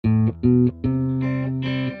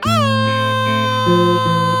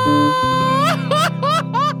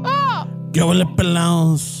¿Qué huele,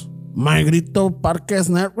 pelados? My Grito Parques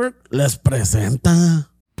Network les presenta.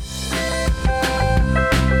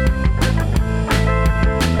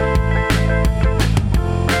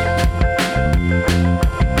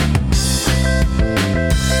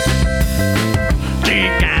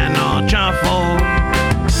 Chicano Chafo,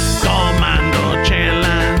 tomando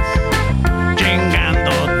chelas,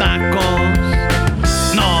 chingando tacos.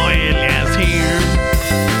 Noelia's here,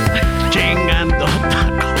 chingando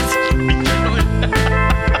tacos.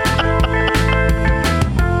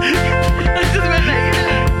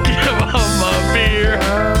 Give him a beer.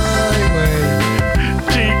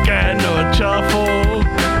 Chicano Chafo,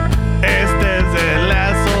 este es el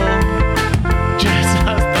lazo.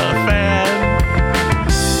 Jesus the fan.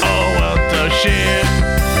 Oh, well, the shit.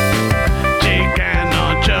 Chicano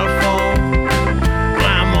Chafo,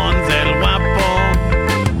 Ramon's el guapo.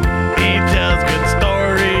 He tells good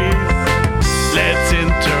stories. Let's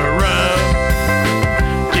interrupt.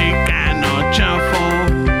 Chicano Chafo,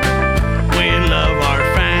 we love our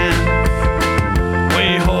fans. We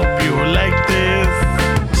hope you like this.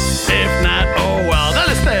 If not, oh well,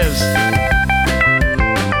 dale Steves.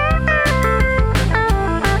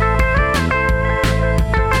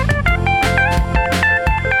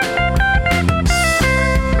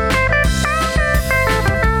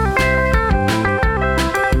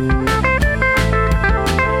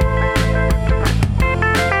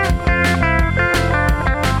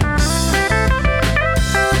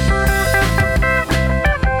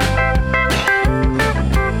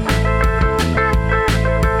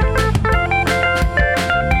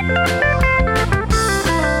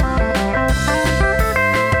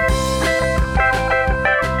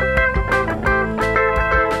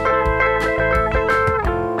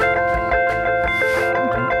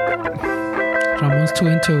 Ramon's too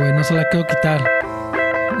into it, güey. No se la quiero quitar.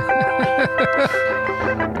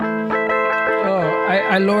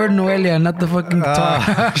 I lowered Noelia, not the fucking guitar.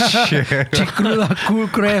 Shit. Chicruda, cool,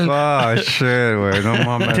 cruel. Oh, shit, güey. No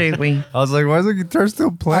mames. Sí, güey. I was like, why is the guitar still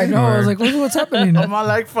I playing? know. I was güey? like, what's happening? I'm all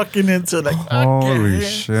like fucking into like. Holy okay.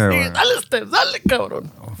 shit, Sí, güey. dale Steves, dale cabrón.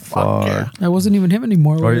 Fuck. yeah. I wasn't even him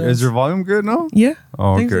anymore. Oh, güey. is your volume good now? Yeah.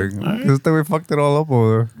 Oh, Think okay. so. Because we fucked it all up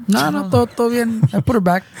over there. No, todo bien. I put her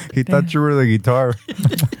back. He thought you were the guitar.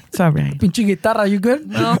 It's all right. Pinche guitarra, you good?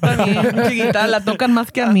 No, está bien. Chiquita, la tocan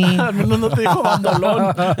más que a mí. Al menos no te dijo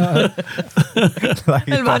bandolón.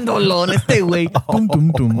 El bandolón, este güey. Tum,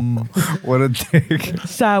 tum, tum. What a dick.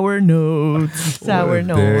 Sour notes. Sour a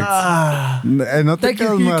notes. dick. Ah. No te Thank you,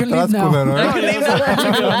 quedas you muy can atrás, leave now. culero, I ¿eh? can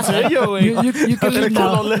leave. En serio, güey. You can leave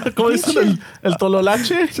now. ¿Cómo dicen el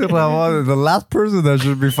tololache? Shit, Ramon, the last person that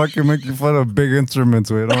should be fucking making fun of big instruments,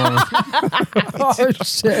 güey. Oh,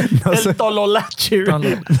 shit. El tololache,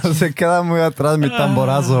 güey. No se queda muy atrás mi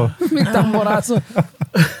tamborazo. Mi tamborazo.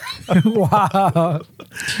 Wow.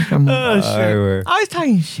 Ay, güey. Always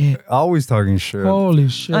talking shit. Always talking shit. Holy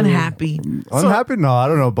shit. Unhappy. Unhappy? No, I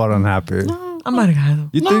don't know about unhappy. Amargado.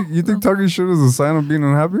 You think talking shit is a sign of being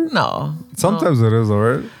unhappy? No. Sometimes it is,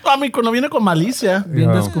 alright. A mí cuando viene con malicia. Bien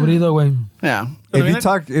Yeah. descubrido, güey. Yeah. If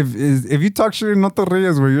you talk shit and no te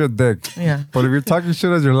ríes, güey, you're a dick. Yeah. But if you're talking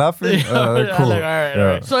shit as you're laughing, Yeah, cool. like, all right, Yeah. all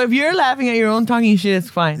right. So if you're laughing at your own talking shit, it's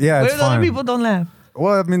fine. Yeah, But it's if other fine. people don't laugh.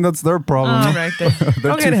 Well, I mean, that's their problem. Oh, right there.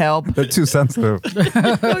 Go get help. They're too sensitive.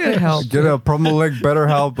 Go get help. Get a promo leg, better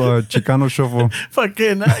help, Chicano Shuffle.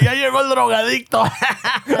 Fucking, ya llegó el drogadicto.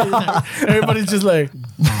 Everybody's just like,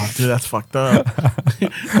 oh, dude, that's fucked up.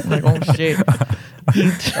 Like, oh shit.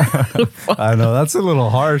 I know, that's a little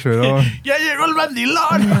harsh, you know? Ya llegó el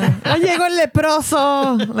bandilón. Ya llegó el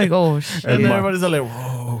leproso. Like, oh shit. And everybody's like,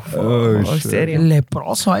 whoa. Oh, Oh, shit. serio.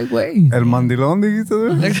 Leproso, ay, güey. El mandilón, dijiste,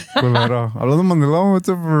 güey? Culero. Hablando de mandilón, what's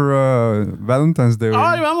up for Valentine's Day, güey?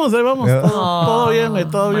 Ahí vamos, ahí vamos. Yeah. Todo bien, güey,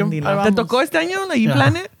 todo bien. Mandilón. Ahí ¿Te vamos. tocó este año la Yeah.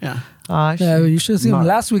 Planet? Yeah. Ah, Yeah, shit. you should have seen him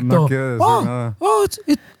last week, no though. quiere decir nada.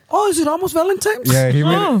 Is it almost Valentine's? Yeah, he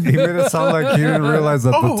made it sound like he didn't realize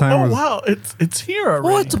that the time was... wow, it's here already.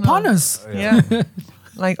 Oh, it's upon us. Yeah.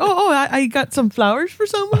 Like, I got some flowers for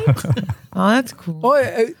someone. Oh, that's cool. Oh,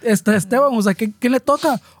 Esteban was like, ¿qué le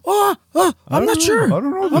toca? I'm not sure. I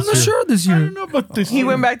don't know I'm not sure this I year. don't know about this. He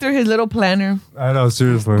went back through his little planner. I know,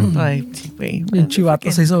 seriously. Like, wait, Bien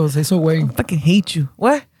chivato, se hizo güey. I fucking hate you.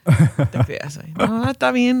 What? Te creas, güey. No,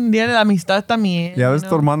 está bien. Día de la amistad también. Ya ves you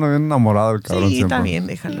tu know. hermano bien enamorado, el cabrón, Sí, siempre. está bien,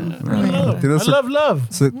 déjalo. Tiene I su,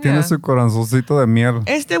 love. tiene su corazoncito de miel.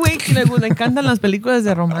 Este güey que le encantan las películas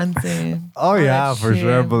de romance. Oh, yeah, that for shit,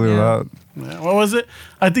 sure, I believe yeah. that. What was it?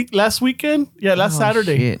 I think last weekend? Yeah, last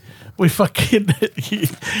Saturday. Shit. we fucking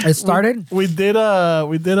It started. we did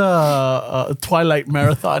a Twilight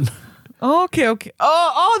marathon. Okay.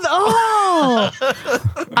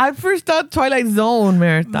 I first thought Twilight Zone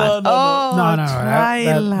marathon. No. No.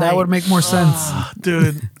 That would make more sense.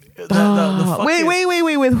 Dude.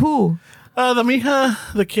 Wait. With who? The mija,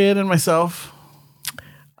 the kid, and myself.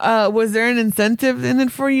 Was there an incentive in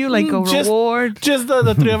it for you, like a reward? Just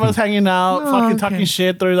the three of us hanging out, fucking talking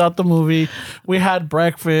shit throughout the movie. We had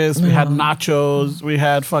breakfast, we had nachos, we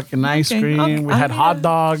had fucking ice cream, we had hot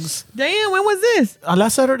dogs. Damn, when was this?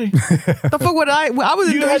 Last Saturday. The fuck would I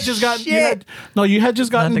was You had just gotten. You had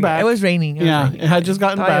just gotten back. It was raining. It had just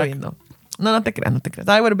gotten back. No te creas.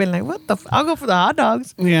 I would have been like, what the I'll go for the hot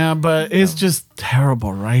dogs. Yeah, but it's just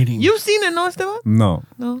terrible writing. You've seen it, no, Esteban? No.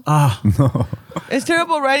 No. No. It's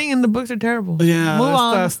terrible writing and the books are terrible. Yeah, Move that's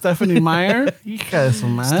on. Stephanie Meyer.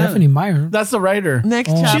 Stephanie Meyer. That's the writer. Next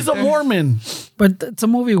chapter. She's a Mormon. But it's a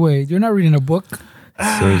movie, Wade. You're not reading a book.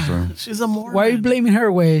 Seriously. She's a Mormon. Why are you blaming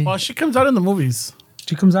her, Wade? Well, she comes out in the movies.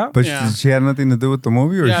 She comes out? But Yeah. she had nothing to do with the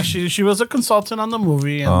movie? Or Yeah, she was a consultant on the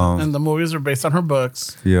movie, and the movies are based on her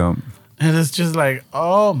books. Yeah. And it's just like,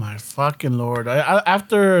 oh my fucking Lord. I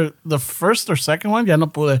after the first or second one, ya no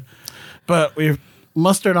pude. But we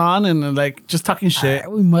mustered on and like just talking shit.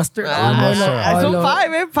 We mustard. So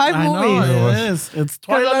five I know, movies. it is. It's Because the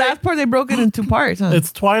Twilight. last part they broke it in two parts, huh?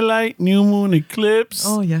 It's Twilight, New Moon, Eclipse.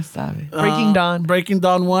 Oh, yes, sabe. Breaking Dawn. Breaking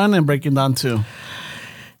Dawn 1 and Breaking Dawn 2.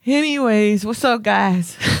 Anyways, what's up,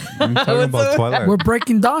 guys? We're talking about Twilight. We're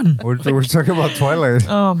breaking down. We're talking about Twilight.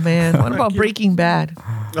 Oh, man. What about Breaking Bad?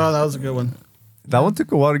 Oh, that was a good one. That one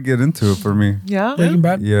took a while to get into it for me. Yeah? Breaking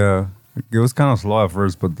Bad. Yeah. It was kind of slow at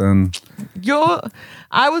first, but then...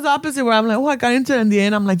 I was opposite where I'm like, I got into it in the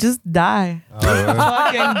end. I'm like, just die.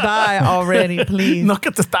 Fucking die already, please. No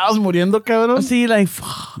que te estabas muriendo, cabrón. See, like,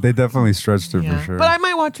 They definitely stretched it yeah. for sure. But I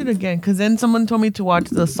might watch it again because then someone told me to watch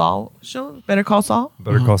the Saul show, Better Call Saul.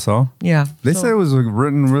 Better Call Saul? Yeah. They say it was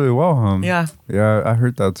written really well, huh? Yeah. Yeah, I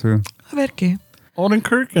heard that too. A ver qué.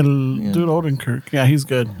 Odenkirk and dude Odenkirk. Yeah, he's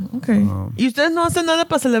good. Okay. ¿Y ustedes no hacen nada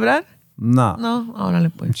para celebrar? Nah. No.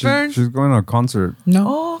 Órale, pues. Fern? She's going to a concert. No.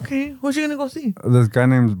 Oh, okay. Who's she going to go see? This guy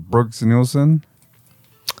named Brooks Nielsen.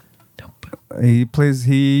 He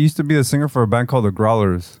used to be a singer for a band called the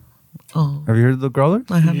Growlers. Oh. Have you heard of the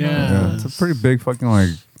Growlers? I have Yeah. It's a pretty big fucking like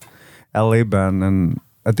LA band, and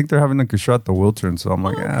I think they're having like a show at the Wiltern, so I'm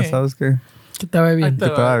like, okay. ¿sabes qué? Que te vaya bien.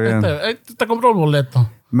 Te compro el boleto.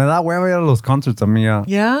 Me da hueva ir a los concerts a mí ya.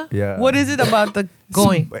 Yeah? Yeah. What is it about the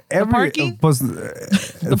going? The parking? Pues,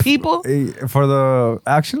 The people?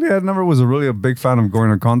 Actually, I never was really a big fan of going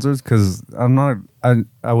to concerts because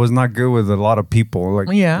I was not good with a lot of people. Like,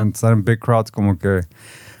 Yeah. and in big crowds, como que,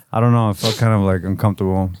 I don't know, I felt kind of like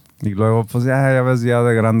uncomfortable. Y luego, pues ya ves, ya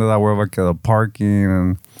de grande da hueva que the parking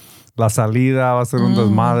and la salida va a ser un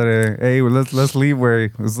desmadre. Hey, let's leave, güey.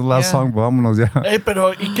 This is the last song, vámonos ya.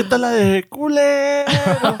 Pero, ¿y qué tal la de culero?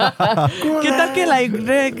 ¿Qué tal que like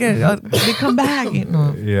they come back? You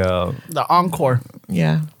know? Yeah. The encore.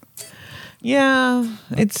 Yeah. Yeah.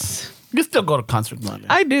 It's... You still go to concerts, man.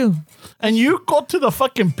 I do. And you go to the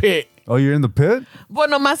fucking pit. Oh, you're in the pit?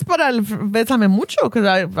 Bueno, más para el Bésame Mucho because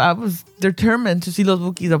I was determined to see los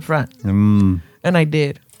Bookies up front. And I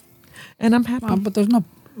did. And I'm happy. But there's no...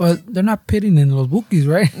 they're not pitting in los bookies,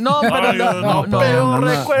 right? No, pero no. Pero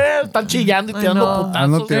recuerda, están chillando y tirando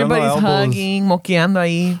putazos. Everybody's hugging, moqueando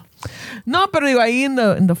ahí. No, pero digo, ahí in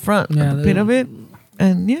the front, Yeah, the pit of it.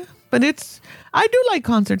 And yeah, but I do like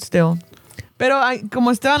concerts still. Pero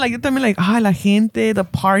como estaban, like, yo también like, la gente, the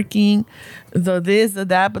parking, the this, the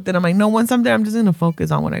that. But then I'm like, no, once I'm there, I'm just going to focus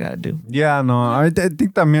on what I got to do. Yeah, no, I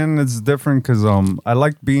think también it's different because I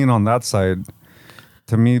like being on that side.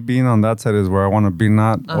 To me, being on that side is where I want to be,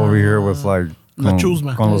 not over here with like La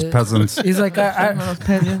chusma. con los peasants. He's like,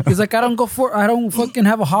 he's like, I don't fucking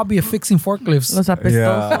have a hobby of fixing forklifts. Los apestosos.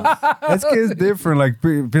 Yeah, it's different. Like,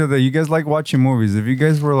 you guys like watching movies. If you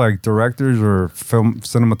guys were like directors or film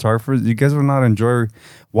cinematographers, you guys would not enjoy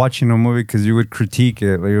watching a movie because you would critique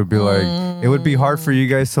it. Like, it would be like, it would be hard for you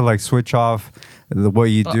guys to like switch off what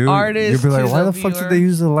you do. Artist You'd be like, to why the the fuck did viewer. they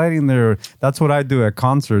use the lighting there? That's what I do at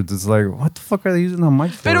concerts. It's like, what the fuck are they using the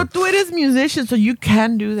mic for? Pero tú eres musician, so you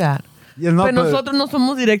can do that. Yeah, no, Pero but- nosotros no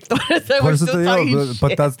somos directores. Por We're eso still te talking digo, but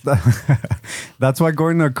shit. that's why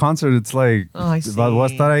going to a concert, it's like, Oh, I see. voy a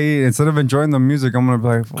estar ahí, instead of enjoying the music, I'm gonna be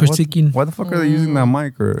like, Critiquing. why the fuck are they using that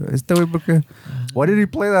mic? Or este güey, ¿por qué? Why did he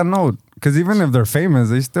play that note? Because even if they're famous,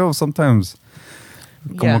 they still sometimes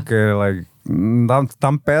como Yeah. que like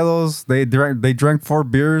tan pedos. They drank 4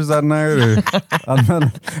 beers that night. And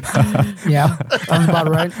then Yeah, sounds about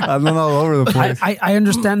right. all over the place. I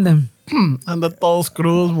understand them. Anda todos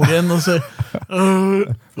crudos, muriéndose.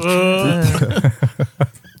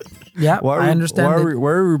 Yeah, I understand.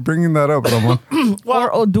 Why are we bringing that up, Ramon?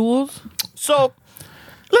 Or duels. So,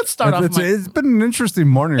 let's start off. It's been an interesting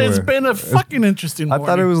morning. It's güey. been a fucking interesting I morning.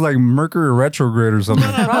 thought it was like Mercury retrograde or something.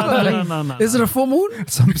 No. Is it a full moon? Pa'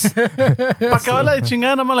 acabarla de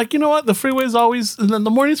chingar, I'm like, you know what? The freeway is always, the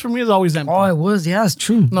mornings for me is always empty. Oh, it was. Yeah, it's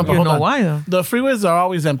true. No, but You hold know on. why, though? The freeways are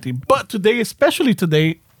always empty. But today, especially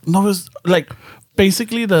today, no, it's like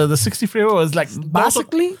basically the 60 freeway was like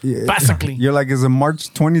Basically? basically. You're like, is it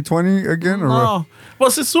March 2020 again? Or what? No, well,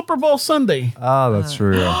 it's Super Bowl Sunday. Ah, that's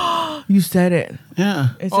true. Yeah. You said it. Yeah.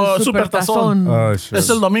 It's Oh, a super tazón. Oh shit. Es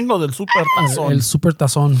el domingo del Super Tazón. El super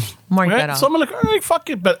tazón. Mark that Right? out. So I'm like, all right, fuck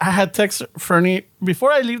it. But I had text Fernie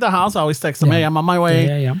before I leave the house. I always text him, hey, I'm on my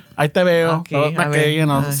way. Yeah. Ahí te veo. Okay, Para a que, ver. you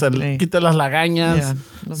know, se Sí. quite las lagañas, Yeah.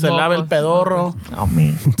 Los se lave el mocos. pedorro, Oh,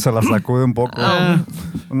 man. Se la sacude un poco.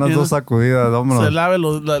 Unas Yeah. dos sacudidas, se vámonos. lave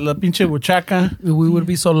la pinche buchaca. We would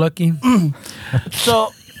be so lucky. So,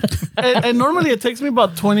 and normally it takes me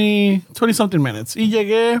about 20 something minutes. Y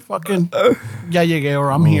llegué, fucking, ya llegué,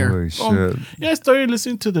 or I'm here. Holy Boom. shit. Yeah, I started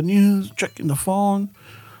listening to the news, checking the phone.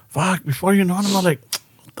 Fuck, before you know it, I'm like,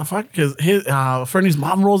 what the fuck? Because Fernie's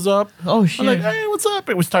mom rolls up. Oh, I'm shit. like, hey, what's up?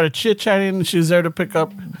 And we started chit-chatting. She's there to pick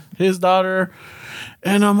up his daughter.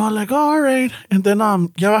 And I'm all like, oh, all right. And then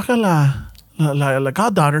ya baja la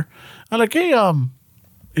goddaughter. I'm like, hey,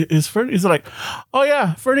 is Fernie? He's like, oh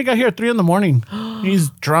yeah, Fernie got here at 3 a.m. He's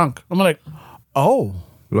drunk. I'm like, oh.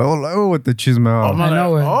 Luego with the chisme. I'm I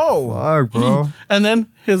know like, it. oh. Fuck, bro. And then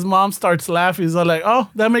his mom starts laughing. He's all like, oh,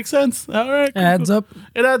 that makes sense. All right. cool, Adds cool. up.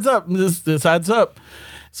 It adds up. This adds up.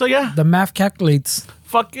 So yeah, The math calculates.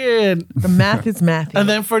 fucking. The math is math. And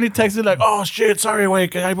then Fernie texts me like, oh shit, sorry,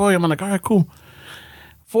 wait, I boy. I'm like, all right, cool.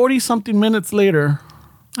 40 something minutes later.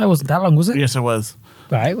 That wasn't that long, was it? Yes, it was.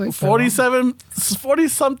 Right, wait. 40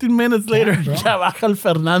 something minutes later, ya baja el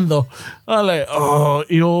Fernando. I'm like, oh,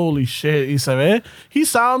 holy shit. Y se ve, he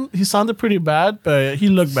sounded pretty bad, but he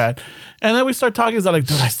looked bad. And then we start talking. He's like,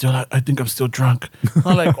 dude, I think I'm still drunk.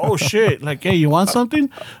 I'm like, oh shit. Like, hey, you want something?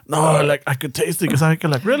 No, like, I could taste it because I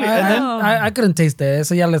could, like, really? And then, I couldn't taste it.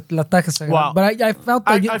 So yeah, la taja. Wow. But I felt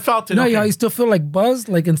like I felt it, No, okay. you still feel like buzzed,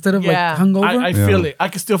 like instead of Yeah. like hungover. I feel it. I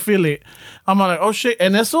can still feel it. I'm like, oh shit.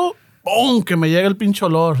 En eso, boom, que me llega el pinche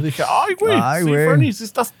olor. Dije, ay, güey. Ay, Sí, güey. Fernie, sí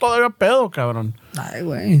estás todavía pedo, cabrón. Ay,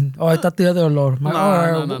 güey. Oh, está tirado de olor. No.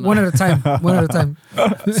 One at a time. One at a time.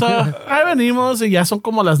 So, ahí venimos y ya son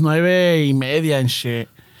como las 9:30 and shit.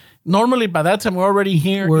 Normally, by that time, we're already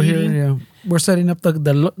here. We're eating. here. Yeah. We're setting up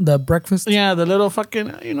the breakfast. Yeah, the little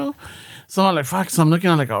fucking, you know. So I'm like, fuck. So I'm looking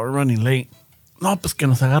at like, oh, we're running late. No, pues que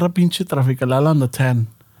nos agarra pinche traficalala on the 10.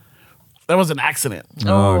 That was an accident.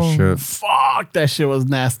 Oh, shit. Fuck, that shit was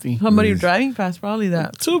nasty. Somebody driving fast, probably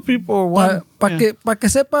that. 2 people or one. Pa Yeah. que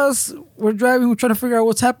sepas, we're driving, we're trying to figure out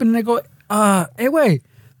what's happening. I go, hey, wait,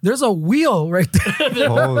 there's a wheel right there.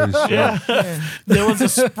 Holy shit. Yeah. There was a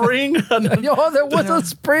spring. Yo, there was a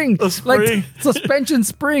spring. A spring. Like suspension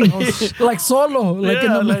spring. Like solo. Like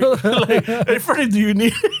in the middle. like, hey, Freddie, do you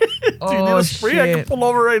need a spring? I can shit. pull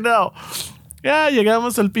over right now. Ya,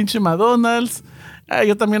 llegamos al pinche McDonald's.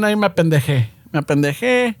 Yo también ahí me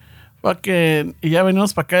apendejé. Fucking, y ya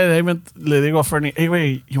venimos para acá y de ahí le digo a Fernie, hey,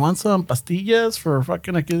 wait, you want some pastillas for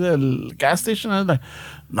fucking aquí del gas station? I was like,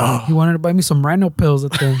 no. He wanted to buy me some rhino pills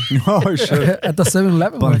at the Oh, shit. at the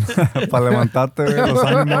 7-Eleven. Para levantarte, güey, los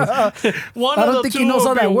ánimos. One I of don't the think two he knows will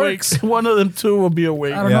how be that awake. works. One of them two will be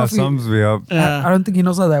awake. I don't know Yeah, if he- sums me up. Yeah. I don't think he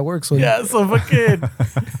knows how that works. So Yeah, so fucking.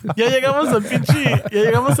 Ya llegamos al pinche. Ya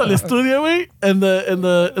llegamos al estudio, güey, and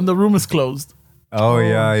the room is closed. Oh,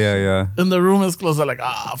 yeah. And the room is closed. I'm like,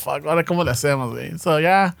 fuck, ahora cómo le hacemos, güey. So,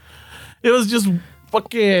 yeah, it was just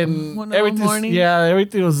fucking. One of those mornings. Yeah,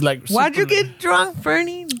 everything was like. Why'd you super- get drunk,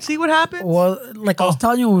 Fernie? See what happened? Well, like I was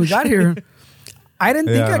telling you when we got here, I didn't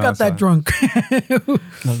think Yeah, I no, got that sorry. drunk.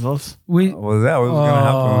 Los dos. we What was that? What was going to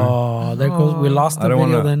happen? Oh, there goes. We lost the I don't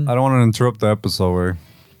video want to. then. I don't want to interrupt the episode, güey.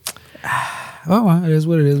 Oh, well, it is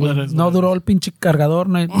what it is. It is No what it duró el pinche cargador.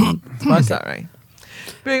 No, That's all right.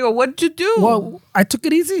 Pero what'd you do? well, I took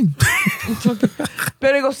it easy.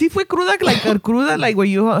 Pero sí fue cruda, like cruda, like where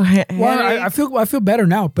you Well, I feel better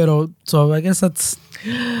now, pero so I guess that's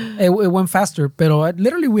it went faster. Pero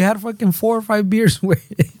literally we had fucking 4 or 5 beers, güey.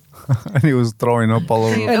 And he was throwing up all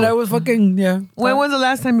over. And I was fucking When was the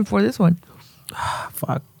last time before this one?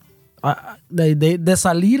 fuck. De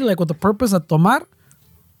salir like with the purpose of tomar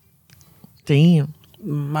Damn.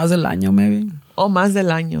 más del año maybe. O más del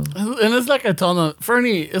año. And it's like I told him,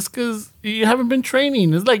 Fernie, it's because you haven't been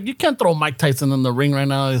training. It's like you can't throw Mike Tyson in the ring right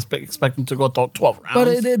now and expect him to go 12 rounds.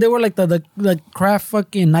 But they were like the craft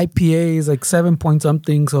fucking IPAs, like 7 point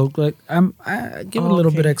something. So like I give it a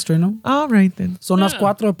little bit extra, you know. All right then. So unas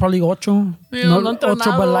cuatro, probably ocho. You know, No,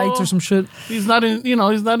 ocho Bud Lights or some shit. He's not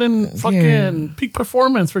in fucking peak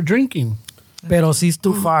performance for drinking. Pero sí,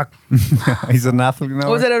 too fuck. He's an athlete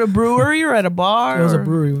now. Was it at a brewery or at a bar? It was a or-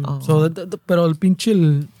 brewery. Oh. So, pero el pinche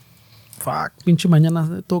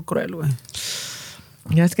mañana todo cruel, güey.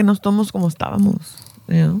 Ya es que no estamos como estábamos.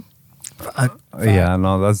 You know? Yeah,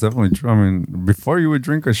 no, that's definitely true. I mean, before you would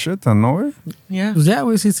drink a shit ton, no way? Yeah. Pues ya,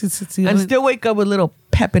 güey, sí. And still wake up with a little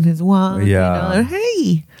pep in his walk. Yeah. You know?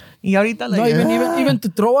 Hey. Y ahorita No, like, even to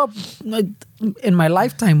throw up like, in my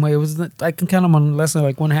lifetime, way, it was I can count them on less than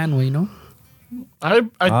like one hand, way, you know. I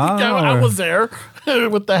think I was there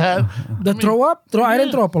with the hat. The I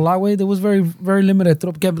didn't throw up a lot, way. There was very, very limited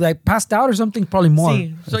throw up. Like passed out or something, probably more.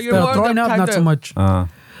 Sí. So you're Pero more throwing the up, type not so that- much.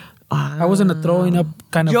 I wasn't a throwing up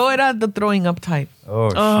kind of. Yo era the throwing up type. Oh,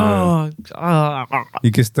 shit. Oh,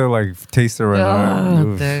 You can still like taste it right now.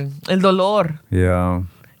 Oof. el dolor. Yeah.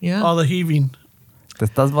 Yeah. All the heaving. Te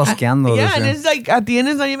estás basqueando. Yeah, and it's like at the end,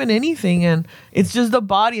 it's not even anything, and it's just the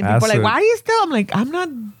body. And people are like, Acid. "Why are you still?" I'm like, "I'm not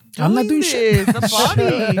doing this. shit." The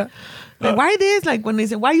body. Like, why this? Like when they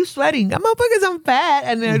say, "Why are you sweating?" I'm because I'm fat,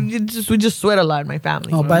 and then we just sweat a lot in my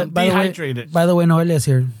family. Oh, by the way, Dehydrated. Noelia is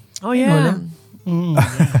here. Oh yeah.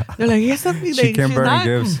 Noelia. They're like, yes, something. She can't burn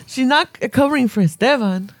gifts. She's not covering for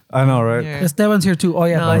Esteban. I know, right? Yeah. Esteban's here too. Oh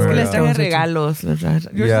yeah, No, es que les traje Esteban's here too. regalos. Yours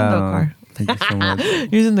in the car. Thank you so much.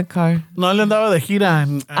 Yours in the car. No, le andaba de gira.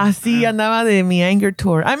 Así andaba de mi anger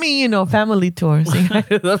tour. I mean, you know, family tour.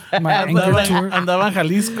 Sí. My anger tour. Andaba en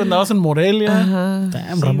Jalisco, andabas en Morelia.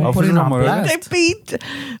 Damn, Ramon Oh, putting fueron a on Morelia? They blast. beat.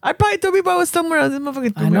 I probably told people I was somewhere else. This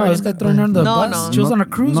motherfucker threw I me know, right this in guy the throwing her on the No, bus. no. She was on a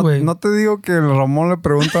cruise, no, way. no te digo que el Ramón le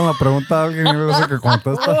preguntan la pregunta a alguien y él es el que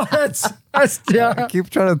contesta. I keep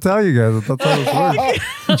trying to tell you guys that that's how this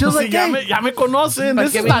works. She was Sí, like, ya, hey, me conocen. ¿Para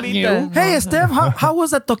This qué is me not invitan? new. hey, Steph, how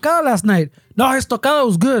was that tocada last night? No, his tocada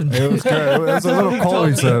was good. It was a little cold,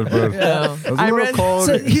 he said, but it was a I little read-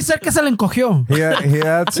 cold. He said que se le encogió. He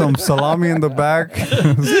had some salami in the back.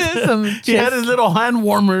 Some He had his little hand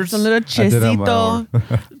warmers. un little I did have my chesito.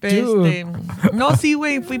 Dude. No, sí,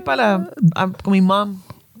 güey. Fui con mi mom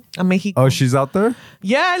a México. Oh, she's out there?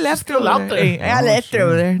 Yeah, I left her still over out there. there. I left her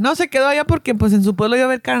over there. No, se quedó allá porque pues en su pueblo iba a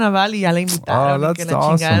haber carnaval y ya la invitaron. Oh, y that's que la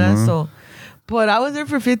awesome, chingada, man. so. But I was there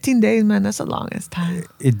for 15 days, man. That's the longest time.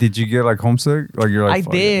 Did you get like homesick? Like you're like, I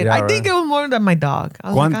fuck did. it. Yeah, I think it was more than my dog. I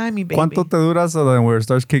was like, ay, mi baby. ¿Cuánto te dura so then where it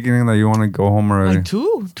starts kicking in that you want to go home already? Like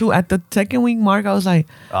two. At the second week mark, I was like,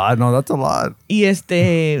 No, that's a lot. y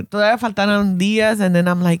todavía faltaron días, and then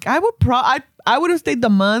I'm like, I would have stayed the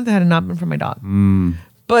month had it not been for my dog.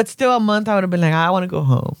 But still a month, I would have been like, I want to go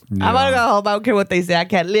home. I want to go home. I don't care what they say. I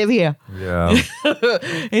can't live here. Yeah.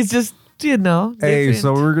 It's just, you know. Hey, different.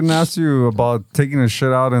 so we're gonna ask you about taking a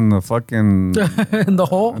shit out in the fucking In the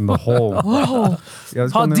hole. in the hole. Whoa. Ya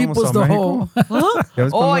ves How cuando deep íbamos was a the México? hole? Huh? Ya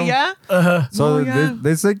ves Oh, cuando- yeah? So No, yeah.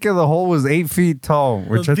 they say que the hole was 8 feet tall,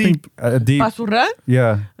 which I think deep. ¿Para zurrar?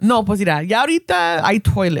 Yeah. No, pues mira, ya ahorita hay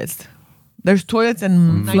toilets. There's toilets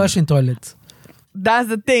and Flushing toilets. that's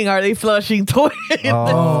the thing. Are they flushing toilets?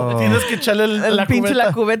 Oh. Tienes que echarle la Pinche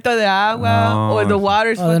la cubeta. cubeta de agua, No. or the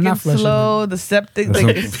water's Oh, they're fucking not flushing slow, the septic, Eso-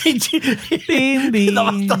 like, Pinche.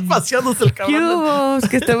 Nada más está paseándose el ¿Qué cabrón. hubo? Es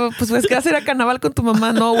que pues que vas a ir a carnaval con tu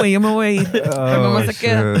mamá. No, güey, yo me voy a ir. Mi mamá se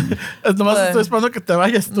queda. shit. Nomás estoy esperando que te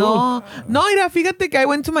vayas tú. No, mira, fíjate que I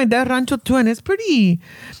went to my dad's rancho too, and it's pretty,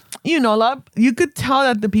 you know, you could tell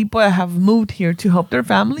that the people that have moved here to help their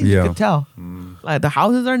families, Yeah. you could tell. Like the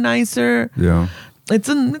houses are nicer. Yeah. It's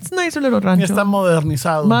a nicer little rancho. Está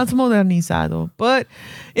modernizado. Más modernizado. But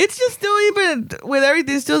it's just still, even with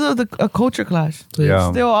everything, still a culture clash. Yeah.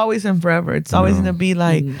 Still always and forever. It's always going to be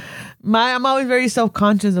like, I'm always very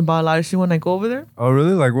self-conscious about a lot of shit when I go over there. Oh,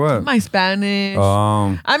 really? Like what? My Spanish.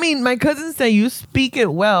 I mean, my cousins say you speak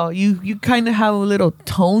it well. You kind of have a little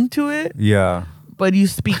tone to it, Yeah. but you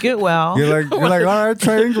speak it well. You're like, all right,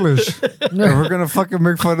 try English. And we're gonna fucking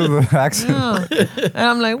make fun of the accent. And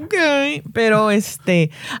I'm like, okay. Pero I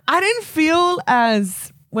didn't feel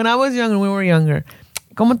as, when I was younger, when we were younger,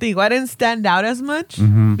 como te digo, I didn't stand out as much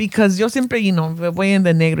because yo siempre, you know, voy en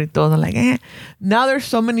de negro y todo. Like, now there's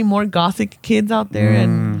so many more gothic kids out there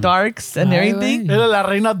and darks and Ay, everything. güey. Era la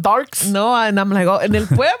reina Darks. No, and I'm like, oh, en el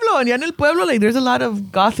pueblo, and ya en el pueblo, like, there's a lot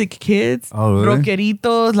of gothic kids, Oh, really?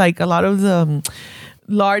 rockeritos, like a lot of the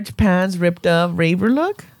large pants, ripped up, raver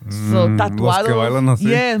look. So los tatuados. que bailan así.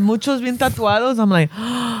 Yeah, muchos bien tatuados. I'm like,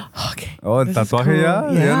 okay. Oh, el this is tatuaje cool. ya?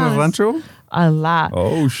 ¿Ya en el Yes. rancho? A lot.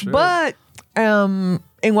 Oh shit! But in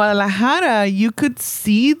Guadalajara, you could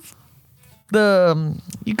see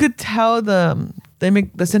you could tell the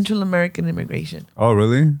Central American immigration. Oh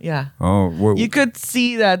really? Yeah. Oh, what? You could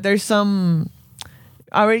see that there's some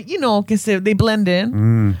already, they blend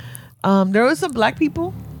in. There was some black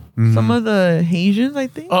people, some of the Haitians, I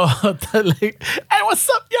think. Oh, like, hey, what's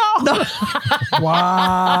up, y'all?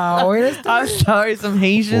 Wow. I'm sorry, some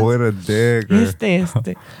Haitians. What a dick.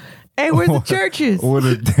 Hey, where's the churches? What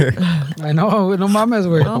a dick. I know. No mames,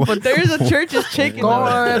 güey. No, but there's a church's chicken. Go,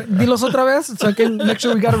 dilos otra vez so I can make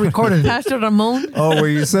sure we got it recorded. Pastor Ramon. Oh,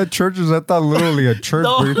 when you said churches, I thought literally a church.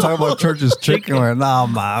 No. But you're talking about church's chicken. Like, nah,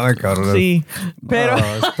 man, cabrón. Sí. Pero,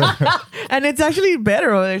 and it's actually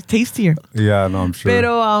better or it's tastier. Yeah, no, I'm sure.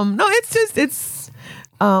 Pero, no,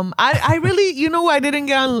 I really, I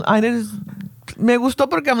didn't, me gustó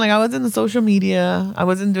porque I'm like, I was in the social media. I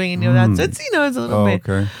wasn't doing any of that. So it's, it's a little bit.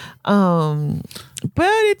 Okay. But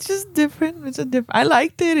it's just different. I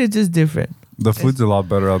liked it. It's just different. The food's a lot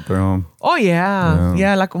better out there, huh? Oh, yeah.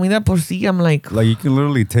 Yeah, la comida por sí, I'm like you can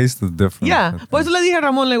literally taste the difference. yeah. Por eso le dije a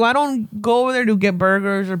Ramon, like, I don't go over there to get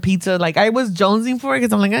burgers or pizza. Like, I was jonesing for it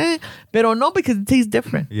because I'm like, pero no, because it tastes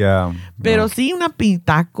different. Yeah. Pero sí,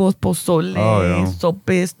 tacos, pozole,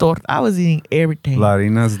 sopes, torta. I was eating everything. La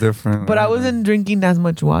harina's different. But I wasn't drinking as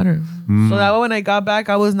much water. So that way when I got back,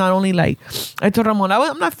 I was not only like, I told Ramon,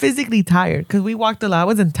 I'm not physically tired because we walked a lot. I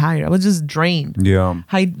wasn't tired. I was just drained. Yeah.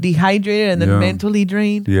 Dehydrated and then mentally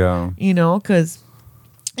drained. Yeah. Because,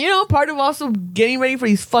 part of also getting ready for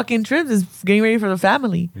these fucking trips is getting ready for the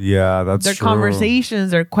family. Yeah, that's Their true.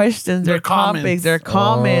 conversations, their questions, their topics, their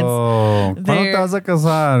comments. Oh, ¿cuándo te vas a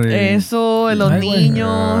casar? Eso, los niños,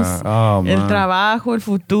 Yeah. Oh, el man. trabajo, el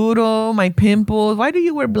futuro, my pimples. Why do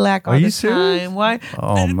you wear black all Are the you serious? time? Why?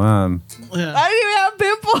 Oh, man. Yeah. I didn't even have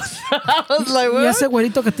pimples. I was like, what? Y ese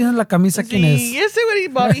güerito que tiene en la camisa, ¿quién Sí, es? ese güey,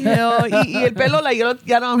 Bobby Hill. y el pelo, like,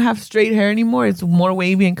 I don't have straight hair anymore. It's more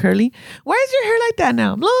wavy and curly. Why is your hair like that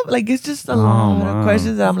now? Blah, like, it's just a lot man. of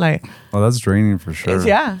questions that I'm like, Oh, that's draining for sure.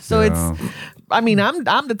 So it's, I mean, I'm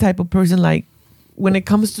the type of person, like, when it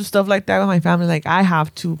comes to stuff like that with my family, like, I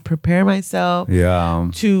have to prepare myself Yeah.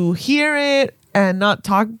 to hear it and not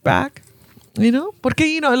talk back. Porque,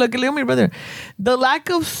 look, le digo a my brother, the lack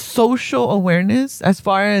of social awareness as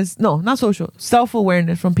far as, not social,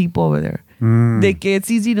 self-awareness from people over there. De que it's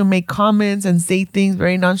easy to make comments and say things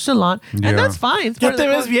very nonchalant. Yeah. And that's fine. It's Ya part te of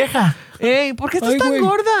the ves vieja. Hey, ¿por qué estás Ay, tan güey.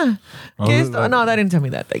 gorda? No, that didn't tell me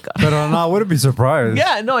that, thank God. But no, I wouldn't be surprised.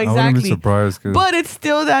 Yeah, no, I wouldn't be exactly. surprised. But it's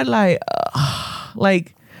still that, like,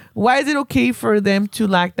 why is it okay for them to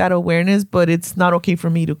lack that awareness, but it's not okay for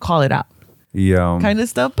me to call it out? Yeah. Kind of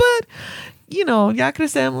stuff. But, ya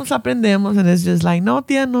crecemos, aprendemos, and it's just like, no,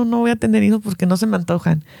 tía, no voy a tener hijos porque no se me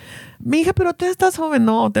antojan. Mi hija, pero tú estás joven.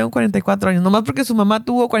 No, tengo 44 años. Nomás porque su mamá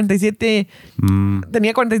tuvo 47,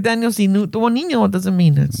 tenía 47 años y no, tuvo niño, doesn't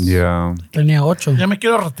mean it's... Yeah. Tenía 8. Ya me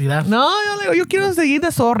quiero retirar. No, yo quiero seguir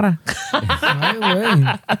de zorra. Ay,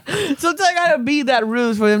 güey. Sometimes I gotta be that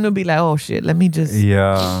rude for them to be like, oh shit, let me just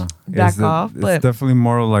Yeah. back off. It's But definitely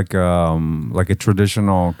more like a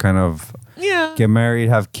traditional kind of yeah, get married,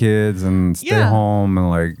 have kids, and stay Yeah. home, and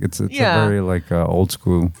like it's Yeah. a very like old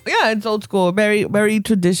school. yeah, it's old school, very very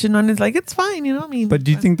traditional. And it's like it's fine, I mean. But do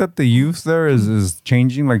you think that the youth there is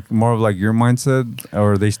changing, like more of like your mindset,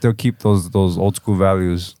 or they still keep those old school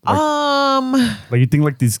values? Like you think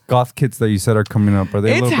like these goth kids that you said are coming up, are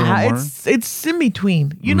they a little bit more? it's in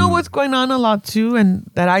between. You know what's going on a lot too, and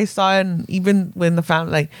that I saw, and even when the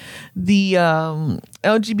family, like the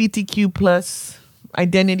LGBTQ plus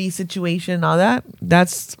identity situation, all that.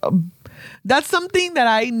 That's something that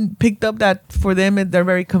I picked up that for them they're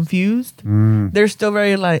very confused. They're still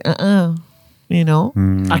very like Aquí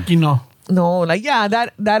no. no, like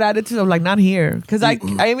that attitude of like not here, because I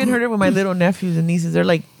even heard it with my little nephews and nieces. They're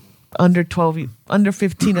like under 12, under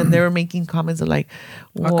 15, and they were making comments of like,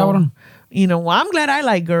 well, cabrón. well, I'm glad I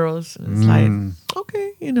like girls. And it's like,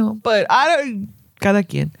 okay, but I don't, cada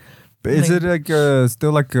quien. Is it like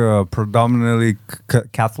still like predominantly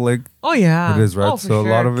Catholic? Oh yeah, It is, right? Oh, for So a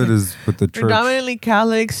lot sure. of it is with the church. Predominantly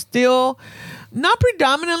Catholic, still not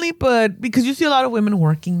predominantly, but because you see a lot of women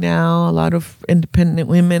working now, a lot of independent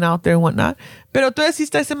women out there and whatnot. Pero todavía sí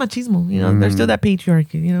está ese machismo, There's still that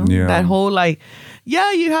patriarchy, Yeah. That whole like,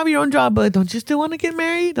 yeah, you have your own job, but don't you still want to get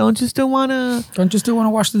married? Don't you still want to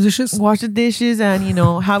wash the dishes? wash the dishes and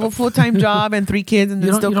have a full-time job and 3 kids and then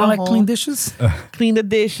You still don't come like home, clean dishes? clean the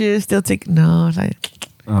dishes, still take no, it's like.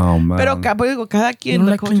 Oh man. Pero digo, cada quien, don't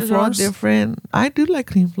the like clean cultures are all floors? different. I do like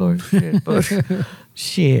clean floors, shit, but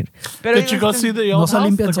Shit. Pero Did you go see the old se house,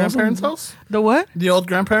 limpia the el grandparents' sótano. house? the what? The old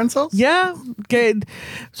grandparents' house? Yeah. Okay.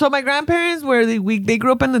 So my grandparents were they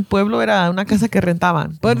grew up in the pueblo, era una casa que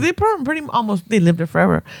rentaban. But they they lived there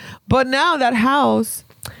forever. But now that house,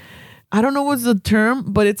 I don't know what's the term,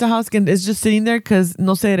 but it's a house que it's just sitting there because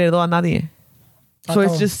no se heredó a nadie. So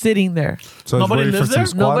it's just sitting there. So Nobody it's ready lives for some there?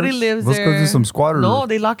 squatters? Nobody lives Let's there. go do some squatters. No,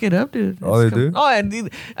 they lock it up, dude. Oh, they do? Oh, and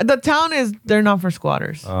the town is, they're not for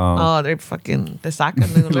squatters. Oh, they're fucking, te sacan.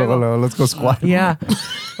 Luego, let's go squat. Yeah.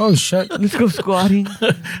 Oh shit. Let's go squatting.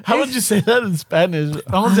 How would you say that in Spanish?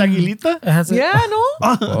 Vamos de aguilita? It has a- Yeah, no.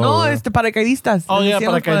 No, it's the paracaidistas. Oh, yeah, Les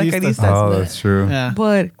decían los paracaidistas. Oh, that's true. Yeah.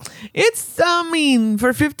 But it's, I mean,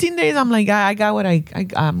 for 15 days, I'm like, I got what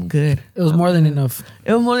I'm good. It was more than enough.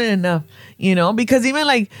 It was more than enough, you know, because even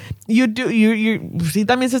like you sí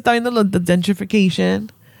también se está viendo the gentrification,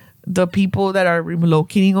 the people that are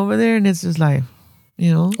relocating over there, and it's just like,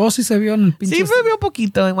 you know. Oh, sí se vio en el pinche. Sí, me vio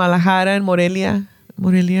poquito en Guadalajara, en Morelia.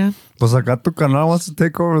 Pues acá tu canal wants to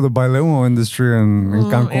take over the bilingual industry in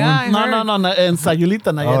Cancun. Yeah, I heard. No, in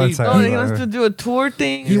Sayulita, Nayarit. Oh, Oh, he wants to do a tour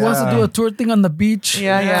thing. He wants to do a tour thing on the beach.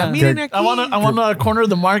 Yeah, yeah. Yeah. Miren aquí. I want to corner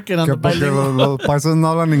the market on Que the porque bilingual. los paisanos no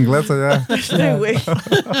hablan inglés allá. Sí, güey.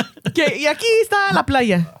 Y aquí está la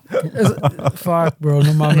playa. Fuck, bro,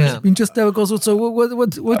 no mames. Yeah. Pinche Esteve goes, so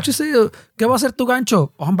what you say? ¿Qué va a hacer tu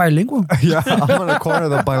gancho? Oh, I'm bilingual. Yeah, I'm gonna corner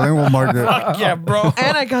the bilingual market. Fuck yeah, bro.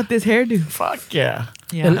 And I got this hairdo. Fuck yeah.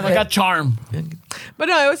 Yeah. And I got charm. But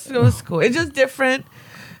no, it was cool. It's just different.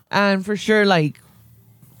 And for sure, like,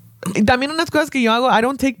 también unas cosas que yo hago, I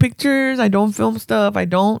don't take pictures, I don't film stuff, I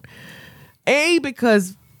don't. A,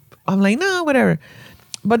 because I'm like, no, whatever.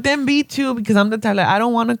 But then B, too, because I'm the type, like, I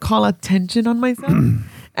don't want to call attention on myself.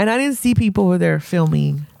 And I didn't see people over there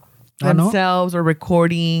filming Oh, no? themselves or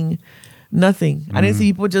recording, nothing. I didn't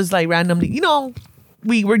see people just like randomly, you know,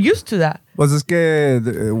 we were used to that. Pues es que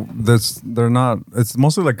they're not. It's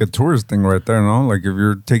mostly like a tourist thing right there, no? Like if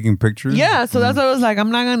you're taking pictures. Yeah, so that's why I was like, I'm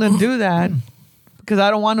not going to do that because I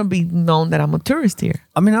don't want to be known that I'm a tourist here.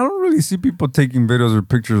 I mean, I don't really see people taking videos or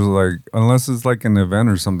pictures like unless it's like an event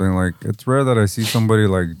or something. Like it's rare that I see somebody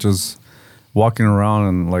like just walking around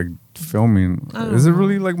and like filming. Is it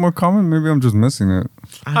really like more common? Maybe I'm just missing it.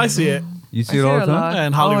 I see it. You see it all the time? Yeah,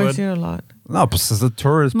 in Oh, I Hollywood. see it a lot. No, but it's a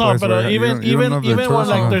tourist No, place. but right? even You don't know if they're when tourists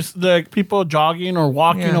or like not. there's like people jogging or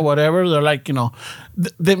walking Yeah. or whatever, they're like, you know,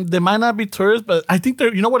 they might not be tourists, but I think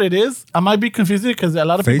they're, you know what it is? I might be confusing because a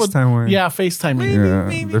lot of people, FaceTime way. yeah, FaceTiming. yeah,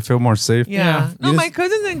 maybe. they feel more safe. Yeah. No, You my just-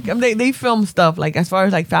 cousins, they film stuff like as far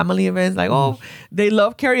as like family events, like, oh, they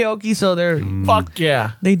love karaoke, so Fuck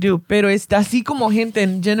yeah. they do. Pero está así como gente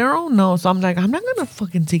in general, no. So I'm like, I'm not going to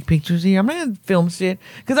fucking take pictures here. I'm not going to film shit.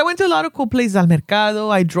 Because I went to a lot of cool places, al mercado.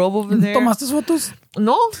 I drove over there. ¿Tomaste fotos?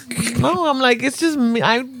 No, I'm like, it's just me.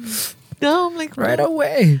 I'm like, Right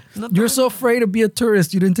away. You're so afraid to be a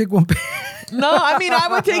tourist. You didn't take one picture. No, I mean, I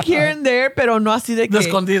would take here and there, pero no así de De que.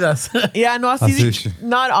 escondidas. Yeah, no así Así. de,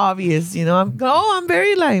 not obvious, you know. I'm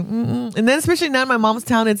very like, and then especially now in my mom's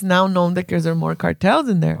town, it's now known that there are more cartels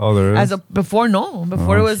in there. Oh, there is? Before it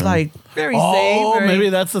was sure. like very safe. Oh, very- maybe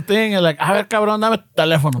that's the thing. Like, a ver, cabrón, dame tu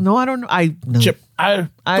teléfono. No, I don't know. No. Chip. A ver,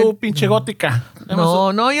 I- tú pinche gótica.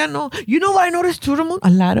 No, yeah, no. You know what I noticed too, Ramon? A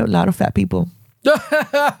lot of fat people.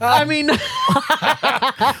 I mean,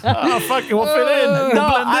 Oh, fuck it, we'll fit in. no,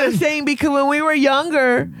 Blend I'm in. saying because when we were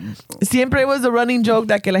younger, siempre was a running joke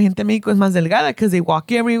that que la gente en México es más delgada because they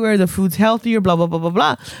walk everywhere, the food's healthier, blah, blah, blah, blah,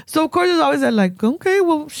 blah. So, of course, it's always that like, okay,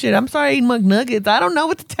 well, shit, I'm sorry I ate McNuggets. I don't know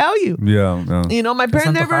what to tell you. Yeah, yeah. You know, my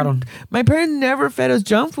parents never fed us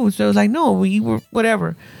junk food. So it was like, no, we were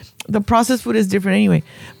whatever. The processed food is different anyway.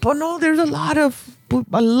 But no, there's a lot of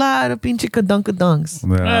pinche kadunk-kadunks.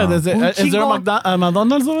 Yeah, is there a chingo.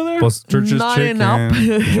 McDonald's over there? Pues Church's Not Chicken. in El,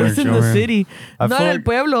 just in the Chicken. city. I Not feel en el like-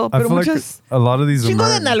 pueblo, I pero feel like muchas a lot of these chingo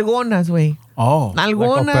de American- nalgonas, güey. Oh.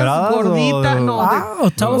 Nalgonas, operadas gorditas, o- no. Wow,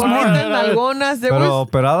 tell us more. Gorditas, nalgonas. There Pero was,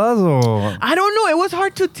 operadas o... I don't know. It was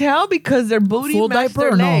hard to tell because their booty Full matched diaper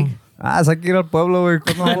their or no? leg. Ah, es aquí ir al pueblo, güey.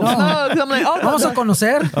 ¿Cómo vamos? No, 'cause I'm like, oh, Vamos a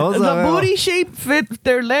conocer. Vamos a the ver. booty shape fit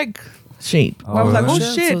their leg shape. I was like, oh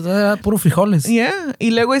really? shit. So, puro frijoles. Yeah. Y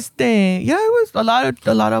luego yeah, it was a lot of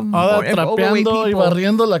Ahora overweight trapeando y people.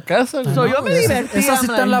 barriendo la casa. So yo me divertí. Esas sí I'm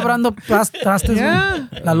están like, labrando trastes, Yeah.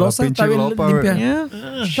 güey. La losa pinche está bien ropa, limpia. güey.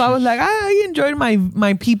 Yeah. So I was like, I enjoyed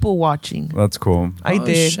my people watching. That's cool. I Oh,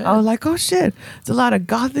 did. shit. I was like, oh shit. It's a lot of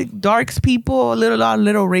gothic darks people, a lot of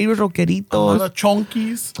little ravers, A lot roqueritos, of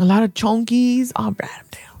chonkies. a lot of chonkies. Oh, damn.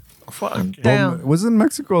 Fuck. Damn. Wasn't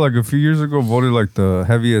Mexico like a few years ago voted like the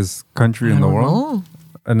heaviest country in the world? No.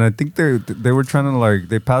 And I think they were trying to like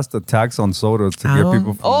they passed a tax on soda to get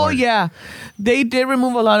people from like, yeah. They did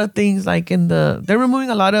remove a lot of things like they're removing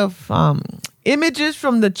a lot of images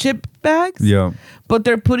from the chip bags. Yeah. But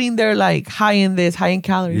they're putting their like high in this, high in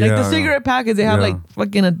calories. Like the Yeah, cigarette packets, they have yeah. like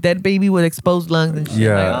fucking a dead baby with exposed lungs and shit.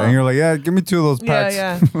 Yeah, Like, oh. and you're like, yeah, give me 2 of those packs.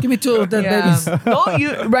 Yeah, Give me 2 of dead babies.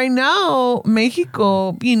 No, right now,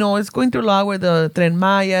 Mexico, it's going through a lot with the Tren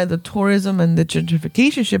Maya, the tourism, and the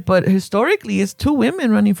gentrification shit. But historically, it's 2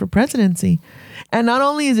 women running for presidency. And not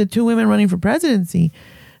only is it 2 women running for presidency,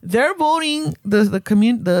 they're voting,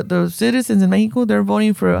 the citizens in Mexico, they're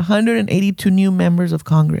voting for 182 new members of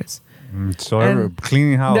Congress. So And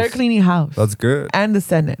cleaning house. They're cleaning house. That's good. And the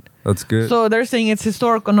Senate. That's good. So they're saying it's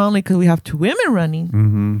historical not only because we have 2 women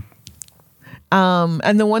running,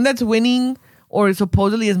 and the one that's winning or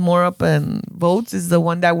supposedly is more up in votes is the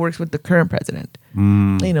one that works with the current president.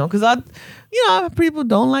 Because people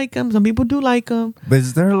don't like him. Some people do like him. But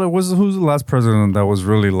is there who's the last president that was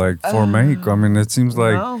really like for Mexico? I mean, it seems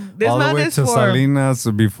like no. This all the man way is to for- Salinas.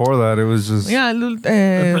 Before that, it was just Yeah, El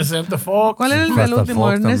presidente Fox. ¿Cuál era el Hasta del último?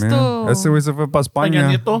 Fox también. Ernesto. Ese güey se fue para Peña España.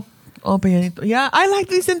 Nieto. Oh, Peña Nieto. Yeah, I like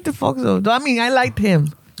Vicente Fox though. I mean, I liked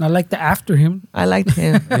him. I like the after him. I liked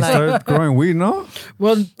him. He started growing weed, no?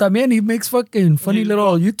 Well, también he makes fucking funny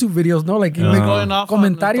little YouTube videos, no? Like he makes Going off on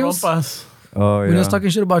comentarios trompas. Oh when he was yeah. talking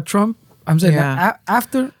shit about Trump. I'm saying Yeah.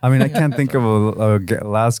 after. I mean, I can't think of a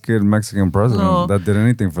last good Mexican president No. that did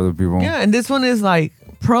anything for the people. Yeah, and this one is like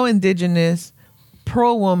pro-indigenous,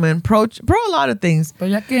 pro-woman, pro a lot of things. Pero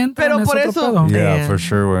ya que entra Pero en por ese eso- otro pedo. Yeah, Damn. for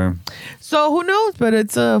sure, way. So who knows? But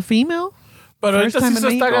it's a female. Pero First ahorita sí time se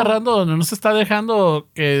in está Mexico. agarrando donde no se está dejando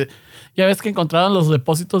que ya ves que encontraron los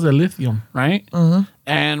depósitos de lithium, right?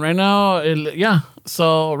 And right now, el AMLO.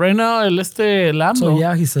 So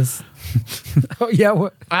yeah, he says. Oh yeah,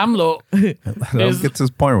 what? AMLO. That gets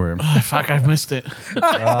his point with him. Fuck, I've missed it.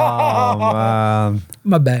 Oh, man.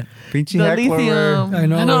 My bad. Pinche The heckler, lithium. güey. I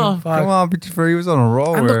know. I know. Fuck. Come on, pinche Freddy was on a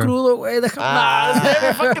roll, Ando güey. crudo, güey.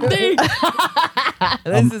 Déjame. Fucking day.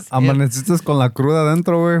 This is Amaneciste con la cruda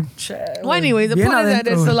adentro, güey. Well, anyway, the Bien point is that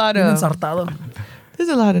adentro, it's a güey. lot Bien of ensartado. there's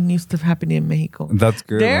a lot of new stuff happening in Mexico. That's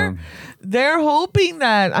good, man. They're hoping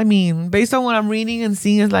that, I mean, based on what I'm reading and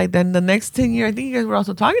seeing, is like then the next 10 years, I think you guys were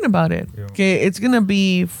also talking about it. Okay, it's gonna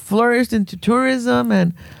be flourished into tourism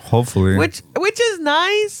and Hopefully. which is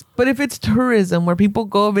nice, but if it's tourism where people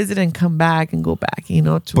go visit and come back and go back, to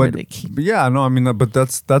where But they keep. yeah, no, I mean, but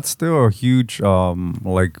that's still a huge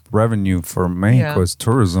like revenue for Mexico Yeah. is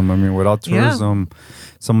tourism. I mean, without Yeah. tourism,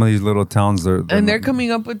 some of these little towns, And they're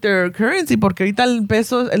coming up with their currency porque ahorita el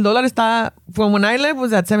dólar está, from when I left,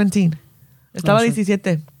 was at 17. Estaba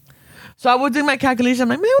 17. So I was doing my calculation. I'm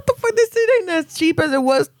like, man, what the fuck? This shit ain't as cheap as it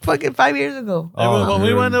was fucking 5 years ago. When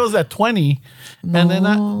we went, it was at 20. And then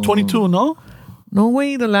at 22, no? No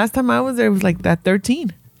way. The last time I was there, it was like that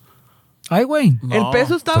 13. Ay, güey. El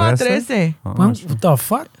peso estaba 13? 13. What the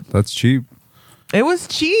fuck? That's cheap. It was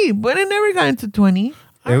cheap, but it never got into 20.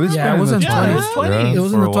 It was Yeah, it in was the in 20s. It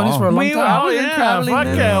was in the 20s for a long We were time. always yeah, traveling. fuck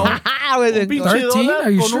then. yeah. I wasn't Un pinche 13? dólar,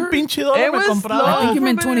 Are you con sure? un pinche dólar It me was compraba. I think you low.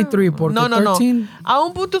 meant 23, porque No. 13, A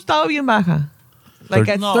un punto estaba bien baja. Like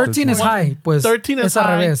at No. 13 is high, pues 13 is es al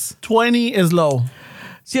high, revés. 20 is low.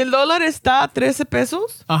 Si el dólar está a 13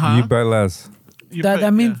 pesos, Uh-huh. You bet less.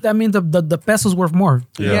 That means the peso's worth more.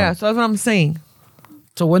 yeah, so that's what I'm saying.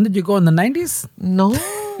 So when did you go in the 90s? No.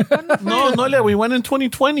 No, Noelia, we went in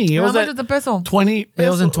 2020. It How was much at is the peso? 20 It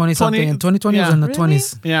was in 20 something. In 2020 it was in the Really?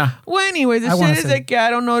 20s. Yeah. Well, anyway, the I wanna shit is say. like I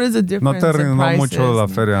don't notice the No difference te in rindió prices. mucho la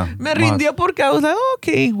feria. Me rindió porque I was like, oh,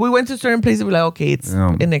 okay. We went to certain places. We're like, okay, it's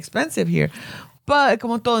Yeah. inexpensive here. But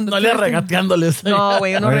como todo en the Noelia tourism- regateándoles. No,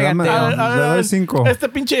 güey, yo no Oye, dame- regateo. Le doy 5. Este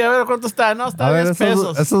pinche llavero, ¿cuánto está? No, está A ver, 10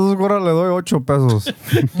 pesos. esas 2 gorras le doy 8 pesos.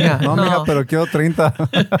 Yeah, No, no. mija, pero quiero 30.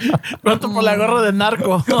 ¿Cuánto por la gorra de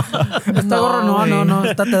narco? Esta gorra no,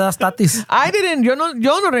 esta te da statis. Yo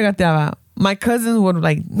no regateaba. My cousins were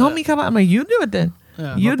like, no, mija, I'm like, you do it then.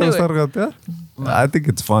 You ¿No te do gusta it. regatear? I think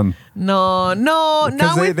it's fun. No, Because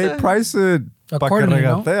not they, with they the- price it para que Accordingly,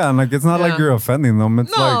 ¿no? regatean. Like, it's not like Yeah. you're offending them.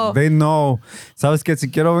 It's No. like they know. ¿Sabes qué? Si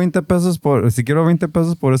quiero 20 pesos por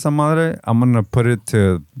esa madre, I'm going to put it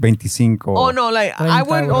to 25. Oh, no, like, I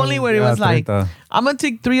went only where it Yeah, was like, 30. I'm going to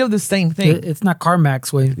take 3 of the same thing. It's not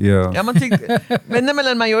CarMax, güey. Yeah. I'm gonna take,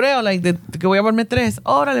 véndemela el mayoreo, like, que voy a ponerme 3.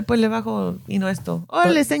 Órale, pues, le bajo, esto.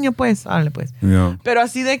 Órale, señor, pues. Órale, pues. Yeah. Pero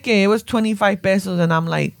así de que it was 25 pesos and I'm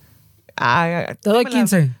like, Te doy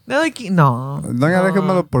 15. No. Doña,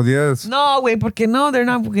 déjamelo por 10. No, güey, porque no, they're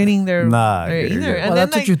not getting their Nah, their yeah, either. yeah. And Well, then,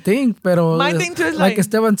 that's what you think, pero my thing too is like like-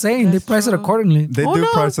 Esteban's saying, they That's price it true. accordingly. They Oh, do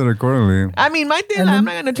no. price it accordingly. I mean, my thing, And I'm then-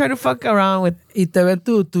 not going to try to fuck around with Y te ven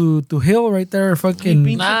to Hill right there, fucking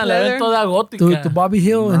pinche Nah, le pleather. ven toda gótica. to Bobby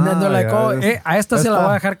Hill, and then they're like, Nah, oh, yeah, a esta se la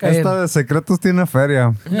va a dejar caer. Esta de secretos tiene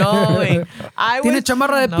feria. No, güey. Tiene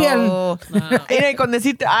chamarra de piel. Mira, con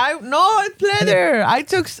decirte, no, it's leather. I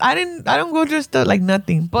don't go just like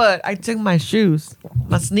nothing, but I took my shoes,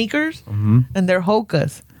 my sneakers, and they're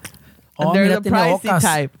Hokas. And Oh, they're mira, the tiene pricey Hokas.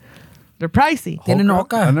 type. They're pricey. Tienen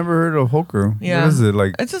Hoka? Hoka. I never heard of Hoka. Yeah. What is it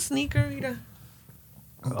like? It's a sneaker, mira.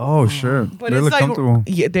 Oh shit! But They it's look like, comfortable.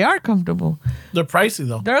 yeah, they are comfortable. They're pricey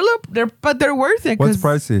though. But they're worth it. What's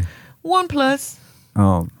 'cause pricey? $1+.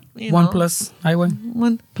 Oh, You One know? plus highway.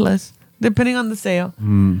 $1+, depending on the sale.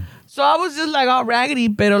 So I was just like all raggedy,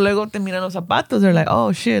 pero luego te miran los zapatos. They're like,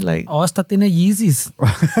 oh shit, like Oh, esta tiene Yeezys.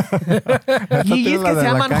 y es la que de se la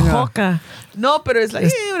llaman caña. Hoka. No, pero es like,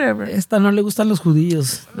 whatever. Esta no le gustan los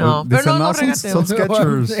judíos. No, pero Dicen, no son regateo.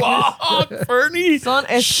 Skechers. Fuck, Fernie. Son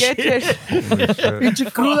sketches.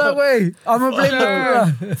 Pinche cruda, güey. I'm gonna blame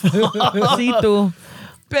the cruda. Sí, tú.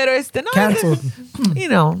 Pero no. Cancel. You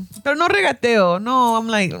know, pero no regateo. No, I'm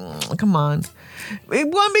like, come on.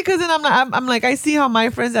 One, because then I'm like, I see how my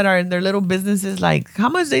friends that are in their little businesses, like how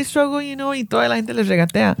much they struggle, you know, y toda la gente les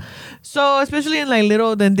regatea. So, especially in like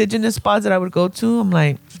the indigenous spots that I would go to, I'm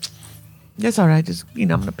like, that's all right. Just, I'm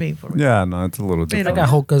going to pay for it. Yeah, no, it's a little I different. got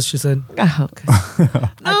Hokas, she said.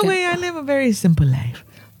 No, way, I live a very simple life.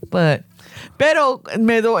 Pero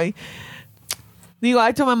me doy. Digo,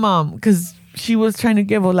 I told my mom, because she was trying to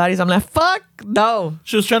get Volaris. I'm like, fuck no.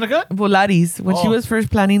 She was trying to cut? Volaris. When she Oh. was first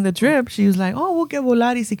planning the trip, she was like, oh, we'll get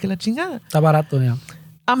Volaris y que la chingada. Está barato, ya.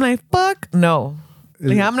 I'm like, fuck no.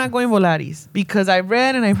 Like, I'm not going Volaris because I've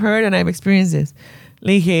read and I've heard and I've experienced this.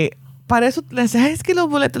 Le dije, para eso, le dije, es que los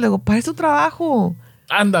boletos, le digo, para eso trabajo.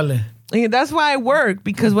 Ándale. And that's why I work,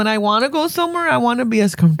 because when I want to go somewhere, I want to be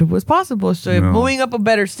as comfortable as possible. So if No. moving up a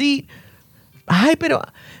better seat, ay, pero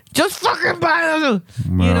just fucking buy them.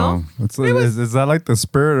 You know? Is that like the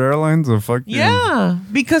Spirit Airlines or fucking? Yeah,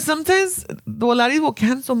 because sometimes the Volaris will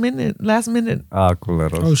cancel last minute. Ah,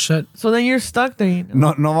 culeros. Oh, shit. So then you're stuck there. You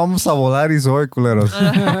know? No vamos a Volaris hoy, culeros.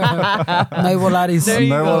 No hay Volaris. There you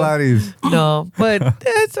No hay go. Volaris. No, but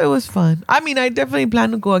it was fun. I mean, I definitely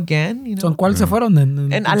plan to go again. You know, So, ¿en cuál se fueron?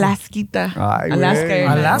 en Alaskita, Ay, Alaska, güey.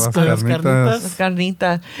 Airlines. Alaska. Las carnitas. Las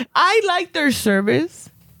carnitas. I like their service,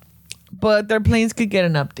 but their planes could get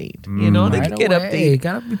an update. You know, they Right could get away. update.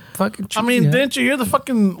 Gotta be fucking I mean, yeah. didn't you hear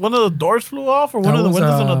one of the doors flew off or one of the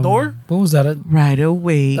windows on the door? What was that? Right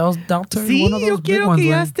away. That was Delta. Sí, one of yo those big quiero ones. que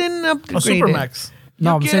ya güey. estén A upgraded. Supermax.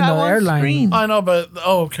 No, I'm saying the airline. I know, but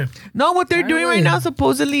okay. No, what they're doing right now,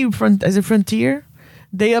 supposedly, is it Frontier?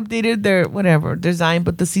 They updated their whatever design,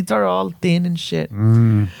 but the seats are all thin and shit.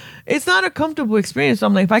 It's not a comfortable experience. So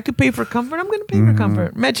I'm like, if I could pay for comfort, I'm gonna pay for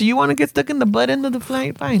comfort. Mechi, you want to get stuck in the butt end of the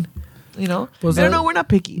flight? Fine. You know, Was but that- no, we're not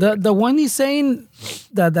picky. The one he's saying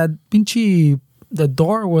that pinchy the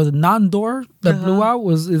door or the non-door that blew out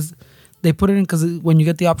is they put it in because when you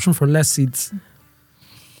get the option for less seats.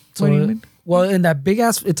 So, What do you mean? Well, in that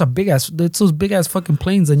it's those big ass fucking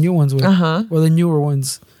planes, the new ones, Uh-huh. or the newer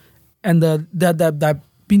ones, and that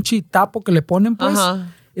pinchy tapo que le ponen pues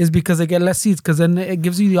is because they get less seats because then it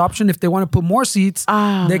gives you the option if they want to put more seats,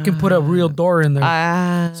 they can put a real door in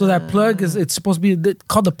there. So that plug it's supposed to be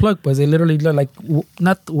called the plug, but they literally like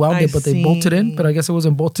not welded, I but they bolted in. see. But I guess it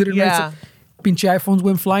wasn't bolted in. Yeah. Right? So pinchy iPhones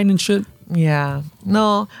went flying and shit. Yeah.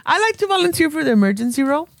 No, I like to volunteer for the emergency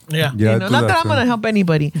row. Yeah. Yeah, You I know, do not that I'm too. gonna help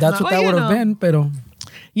anybody. That's what But, that you would have know. been. Pero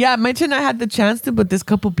Yeah, I mentioned I had the chance to, but this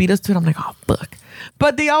couple beat us to it. I'm like, oh, fuck.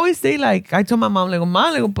 But they always say, like, I told my mom,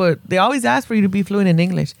 like, but they always ask for you to be fluent in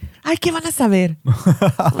English. Ay, ¿qué van a saber?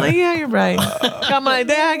 I'm like, yeah, you're right. I'm like,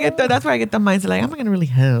 that's where I get the mindset, like, I'm not going to really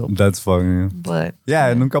help. That's funny. But,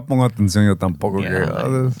 Yeah, nunca pongo atención yo tampoco. Yeah,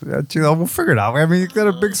 like- Chido, we'll figure it out. I mean, you got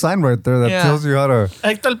a big sign right there that Yeah. tells you how to.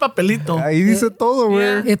 Ahí está el papelito. Ahí dice todo,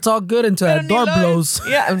 güey. it's all good until that Pero door ni lo- blows.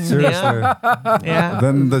 Yeah. Seriously. Yeah.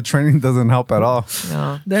 Then the training doesn't help at all.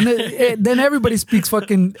 No. Then everybody speaks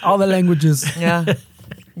fucking all the languages. Yeah.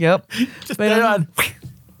 Yep. Pero,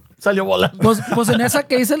 Salió volando. Pues en esa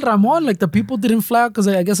que dice el Ramon, like the people didn't fly out because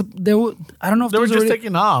I guess they were, I don't know if They were there's just already,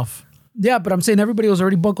 taking off. yeah, but I'm saying everybody was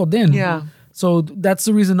already buckled in. Yeah. So that's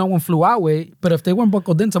the reason no one flew out, way. But if they weren't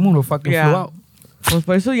buckled in, someone would fucking flew Yeah. out. Pues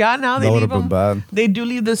por eso, yeah, now they That leave would've been them. bad. They do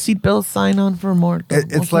leave the seatbelt sign on for more.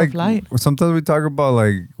 It's like sometimes we talk about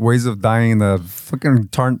like ways of dying that fucking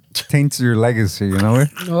taints your legacy, you know?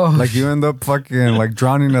 Oh. Like you end up fucking like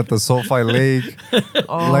drowning at the Sulphite Lake.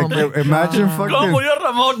 Like imagine ¿Cómo fucking murió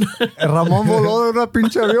Ramón? Ramón voló de una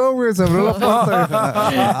pinche avión, güey, se abrió la puerta.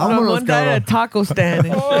 Vámonos, Ramón died at a cabrón. taco stand.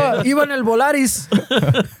 and shit. Iba en el Volaris.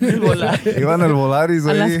 Iba en el Volaris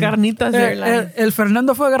A las ahí. carnitas de airline. El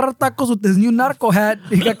Fernando fue a agarrar tacos with his new narco hat.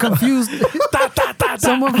 He got confused.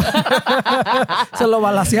 Someone- se lo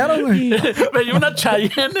balacearon, güey. Venía una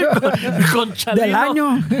Chayenne con Chalino. Del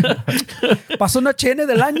año. Pasó una chene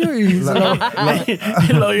del año y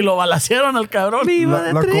se lo... y lo balacearon al cabrón. Vivo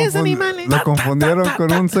de tres animales. Lo confundieron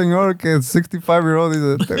con un señor que es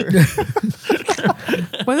 65-year-old. Dice,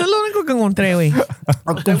 Pues es lo único que encontré, güey.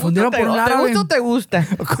 confundieron por un ¿Te árabe. gusta o te gusta?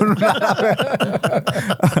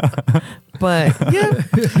 But yeah,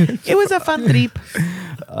 it was a fun trip.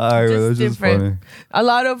 ay, güey, that's just funny. A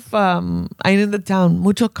lot of ahí in the town,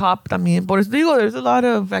 mucho cop también. Por eso digo, there's a lot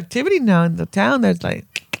of activity now in the town. There's like,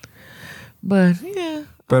 but yeah.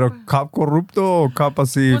 Pero cop corrupto o cop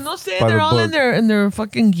así. Pues no sé, by they're the all book? in their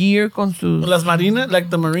fucking gear con sus. Las marinas, like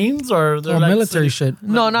the Marines, or they're Or like military city- shit.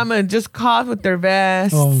 No, I mean just cops with their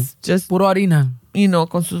vests, Oh. just Puro harina.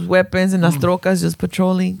 con sus weapons and las trocas just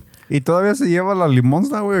patrolling. ¿Y todavía se lleva la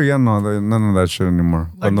limosna, güey? O ya no, none of that shit anymore.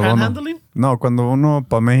 Like panhandling? No, cuando uno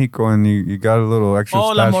pa' México and you got a little extra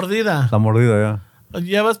Oh, la stash. mordida. La mordida,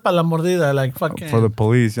 Llevas para la mordida, like yeah. fucking. For the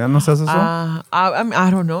police. ¿Ya no se hace eso? I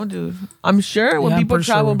don't know, dude. I'm sure when Yeah, I'm people pretty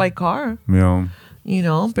travel sure. by car, Yeah.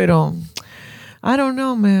 pero I don't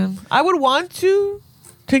know, man. I would want to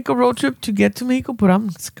take a road trip to get to Mexico, but I'm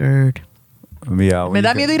scared. Yeah. Me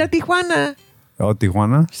da miedo ir a Tijuana. Oh,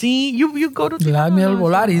 Tijuana? Sí, you go to Le da Tijuana. miedo el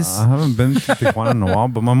Volaris. I haven't been to Tijuana in a while,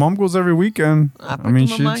 but my mom goes every weekend. Ah, I mean,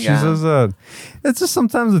 tu she mamá, she yeah. says that it's just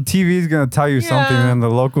sometimes the TV is gonna tell you something, Yeah. and the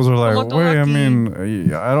locals are like, Como todo "Wait, I aquí.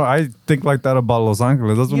 mean, I think like that about Los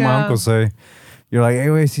Angeles. That's what my Yeah. uncle say. You're like, hey,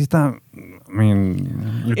 wait, sí está. I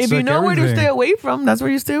mean, it's If you like know where to everything. stay away from, that's where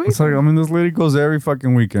you stay away It's like, I mean, this lady goes every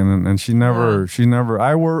fucking weekend, and she never.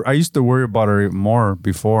 I used to worry about her more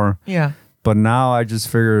before. Yeah. But now I just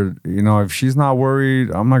figured, if she's not worried,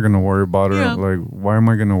 I'm not going to worry about her. Yeah. Like, why am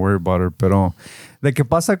I going to worry about her? Pero, de que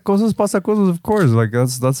pasa cosas, of course. Like,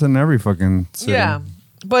 that's in every fucking city. Yeah.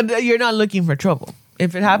 But you're not looking for trouble.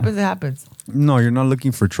 If it happens, it happens. No, you're not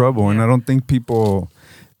looking for trouble. And I don't think people...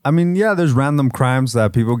 I mean, yeah, there's random crimes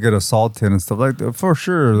that people get assaulted and stuff like that. For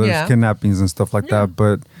sure, there's Yeah. kidnappings and stuff like that.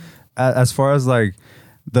 But as far as, like,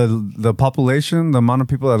 the population, the amount of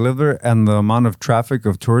people that live there, and the amount of traffic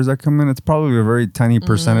of tourists that come in, it's probably a very tiny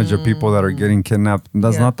percentage of people that are getting kidnapped.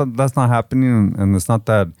 That's Yeah. that's not happening, and it's not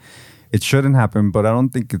that it shouldn't happen. But I don't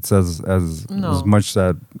think it's as No. much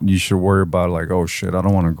that you should worry about. Like, oh shit, I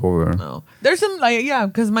don't want to go there. No. There's some,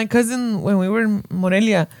 because my cousin, when we were in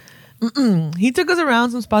Morelia, he took us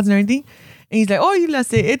around some spots and everything. And he's like, oh, let's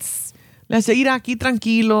say, ir aquí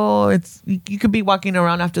tranquilo. You could be walking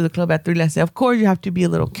around after the club at 3. Let's say, of course, you have to be a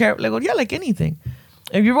little careful. Like, yeah, like anything.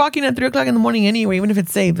 If you're walking at 3 o'clock in the morning anyway, even if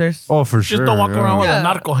it's safe, there's... Oh, for sure. Just don't walk around with yeah, a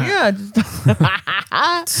narco hand.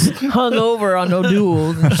 Yeah, just hungover on no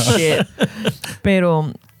duels and shit.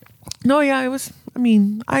 Pero, no, yeah, it was,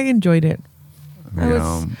 I enjoyed it.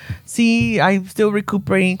 I'm still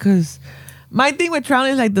recuperating because my thing with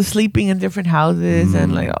traveling is like the sleeping in different houses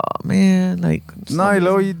and like, oh man, like. No, y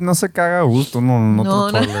luego no se caga a gusto.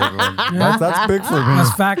 No. That's big for me.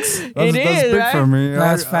 That's facts. That's is, big right? for me.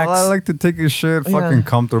 That's I facts. like to take a shit fucking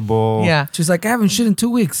comfortable. Yeah. She's like, I haven't shit in 2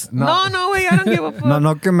 weeks. No, way, I don't give a fuck.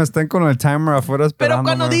 No que me estén con el timer afuera Pero esperando.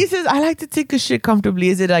 cuando dices, I like to take a shit comfortably,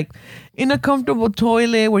 is it like in a comfortable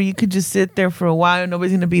toilet where you could just sit there for a while and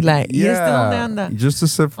nobody's going to be like, ¿y este dónde anda? Just to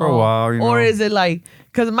sit for a while, Or is it like,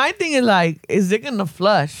 because my thing is like, is it going to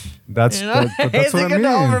flush? That's You know? that's Is what it I going to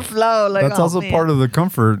mean. overflow? Like, That's also part of the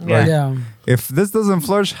comfort. Yeah. Like, Yeah. if this doesn't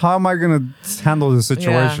flush, how am I gonna handle the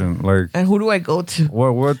situation? Like, And who do I go to?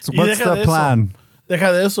 what's deja the de plan? Deja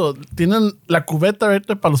de eso. Tienen la cubeta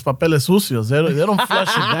ahorita para los papeles sucios. They don't flush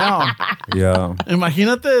it down. Yeah.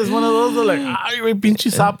 Imagínate, es one of those de like, ay, güey, pinche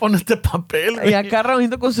sapo en este papel. Y acá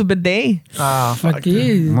Ramonito con su bidet. Ah, fuck.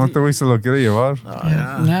 Aquí. No te güey se lo quiere llevar.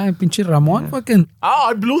 Nah, pinche Ramon fucking Oh,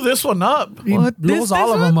 I blew this one up. he What, blows this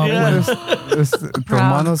all of them up. Yeah. güey. Tu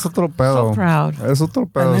hermano es otro pedo. So proud. Es otro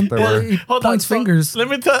pedo And este then güey. he Hold on. points So, fingers. Let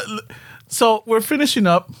me tell. So we're finishing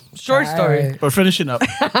up. Short story. Ay. We're finishing up.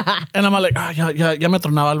 And I'm like, ya me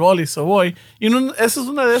tronaba el boli, so voy. Y esa es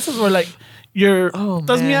una de esas where like,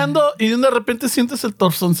 estás man. meando y de repente sientes el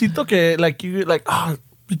torzoncito que like, you like,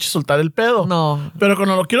 pinche soltar el pedo. No. Pero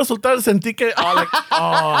cuando lo quiero soltar, sentí que,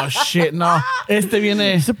 oh, shit, no. Este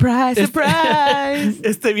viene... Surprise, surprise.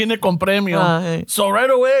 Este viene con premio. Ay. So right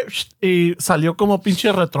away, y salió como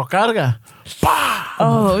pinche retrocarga. ¡Pah!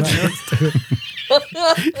 Oh,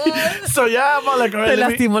 So yeah, I'm like, all right, te let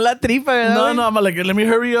me- lastimó la tripa, ¿verdad? No, I'm like, let me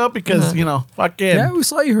hurry up because, you know, fucking... Yeah, we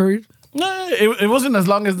saw you hurried. Nah, it wasn't as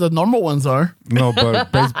long as the normal ones are. No,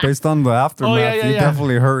 but based on the aftermath, you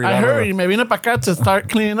definitely hurried. I out of hurried. it. Me vine para acá to start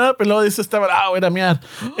cleaning up. Y luego dice Esteban, voy a miar.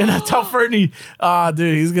 And I tell Fernie,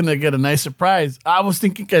 dude, he's going to get a nice surprise. I was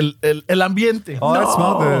thinking que el ambiente. Oh, I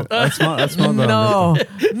smelled it. I smelled the No,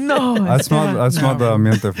 no. I smelled the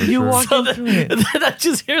ambiente for You sure. walk into it. And then I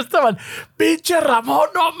just hear Esteban, pinche Ramón,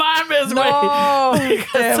 no mames, güey. No,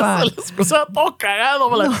 Se Esteban. le escuchaba todo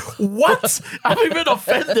cagado. I'm like, what? I'm even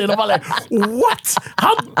offended. I'm like, what?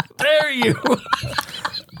 How dare you?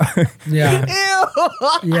 Yeah. Ew.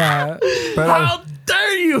 Yeah. How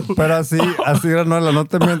dare you? Pero así era, no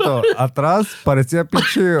te miento. Atrás parecía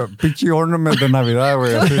pinche ornament de Navidad,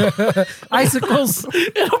 güey. Así. Icicles.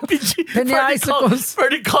 Era un pinche. Tenía icicles.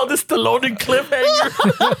 Fernie called this Stallone and cliffhanger.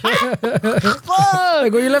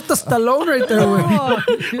 Like, well, you left the Stallone right there,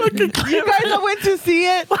 güey. You guys all went to see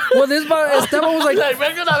it? Well, Esteban was like, Like,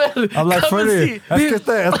 vengan a ver. I'm like, Come and Fernie, see. es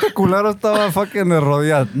que este culero estaba fucking de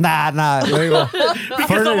rodillas. Nah. Le digo,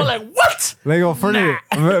 Because I was like, what? Fernie,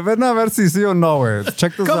 ven a ver si sí o no, güey.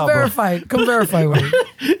 Check this come out, bro. verify, güey.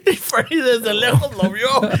 Y Fernie desde lejos lo vio.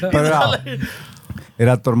 Pero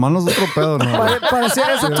era tu hermano es otro pedo, ¿no?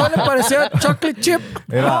 Parecía, ese toilet parecía chocolate chip.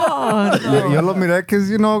 Yo lo miré que,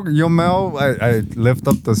 you know, yo meo, I lift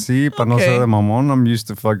up the seat para no ser de mamón. I'm used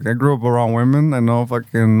to fucking, I grew up around women. I know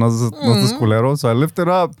fucking, no es culero. So I lift it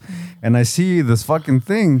up and I see this fucking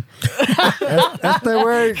thing. Este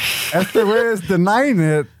güey is denying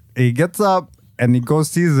it. He gets up and he goes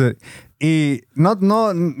sees it. Y no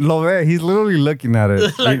lo ve. He's literally looking at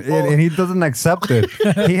it. Like, and he doesn't accept it.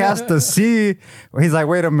 He has to see. He's like,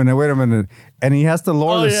 wait a minute. And he has to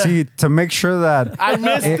lower the seat to make sure that I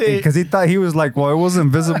missed it. Because he thought he was like, well, it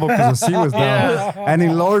wasn't visible because the seat was down. Yeah. And he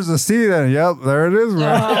lowers the seat and yep, there it is,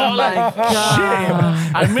 man. Oh my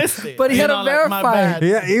God. I missed it. But he You had to know, like, my verify. bad.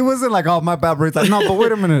 Yeah, he wasn't like, oh, my bad, bro. He's like, no, but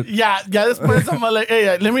wait a minute. Yeah, después I'm like,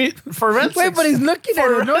 hey, let me, forensics. Wait, but he's looking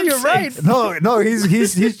at it. No, you're right. No,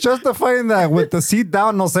 he's justifying that with the seat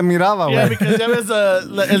down, no se miraba, Yeah, güey. because there was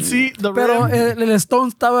el seat, the Pero rim. el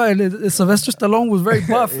Stone estaba, el Sylvester Stallone was very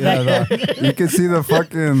buff. Yeah, you can see the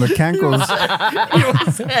fucking, the cankles.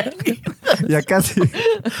 Ya casi.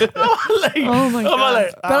 Oh my God.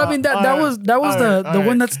 Like, But I mean, that was the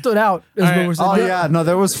one that stood out. Is what we're saying. Oh, yeah. No,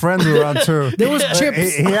 there was friends around, too. There was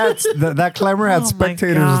chips. He had, that climber had Oh, my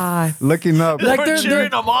spectators God. looking up. like Like, they're they're-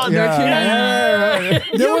 cheering them on. Yeah.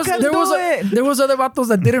 There was other vatos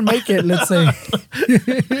that didn't make it, let's say.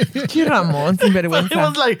 Qué Ramón, sin It vergüenza.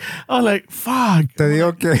 was like, I was like, fuck. Te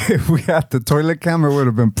digo que if we had the toilet cam, it would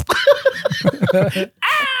have been.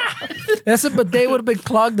 Ese bidet would have been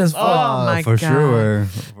clogged as fuck. Oh my for God. sure.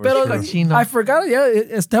 For Pero sure. Cochino. I forgot. Yeah,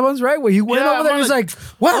 Esteban's right. Where he went Yeah, over there, I'm he's like, like,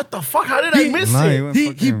 "What? What the fuck? How did I miss Nah, it? he went He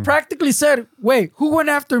fucking- practically said, "Wait, who went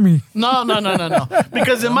after me?" No.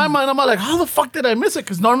 Because in my mind, I'm like, how the fuck did I miss it?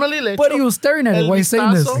 Because normally, le But echo he was staring at it el while he's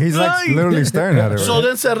saying this. vistazo. He's like Ay. literally staring at it. So Right?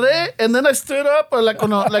 then cerré, and then I stood up, like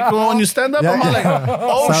when you stand up, Yeah, I'm like, yeah.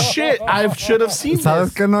 oh shit, I should have seen ¿Sabes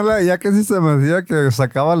this. qué, Noelia? Ya que sí se me decía que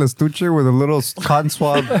sacaba el estuche with a little cotton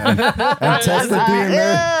swab and test the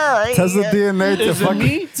DNA. Test the DNA to Is it fucking.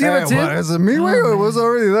 me? See what it's Is it me, güey? It was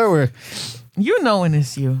already there, güey. You know when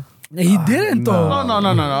it's you. He didn't though.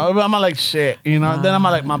 No. I'm like, shit, you know. Then I'm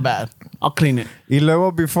like, my bad. I'll clean it. Y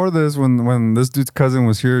luego before this, when this dude's cousin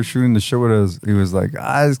was here shooting the shit with us, he was like,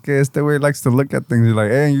 es que este güey likes to look at things. He's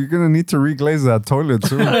like, hey, you're gonna need to reglaze that toilet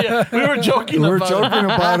too. Yeah, we were joking. We were about joking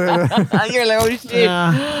about it. You're like, oh shit. It.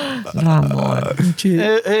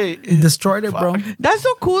 Ramón. Hey, He destroyed it, bro. That's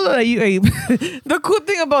so cool that you. The cool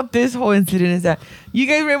thing about this whole incident is that you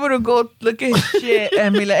guys were able to go look at his shit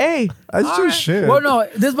and be like, hey. That's all just right. shit. Well, no,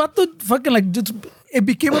 this vato fucking like just it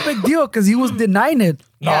became a big deal because he was denying it.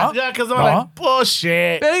 Yeah. yeah, because I'm like,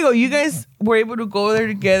 bullshit. There you go. You guys were able to go there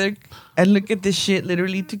together and look at this shit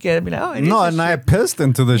literally together. Be like, oh, it is No, this and I shit. pissed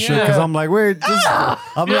into the shit because Yeah. I'm like, wait, just,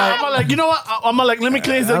 I'm Yeah, like, I'm like, you know what? I'm like, let me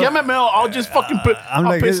clean this. Yeah, my mail. I'll just fucking put. I'm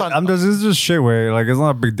I'll like, piss it's, on. I'm just, it's just shit, way. Like, it's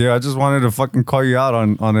not a big deal. I just wanted to fucking call you out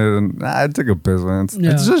on it, and I took a piss, man. It's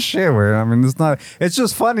Yeah. just shit, way. I mean, it's not. It's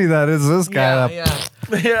just funny that it's this guy that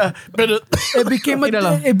Yeah, but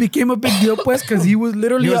It became a big deal, pues, because he was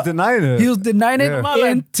literally he was denying it. He was denying it Yeah. I'm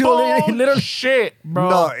like, until he literally. shit, bro.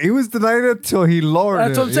 No, he was denying it till he lowered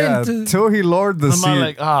That's it. what I'm saying. Yeah, To- until he lowered the I'm seat.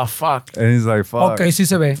 like, oh, fuck. And he's like, fuck. Okay, sí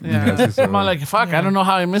se ve. Yeah. sí se I'm ve. like, fuck, I don't know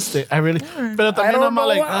how I missed it. I really. Pero también don't I'm know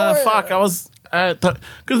like, how. fuck, I was.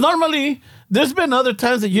 Because normally, there's been other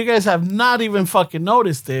times that you guys have not even fucking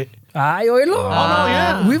noticed it. Ay, oílo. Oh, no,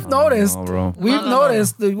 yeah. We've noticed. No, bro. We've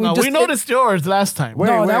noticed. No, we noticed yours last time. Wait,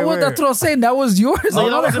 No, wait. that's what I was saying. That was yours. No,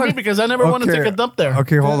 that wasn't me because I never want to take a dump there.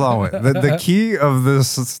 Okay, hold on. Wait. The key of this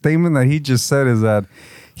statement that he just said is that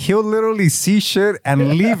he'll literally see shit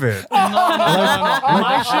and leave it.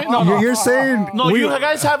 My shit, no. You're saying No, you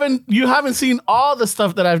guys haven't seen all the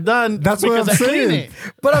stuff that I've done. That's what because I'm I clean saying. it.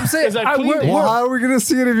 But I'm saying, Because I cleaned it. Well, how are we gonna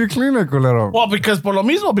see it if you clean it, culero? Well, because por lo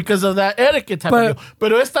mismo, because of that etiquette type of deal.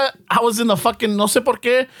 Pero esta, I was in the fucking, no sé por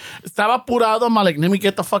qué, estaba apurado. I'm like, let me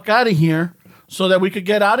get the fuck out of here so that we could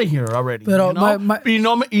get out of here already. Pero you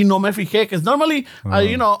know? Y no me fijé, because normally,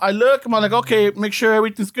 I look, I'm like, okay, make sure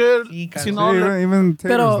everything's good. Si no, Even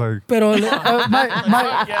Taylor's pero, like, pero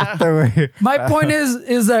yeah. that way. my point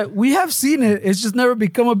is that we have seen it. It's just never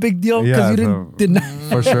become a big deal because Yeah, you so- didn't deny.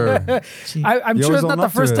 For sure. I'm You sure always it's not own the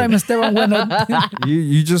up to first it. time Esteban went.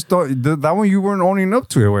 You just don't. That one you weren't owning up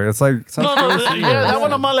to it. Where it's like No, yeah, that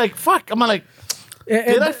one I'm like, fuck. I'm like,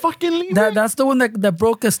 did I fucking leave it? That's the one that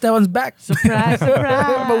broke Esteban's back. Surprise,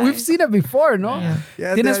 surprise. But we've seen it before, ¿no?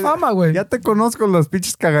 Ya Tienes fama, güey. Ya te conozco las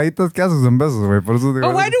pinches cagaditas que haces en veces, güey. Por eso digo.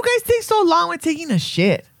 But why do you guys take so long with taking a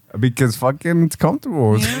shit? Because fucking it's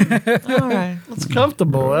comfortable. All right. It's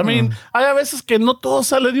comfortable. I mean, hay a veces que no todo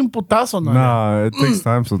sale de un putazo, ¿no? Nah, it takes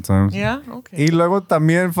time sometimes. Yeah? Okay. Y luego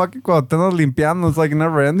también fucking cuando te andas limpiando, it's like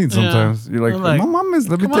never ending sometimes. You're like, I'm like, no mames,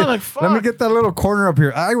 let me come on, like, let me fuck. get that little corner up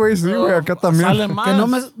here. Ay, güey, sí, güey, acá también. Sale Que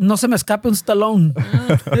más. no se me escape un Stallone.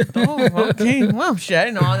 Oh, okay. Well, shit, I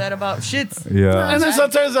didn't know all that about shits. Yeah. And then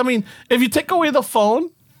sometimes, I mean, if you take away the phone,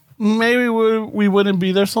 maybe we wouldn't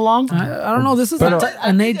be there so long. I don't know. This is Pero-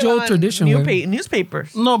 an age-old tradition. güey.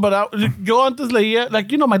 Newspapers. No, but yo antes leía,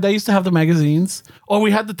 like, my dad used to have the magazines. Or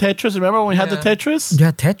we had the Tetris. Remember when we had the Tetris?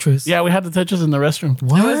 Yeah, Tetris. Yeah, we had the Tetris in the restroom. It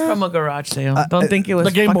was from a garage sale. Don't think it was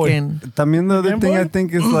the Game Boy. fucking... También the other Game thing Boy? I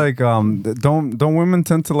think is like, don't women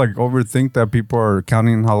tend to like overthink that people are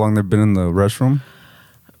counting how long they've been in the restroom?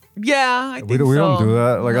 Yeah, I think We so. don't do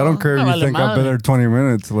that. Like, I don't care if No you vale think I've been madre. there 20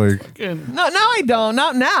 minutes. Like, No, now I don't.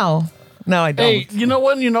 Not now. No, I don't. Hey, you know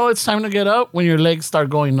when you know it's time to get up? When your legs start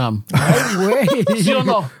going numb. Güey. ¿Sí o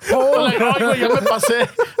no? Like, ay, güey, ya me pasé.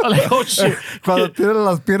 I'm like, oh, shit. cuando tienen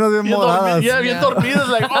las piernas bien Bien moradas. yeah, bien dormidas.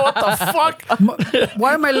 Like, oh, what the fuck?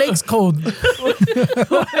 Why are my legs cold?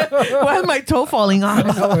 Why is my toe falling off?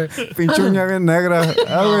 Pinche uña bien negra.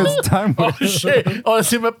 Oh, it's time. Oh, shit. Oh,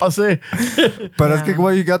 sí me pasé. But it's like,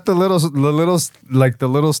 well, you got the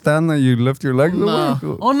little stand that you lift your legs No.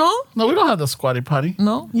 with? Oh, no? No, we don't have the squatty potty.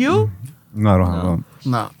 No? You? No, I don't have them.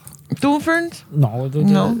 No. Two ferns? No.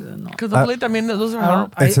 No. Because también those are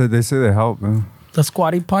hard. They say they help, man. The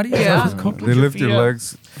squatty potty? Is that Yeah. what it's called? They lift your feet up.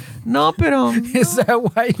 legs. No, pero... Is that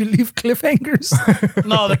why you leave cliffhangers?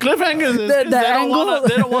 No, the cliffhangers is 'cause The angle?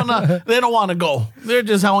 they don't wanna go. They're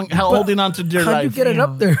just holding on to dear How do you life. get it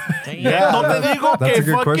up there? Yeah, no te digo That's a que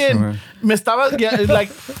good question, fucking man. me estaba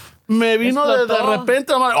like me vino de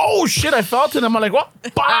repente. I'm like, oh shit, I felt it. I'm like, what?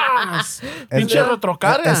 ¡Paz! Pinche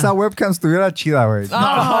retrocarga. Esa webcam estuviera chida, güey.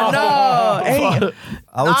 Oh, no. Hey,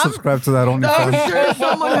 I would subscribe to that I'm OnlyFans. sure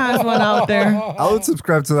someone has one out there. I would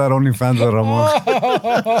subscribe to that OnlyFans de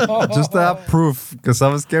Ramón. Just to have proof. Que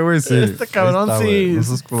sabes qué, güey. Sí. Este cabrón Ahí está, sí güey.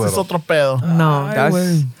 Eso es culero. es otro pedo. No, Ay, that's...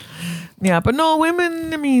 güey. Yeah, but no,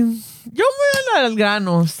 women, I mean... Yo voy al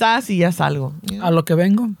grano. Sassy, ya salgo. Yeah, A lo que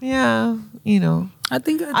vengo. yeah, you know. I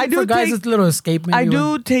think I do for guys take- it's a little escape. Maybe I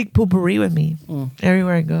do take poopery with me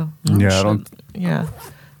everywhere I go. Yeah, I don't Yeah.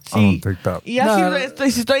 take that. Y ya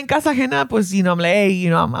si estoy en casa ajena, pues, you know, I'm like, hey, you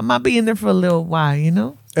know, I'm not being there for a little while, you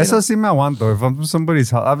know? Esa sí me aguanto. If I'm from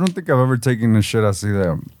somebody's house, I don't think I've ever taken a shit así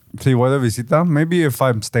de... Si voy de visita, maybe if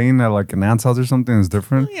I'm staying at like an aunt's house or something, it's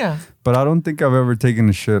different. Yeah. But I don't think I've ever taken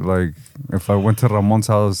a shit like if I went to Ramon's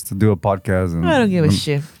house to do a podcast. And I don't give a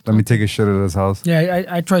shit. Let me take a shit at his house. Yeah,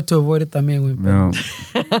 I try to avoid it también, güey.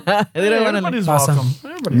 You know? Everybody's pasa. welcome.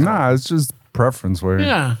 Everybody's Nah, it's just preference, way.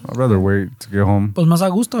 Yeah. I'd rather wait to get home. Pues más a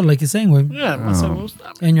gusto, like you're saying, güey. Yeah, más me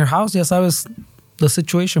gusta. In your house, ya sabes the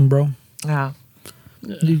situation, bro. Yeah.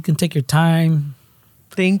 You can take your time.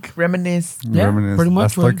 Think, reminisce. Yeah, Reminisce. pretty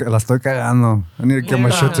much, La estoy cagando. I need to get my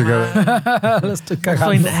shit together. Estoy Soy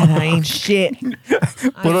cagando. nada, I ain't shit.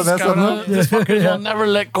 Puro de eso, ¿no? This fuckers will never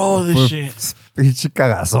let go of this shit. Pinche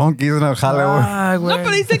cagazón que hizo en el jale, güey. Ah, No, güey.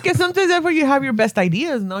 but he said que sometimes that's where you have your best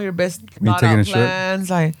ideas, no? Your best Me thought taking out a shit? plans.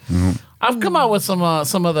 Like, I've come out with some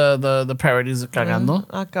of the parodies of Cagando.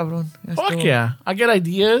 cabrón. Ya Fuck estuvo. yeah. I get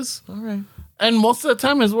ideas. All right. And most of the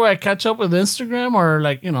time is where I catch up with Instagram or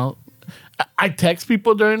like, I text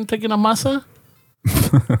people during taking a masa.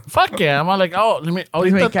 Fuck yeah. I'm like,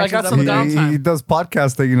 I got some He downtime. does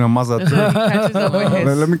podcasting in a Mazda too. Catches up with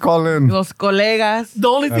his Let me call in. los colegas. The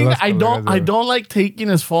only thing las I colegas, don't like taking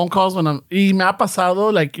his phone calls when I'm. Y me ha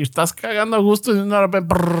pasado, like, estás cagando a gusto y de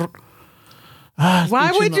repente.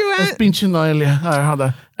 Why would you It's pinche Noelia. All right, hold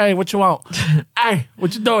on. Hey, what you want? Hey,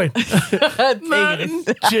 what you doing? Nothing.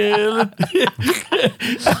 Chilling.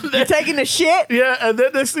 You're taking a shit? Yeah, and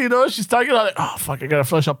then next thing you know, she's talking like, oh, fuck, I gotta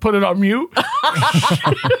flush. I'll put it on mute.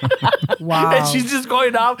 Wow. And she's just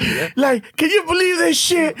going off like, can you believe this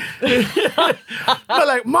shit? I'm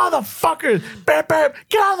like, motherfuckers, bam, bam,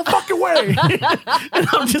 get out of the fucking way. And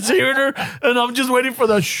I'm just hearing her, and I'm just waiting for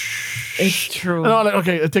the shh. It's true. And I'm like,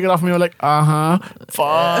 okay, take it off me. I'm like,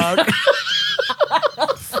 fuck.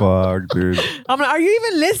 Fuck, dude. I'm like, are you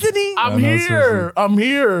even listening? I'm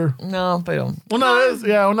here. No, pero.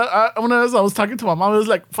 Una vez, I was talking to my mom. It was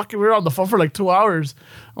like, fucking, we were on the phone for like 2 hours.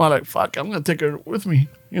 I'm like, fuck, I'm going to take her with me.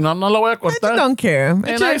 You know, no la voy a Meche cortar. don't care. And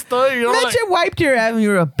I estoy, you know, Meche like, wiped your ass when you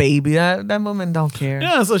were a baby. That woman don't care.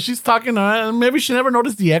 yeah, so she's talking to her, and maybe she never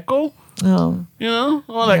noticed the echo. No. You know?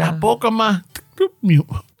 I'm like, Yeah. a poco más. Mute.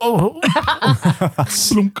 Oh.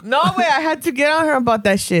 Slunk. No way. I had to get on her about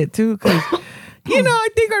that shit too. Cause, you know, I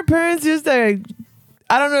think our parents just like,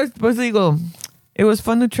 I don't know, supposedly go, it was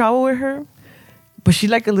fun to travel with her, but she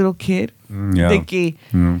like a little kid. Yeah. De que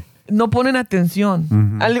no ponen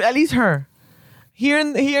atención. At least her. Here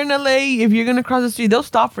in LA, if you're going to cross the street, they'll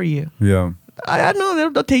stop for you. Yeah. I know,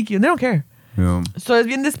 they'll take you. They don't care. Yeah. So es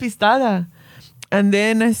bien despistada. And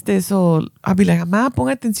then, so I'll be like, ma, pon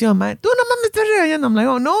atención, ma. Tú nomás me estás regañando. I'm like,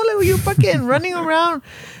 oh, no, like, you fucking running around.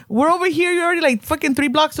 We're over here. You're already like fucking 3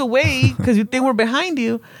 blocks away because you think we're behind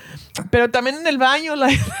you. Pero también en el baño,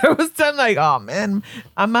 like, there was time like, oh, man,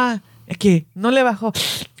 ama, es que no le bajó.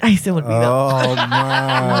 Ay, se me olvidó. Oh,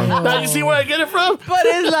 man. Now you see where I get it from? But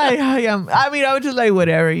it's like, I mean, I was just like,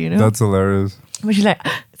 whatever, you know? That's hilarious. But she's like,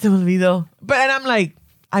 se me olvidó. But, and I'm like,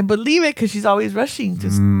 I believe it because she's always rushing.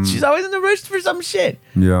 She's always in a rush for some shit.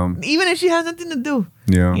 Yeah. Even if she has nothing to do.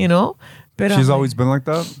 Yeah. You know? But She's I'm always been like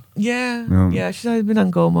that? like, Yeah. yeah, she's always been on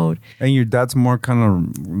go mode. And your dad's more kind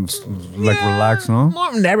of like relaxed, no?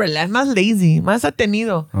 More never relaxed, más lazy, más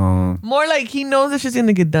atenido. More like he knows that she's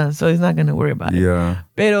gonna get done, so he's not gonna worry about it. Yeah.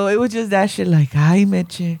 Pero it was just that shit like, ay,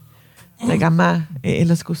 Meche. Like, ama, el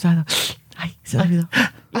excusado. Ay, se me olvidó.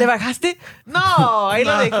 ¿Le bajaste? No, ahí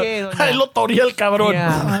lo dejé. doña. Ahí lo torí el cabrón.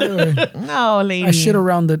 Yeah. No, lady. I shit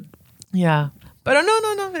around it. Yeah. But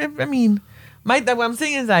no. I mean, what I'm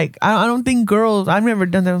saying is like, I don't think girls, I've never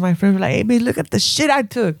done that with my friends. Like, hey, babe, look at the shit I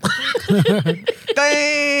took.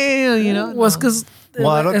 Damn, you know? Was because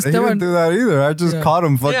Well, he didn't do that either. I just caught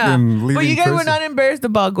him fucking leaving But you guys were traces. not embarrassed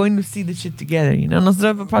about going to see the shit together, you know?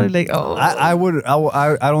 Nosotros were probably like, oh.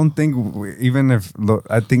 I don't think even if look,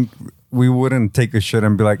 I think we wouldn't take a shit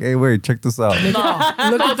and be like, hey, wait, check this out. look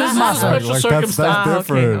at this This is a masa. special Like, circumstance. that's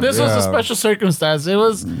different. This was a Yeah. special circumstance. It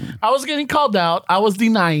was, I was getting called out. I was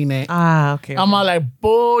denying it. Okay. I'm all like,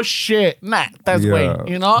 bullshit. Nah, that's Yeah. way,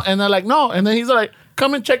 you know? And they're like, no. And then he's like,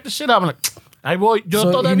 come and check the shit out. I'm like, ay, voy. Yo So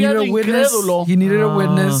he todavía needed de a witness. incrédulo. He needed a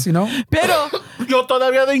witness, you know. Pero, Yo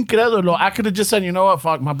todavía de incrédulo. I could have just said, you know what,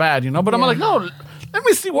 fuck, my bad, you know? But I'm like, no, let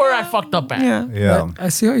me see where I fucked up at. yeah. Yeah. I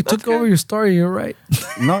see how you took over your story. You're right.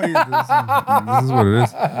 No, this is what it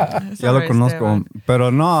is. Ya lo alright, conozco. Esteban. Pero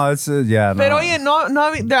no, it's, yeah, no. Pero oye, no,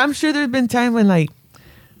 I'm sure there's been time when like,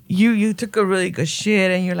 you took a really good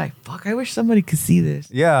shit and you're like, fuck, I wish somebody could see this.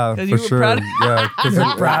 Yeah, 'Cause for you were sure. proud. Yeah,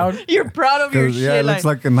 because Proud. You're proud of your shit. yeah, it looks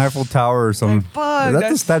like an Eiffel Tower or something. fuck, that's the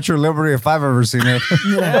that's- Statue of Liberty if I've ever seen it.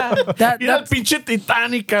 That Mira el pinche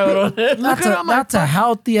Titanic, cabrón. that's a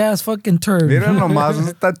healthy ass fucking turd. Mira nomás,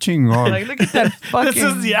 eso está chingón. like, look at that fucking, This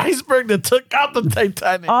is the iceberg that took out the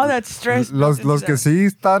Titanic. all that stress. Los que sí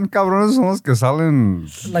están cabrones son los que salen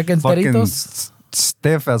Like fucking enteritos.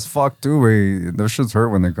 stiff as fuck too, güey. Those shits hurt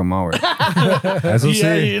when they come out, güey. Eso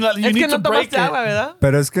Yeah, sí. you Es need que to no break tomaste agua, it. ¿verdad?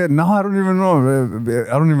 Pero es que, no, I don't even know.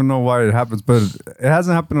 I don't even know why it happens, but it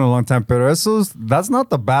hasn't happened in a long time. Pero that's not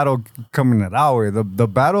the battle coming it out, güey. The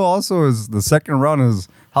battle also is, the second round is,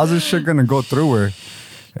 how's this shit gonna go through, güey?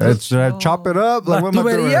 Should I chop it up? Like, what am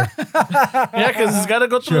I doing? Yeah, because it's got to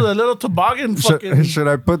go through the little toboggan fucking. Should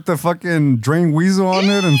I put the fucking drain weasel on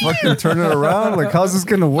it and fucking turn it around? Like, how's this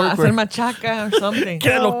gonna work? Hacer güey? machaca or something.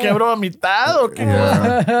 ¿Que lo quebró a mitad o qué?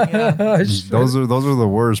 Yeah. Those are the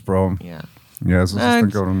worst, bro. Yeah. Yeah, eso sí Nah, está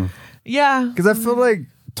it's- cabrón. Yeah. Because I feel like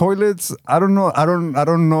toilets, I don't know.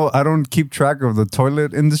 I don't keep track of the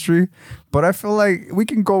toilet industry, but I feel like we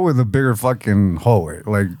can go with a bigger fucking hole.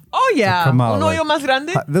 Like, Oh yeah, come out, un hoyo like- más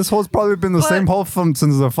grande. this hole's probably been the But- same hole since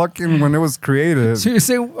the fucking when it was created. So you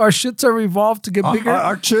say our shits are revolved to get bigger?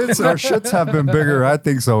 Our shits have been bigger. I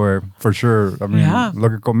think so, way for sure. I mean, Yeah. lo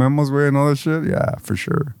que comemos, way, and all that shit. Yeah, for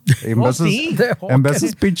sure. En Oh, veces, sí. The hole en can-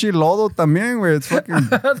 veces pinche lodo también, güey. It's fucking.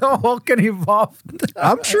 the whole can evolve.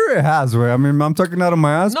 I'm sure it has, way. I mean, I'm talking out of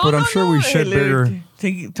my ass, but I'm sure we shit bigger.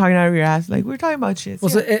 Talking out of your ass, like we're talking about shit.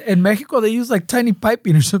 Was it, in Mexico they use like tiny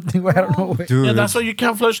piping or something? I don't know. Dude, And that's why you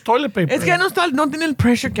can't flush toilet paper. Es que no tiene el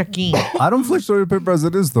pressure que aquí. I don't flush toilet paper as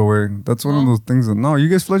it is, though, way. That's one of those things that. No, you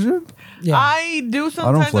guys flush it? Yeah. I do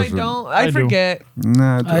sometimes. I flush it. don't. I I do. forget.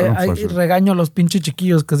 Nah, I don't I flush it. regaño a los pinches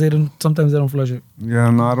chiquillos because sometimes they don't flush it. Yeah,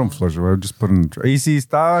 no, I don't flush it. I just put it in. Y si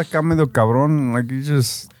está acá medio cabrón, like you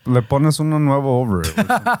just le pones uno nuevo over it.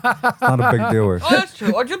 It's not a big deal, way. Oh, that's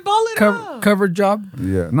true. Or just ball it up. Covered job.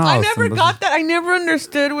 Yeah, no. I never some- got that. I never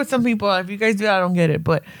understood with some people. If you guys do, I don't get it.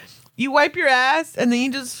 But you wipe your ass and then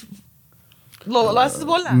you just lo haces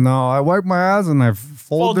bola. No, I wipe my ass and I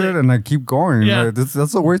fold it and I keep going. Yeah. Like,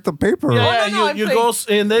 that's a waste of paper. Yeah, no, you I'm go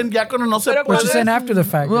and then ya cuando no se Pero puede. What you saying after the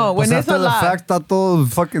fact? No, when Pues it's hasta a the lot. fact está todo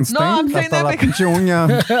fucking stained. I'm saying hasta that la because- pinche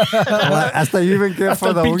uña. Hasta you even get Hasta for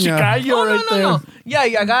el the pinche uña. callo Oh, right there. no. Yeah,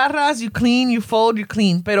 you agarras, you clean, you fold, you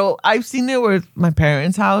clean. Pero I've seen it with my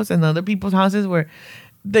parents' house and other people's houses where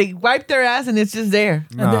they wipe their ass and it's just there.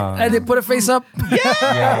 Nah. And they put a face up.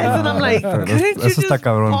 Yeah. And I'm like, couldn't you eso just está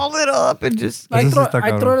cabrón. fold it up and just... I Eso throw, sí está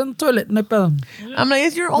I throw it in the toilet. No hay pedo. I'm like,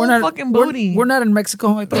 it's your own fucking booty. We're not in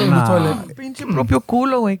Mexico. I throw it in the Nah. toilet. Pinche propio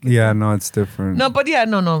culo, güey. Yeah, no, it's different. No, but yeah,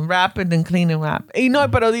 no, wrap it and clean and wrap. You know,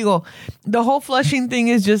 pero digo, the whole flushing thing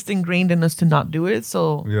is just ingrained in us to not do it.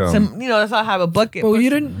 So, Yeah. that's why I have a bucket. But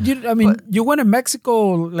you didn't. I mean, you went to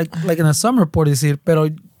Mexico like in the summer, por decir, pero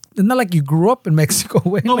it's not like you grew up in Mexico.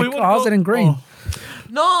 Güey. No, we Like, would how's go- it ingrained?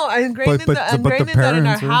 No, I ingrained But it the ingrained it that in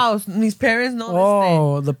our parents, house. Mis parents no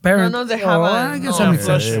Oh, the parents. No, they have I guess no. that makes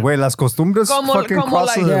sense. Flush. Wait, las costumbres Como- fucking como cross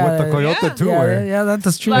like- with Yeah, the coyote yeah. too, Yeah, güey. yeah,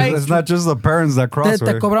 that's true. Like- It's not just the parents that cross, te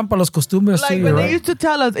güey. cobran para los costumbres, Like too, when you're they right. used to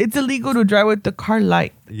tell us it's illegal to drive with the car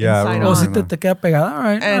light. Yeah, inside I Oh, of si it. remember. te queda pegada. All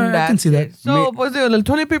right, And all right, I can see that. So, pues, the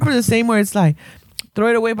toilet paper is the same where it's like, throw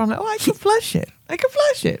it away, but I'm like, I can flush it.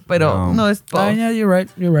 But no, it's both. Yeah, you're right.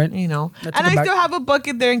 You're right. You know, I took and it I back. still have a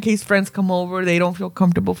bucket there in case friends come over. They don't feel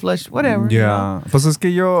comfortable flush, whatever. you know? Yeah. Pues es que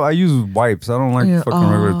I use wipes. I don't like Yeah. fucking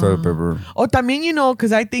regular toilet paper. Oh, también,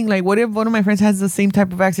 because I think, like, what if one of my friends has the same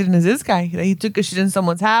type of accident as this guy? That he took a shit in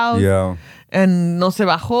someone's house Yeah. and no se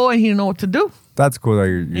bajó and he didn't know what to do. That's cool that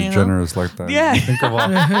you're You know? generous like that. Yeah. Think of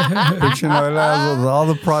pinche Noelia has all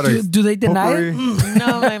the products. Do they deny it? Potpourri.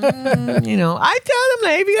 No, like, I tell them,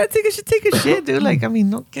 like, if you gotta take a shit, dude. Like, I mean,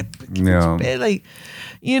 don't get Yeah. like,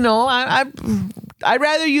 I'd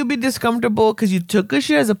rather you be discomfortable because you took a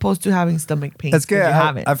shit as opposed to having stomach pain. Es que you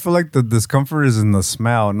haven't. I feel like the discomfort is in the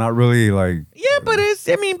smell, not really like. Yeah, but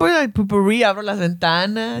pues like poopery, abro las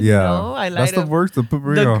ventanas. You know, I light That's the up worst, the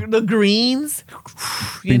pupperío. the greens.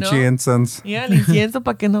 You Pinche know? incense. Yeah, el incienso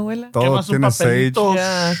para que no huela. Todo Quemas un tiene sage. papelito.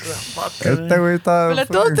 Yeah. Este güey está. Pero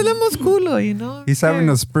todos fucking- tenemos culo, you know. He's having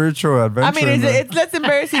a spiritual I adventure. mean, in the it's less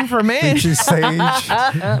embarrassing for men. pinche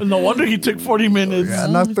sage. No wonder he took 40 minutes. Yeah,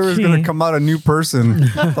 not that was gonna come out a new person.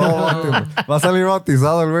 Todo va a salir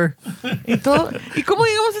bautizado el güey. ¿Y cómo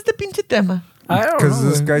llegamos a este pinche tema? I don't Because know.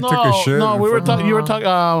 this guy took a shit. No, in we were front- talking. You were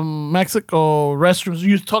talking Mexico restrooms.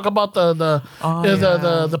 You talk about the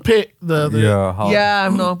pit. Yeah. How, Yeah,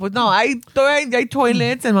 no, but no, hay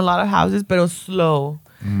toilets in a lot of houses, pero slow.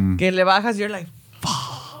 Que le bajas, you're like,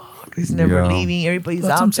 fuck, it's never Yeah. leaving. Everybody's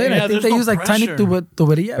That's what out I'm saying. there. Yeah, I think there's they no use like tiny pressure.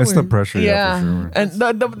 tubería. It's the güey. pressure. Yeah, Yeah, for sure. and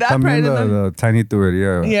that También part, the tiny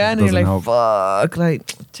tubería. yeah, and you're doesn't like, help. fuck,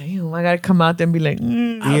 like, damn, I gotta come out there and be like,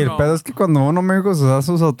 Y el pedo es que cuando uno México se da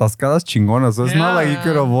sus atascadas chingonas. So it's not like you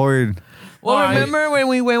could avoid. Well, Why? remember when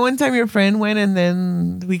we went one time, your friend went and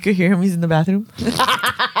then we could hear him, he's in the bathroom?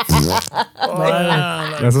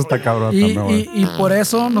 Eso está cabrón Y, también, güey. y por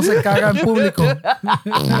eso no se caga en público.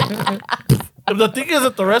 The thing is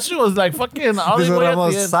that the restroom was like fucking all Dice the way at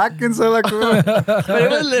Ramos, the end. sáquense la cuba. But it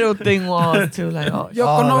was little thing walls too, like, oh, Yo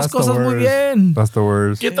Oh, conozco that's the cosas muy worst. bien. That's the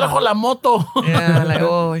worst. ¿Quién trajo la moto? yeah, like,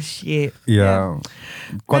 oh, shit. Yeah.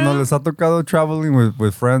 Cuando les ha tocado traveling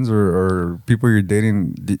with friends or people you're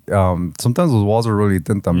dating, sometimes those walls are really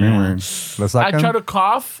thin también, güey. Le I sacan. try to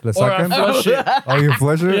cough Le or I sacan. flush it. Oh, you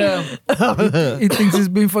flush it? Yeah. He thinks he's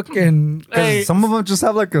being fucking. Hey, Some of them just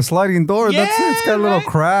have like a sliding door. That's it. It's got a little right.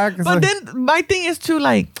 crack. It's But like- then my thing is to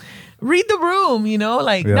like read the room,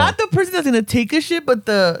 like Yeah. not the person that's gonna take a shit, but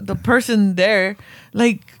the person there.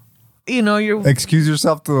 Like, you're Excuse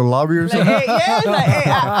yourself to the lobby or like, something. hey, yeah, like, hey,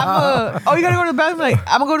 you gotta go to the bathroom. Like,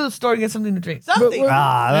 I'm gonna go to the store and get something to drink. Something.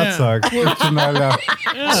 That sucks. Noelia.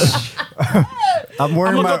 I'm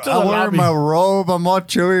wearing I'm gonna go to the lobby. my robe. I'm all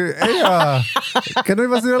chilly. Hey, ¿qué no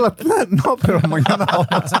ibas a ir a la tienda? No, pero mañana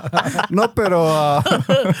vamos. No, pero.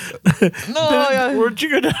 No, yeah. Weren't you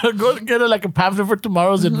gonna go get like a pamphlet for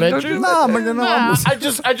tomorrow's adventure? No, mañana vamos. I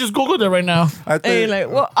just googled it right now. I Hey, think, like,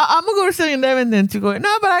 well, I'm gonna go to 7-Eleven then to go.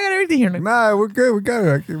 No, but I got everything here. Like, nah, we're good. We got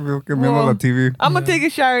it. I can be on the TV. I'm gonna take a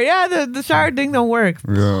shower. Yeah, the shower thing don't work.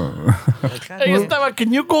 Yeah. Hey, Esteban,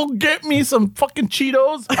 can you go get me some fucking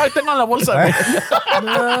Cheetos? I tengo en la bolsa. I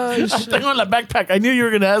tengo en la backpack. I knew you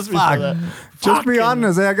were gonna ask me for that. Just be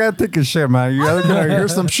honest. Hey, I gotta take a shit, man. You either gonna hear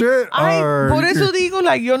some shit or. Por eso digo,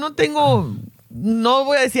 like, yo no tengo. No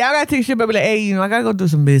voy a decir, I gotta take shit, but be like, hey, I gotta go do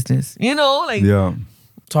some business. Like. Yeah.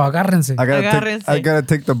 So agárrense. I gotta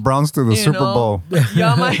take the Browns to the Super Bowl.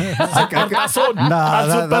 Yeah, my. Tazón. Nah,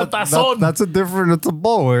 Super tazón. that's a different. It's a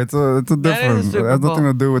bowl. It's a different. Super It has Bowl. nothing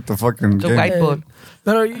to do with the fucking The game. whiteboard.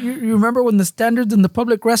 But you remember when the standards in the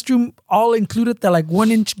public restroom all included that like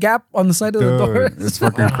 1-inch gap on the side of the door? Dude, it's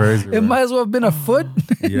fucking crazy. It might as well have been a foot.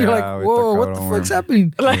 You're Yeah, like, we whoa, took what out the on fuck's one.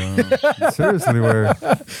 happening? Yeah. Seriously, where?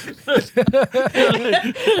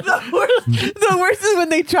 The worst is when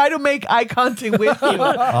they try to make eye contact with you.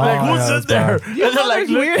 Like, who's in there? And they're like,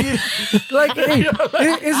 weird. Like, hey,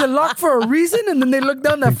 is it locked for a reason? And then they look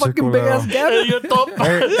down that fucking big ass gap. Hey, yo, todo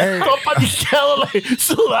paniqueado, like,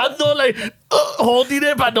 sudando, like, holding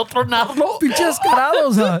it para no tronarlo. Pinche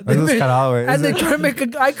descarados, huh? Es descarado, güey. And they try to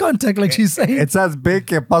make eye contact like she's saying. It's as big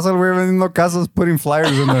que pasa el güey vendiendo casas putting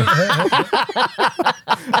flyers in there.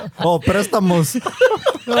 Oh, préstamos.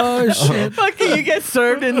 Oh, shit. Fucking, you get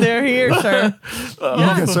served in there here, sir.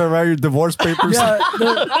 You can serve out your divorce papers. Yeah,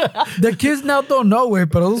 the kids now don't know, way,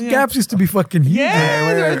 but those gaps used to be fucking huge.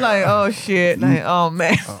 Yeah, they're like, oh shit, like, oh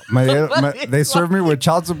man. They served me with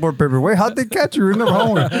child support paper. Wait, how'd they catch you? You're in the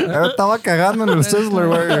home, güey. Estaba cagando en el Sizzler,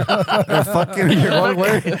 güey. Fucking llegó el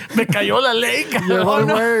güey. Me cayó la ley, Llegó el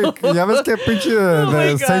güey. Ya ves que pinche de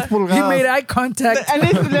my 6 God. pulgadas. He made eye contact.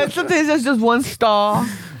 And sometimes there's just one stall,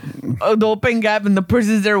 the open gap, and the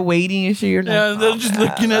person's there waiting and shit. You're like, Yeah, they're just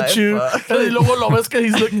looking at you. And luego lo ves que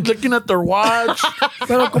he's looking at their watch.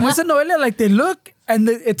 Pero como dice Noelia, like they look and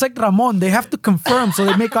it's like Ramon. They have to confirm, so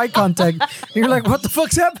they make eye contact. And you're like, what the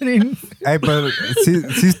fuck's happening? Hey, but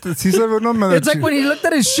sí se ve uno medio It's like when he looked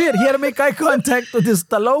at his shit, he had to make eye contact with his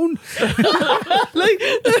Stallone.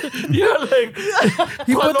 You're like,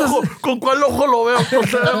 He put this, ¿con cuál ojo lo veo? Porque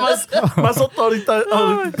se ve más authoritative.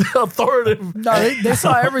 no, they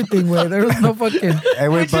saw everything, way. There was no fucking. Hey,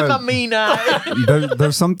 wait, it's just a but mean eye.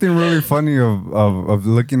 there's something really funny of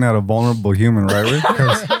looking at a vulnerable human, right?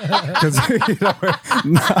 Because you know,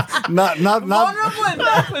 not Vulnerable in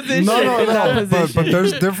that position. no, but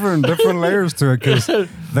there's different layers to it. Because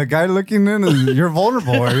the guy looking in is you're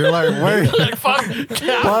vulnerable. Right? You're like, wait, Like, fuck.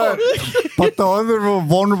 but the other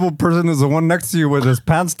vulnerable person is the one next to you with his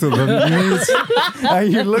pants to the knees,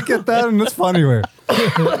 and you look at that and it's funny, way.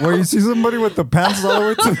 Where you see somebody with the pants all the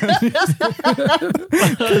way to the knees,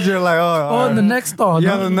 because you're like, Oh, in the next stall.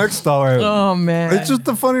 yeah, no? the next stall. Right? Oh man. It's just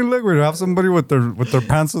a funny look where you have somebody with their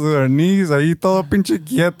pants to their knees, ahí todo pinche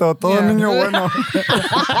quieto, todo Yeah. niño bueno.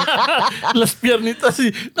 Las piernitas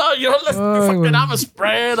y no, yo las fucking I'm a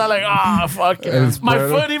spread. I'm like, fuck it. El My spread.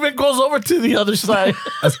 foot even goes over to the other side.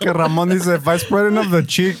 Es que Ramón dice, if I spread enough the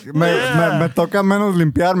cheek, me toca menos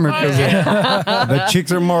limpiarme because the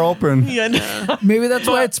cheeks are more open. Yeah, no. Maybe that's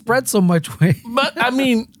why it spread so much, way. But I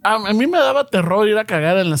mean, a mí me daba terror ir a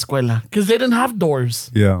cagar en la escuela because they didn't have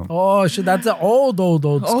doors. Yeah. Oh, shit. That's an old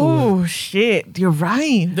school. Oh shit, you're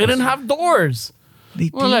right. They didn't have doors. They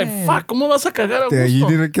We're like, did. fuck, ¿cómo vas a cagar a De allí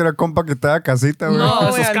gusto? diré que era compa que te da casita, güey. No,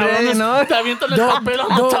 güey, esos cabrones no. te avientan el papel a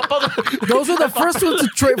la chapa. Those were the first ones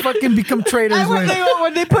to fucking become traders, And when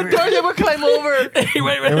way. they put doors, they would climb over. Hey,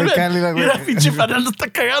 wait, güey, Cali, güey. Mira, pinche Fernando está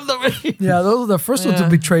cagando, güey. Yeah, those are the first ones to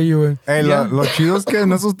betray you, way. Hey, lo chido es que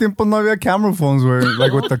en esos tiempos no había camera phones, güey.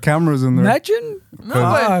 Like with the cameras in there. Imagine?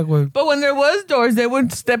 No, but when there was doors, they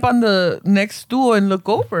would step on the next stool and look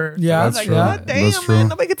over. Yeah, I was that's like, true. God damn, That's man, true.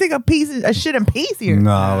 nobody could take a shit in peace here.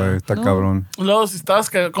 Nah, güey, está cabrón. Luego, si estabas,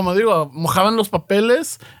 como digo, mojaban los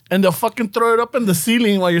papeles and they'll fucking throw it up in the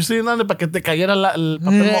ceiling while you're sitting on it para que te cayera el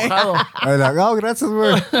papel mojado. Ay, like, oh, gracias,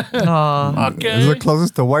 güey. It's the Okay.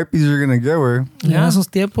 closest to wipes you're gonna get, güey. Yeah, esos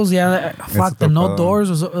tiempos, yeah. Fuck, the no topado. doors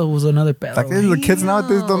was another pedo. Like, the kids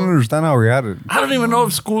nowadays don't understand how we had it. I don't even know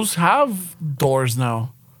if schools have doors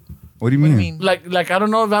now. What do you What do mean? you mean? Like I don't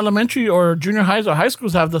know if elementary or junior highs or high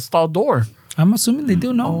schools have the stall door. I'm assuming they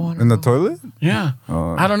do know. In the toilet? Yeah.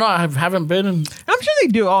 I don't know. I haven't been in. I'm sure they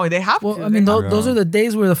do. Oh, they have Well, to. I mean, They those are the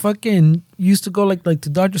days where the fucking used to go like to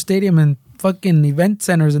Dodger Stadium and fucking event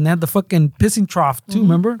centers, and they had the fucking pissing trough too.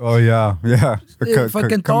 Remember? Oh, yeah.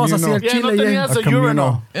 Fucking todos así al Yeah, no chile. Yeah. tenías a communal.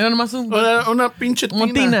 urinal. Era nomás un- Una pinche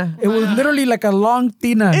una tina. It was literally like a long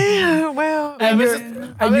tina. Yeah, well. A veces-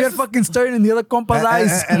 And you're fucking staring in the other compa's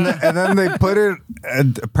eyes. And then they put it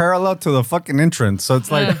parallel to the fucking entrance. So it's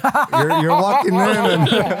like you're walking in and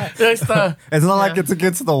Ahí está. it's not like it's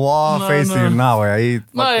against the wall No, facing. No, güey. Ahí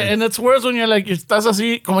No, and it's worse when you're like, estás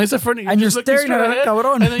así, como dice Fernie, And you're just looking staring at straight it, ahead,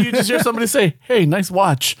 cabrón. and then you just hear somebody say, hey, nice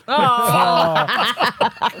watch.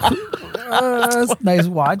 Nice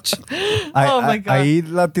watch. Oh, my God. Ahí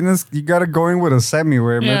Latinas, you gotta go in with a semi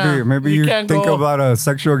where Yeah, maybe you you can't think go- about a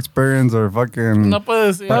sexual experience or fucking. No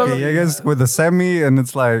puedes. Okay, I guess with a semi and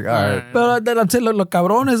it's like, all right. But then I'm telling you, lo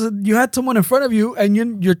cabrón is you had someone in front of you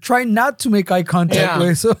and you're trying not to make eye contact. Yeah.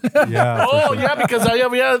 Güey. So Yeah. for Oh, sure. yeah, because ahí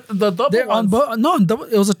había the double they're on ones.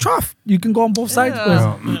 it was a trough. You can go on both sides.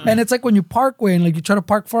 Yeah. Pues. And it's like when you park way and like you try to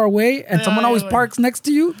park far away and someone always like- parks next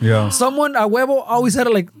to you. Yeah. Someone a huevo always had to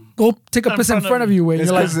like go take a piss in front of you. Way.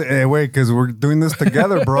 It's You're like, because we're doing this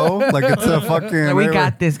together, bro. Like it's a fucking. We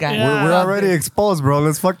got this, guy. We're already exposed, bro.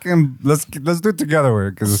 Let's do it together, way.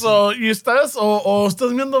 Because So you estás o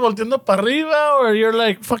estás viendo volteando para arriba, or you're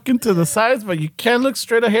like fucking to the sides, but you can't look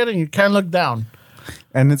straight ahead and you can't look down.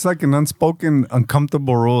 and it's like an unspoken,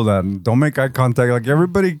 uncomfortable rule that don't make eye contact. Like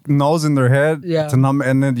everybody knows in their head, Yeah. to not,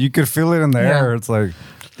 and then you could feel it in the air. It's like,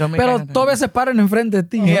 Don't make pero eye contact. todavía se paran enfrente de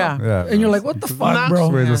ti. ¿no? Yeah. yeah. And you're like, what the fuck, Nah, bro?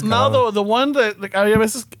 Güey, los Now cabrones. the one that like a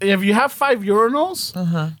veces, if you have 5 urinals,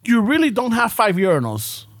 you really don't have 5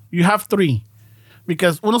 urinals. You have 3.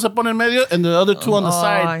 Because uno se pone en medio and the other 2 on the Oh,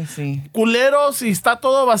 side. I see. Culeros, y está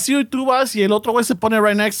todo vacío y tú vas y el otro güey se pone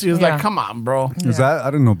right next to you. It's Yeah. like, come on, bro. Is that?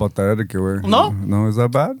 I didn't know about that etiquette. Way. No? Is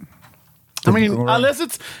that bad? I mean, Alright. unless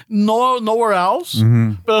it's nowhere else.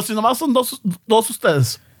 Pero si nomás son dos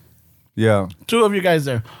ustedes. Yeah, 2 of you guys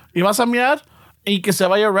there. Y vas a mear y que se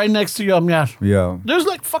vaya right next to you a mear. yeah. There's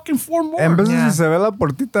like fucking 4 more. En vez de Yeah. si se ve la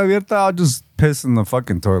portita abierta, I'll just piss in the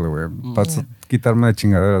fucking toilet, way. Para quitarme de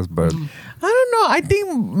chingaderas, but I don't know. I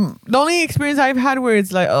think the only experience I've had where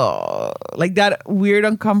it's like, oh, like that weird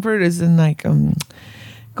uncomfort is in like,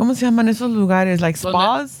 ¿cómo se llaman esos lugares? Like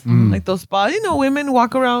spas? Like those spas. You know, women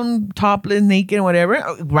walk around topless, naked, whatever.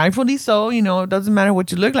 Rightfully so. You know, it doesn't matter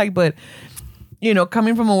what you look like. But, you know,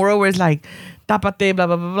 coming from a world where it's like, tapate, blah,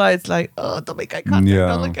 blah, blah, blah. It's like, oh, don't make eye contact. Yeah.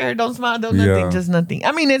 Don't look at her. Don't smile. Don't Yeah. nothing. Just nothing.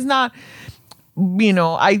 I mean, it's not... You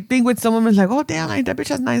know, I think with some women, it's like, oh, damn, like, that bitch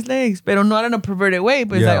has nice legs. But not in a perverted way.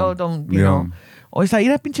 But it's Yeah. like, oh, don't, you Yeah. know. O esa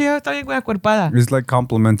ira pinche ya está bien acuerpada. it's like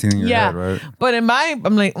complimenting in your Yeah. head, right? But in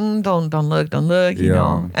I'm like, don't look, you Yeah.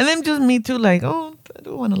 know. And then just me too, like, oh, I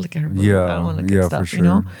don't want to look at her. boobs. Yeah, I don't want to look yeah, at stuff, for you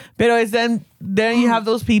know. sure. Pero it's then you have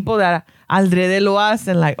those people that alrededor lo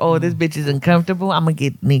hacen, like, oh, this bitch is uncomfortable. I'm going to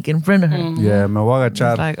get naked in front of her. Yeah, me voy a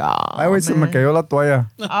agachar. It's like, oh, Ay, güey, se me man. cayó la toalla.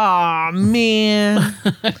 Oh, man.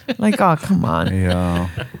 Like, oh, come on. Yeah.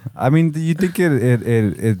 I mean, do you think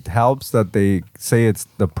it helps that they say it's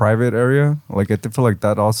the private area? Like, I feel like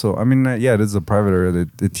that also. I mean, yeah, it is a private area.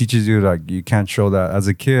 It teaches you, like, you can't show that as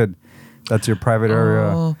a kid. That's your private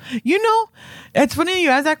area. Oh. You know, it's funny you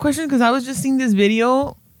ask that question because I was just seeing this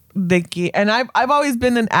video. And I've always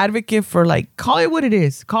been an advocate for, like, call it what it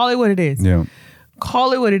is. Call it what it is. Yeah.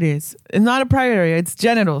 Call it what it is. It's not a private area. It's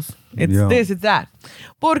genitals. It's Yeah. this, it's that.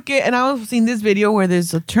 And I was seeing this video where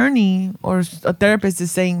this attorney or a therapist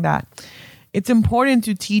is saying that it's important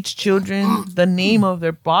to teach children the name of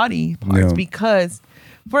their body parts Yeah. because,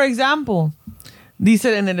 for example, they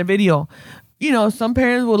said in the video, you know, some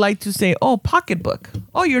parents would like to say, oh, pocketbook.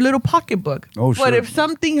 Oh, your little pocketbook. Oh, But sure. if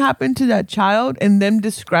something happened to that child and them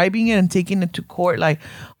describing it and taking it to court, like,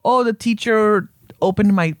 oh, the teacher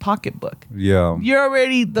opened my pocketbook. Yeah. You're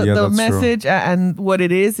already Yeah, the that's message and what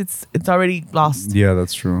it is. It's already lost Yeah,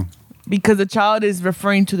 that's true. because the child is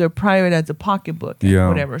referring to their private as a pocketbook, and Yeah.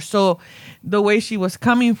 whatever. So the way she was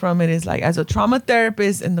coming from it is like, as a trauma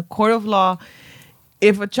therapist in the court of law,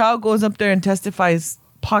 if a child goes up there and testifies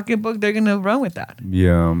pocketbook, they're gonna run with that.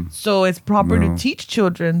 Yeah. So it's proper No. to teach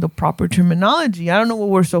children the proper terminology. I don't know what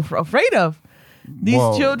we're so afraid of. These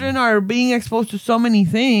Well- children are being exposed to so many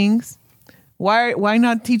things. Why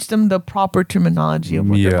not teach them the proper terminology of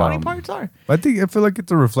what their Yeah. body parts are? I feel like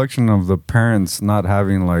it's a reflection of the parents not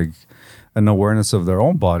having like an awareness of their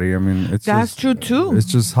own body. I mean, it's That's just, true too. It's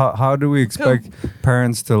just how do we expect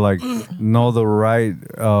parents to like know the right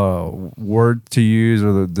word to use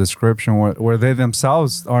or the description where they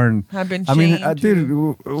themselves aren't. Have been I mean, shamed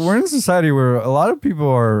dude, we're in a society where a lot of people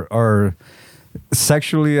are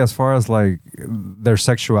sexually, as far as like their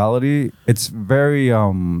sexuality, it's very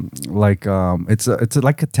it's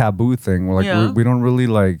like a taboo thing. Like we don't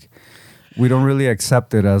really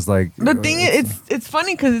accept it as like the thing is, it's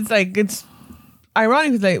funny because it's like it's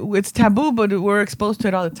ironic. It's like it's taboo, but we're exposed to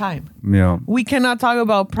it all the time. Yeah, we cannot talk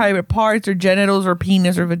about private parts or genitals or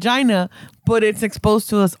penis or vagina, but it's exposed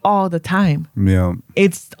to us all the time. Yeah,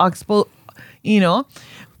 it's exposed.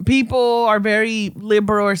 People are very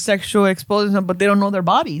liberal or sexual exposed, but they don't know their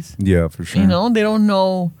bodies. Yeah, for sure. They don't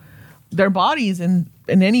know their bodies in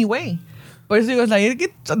any way. But it was like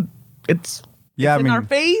it's in our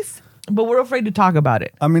face, but we're afraid to talk about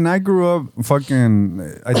it. I mean, I grew up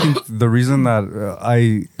I think the reason that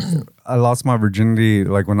I lost my virginity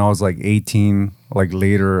like when I was like 18, like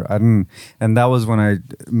later, and that was when I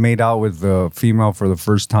made out with the female for the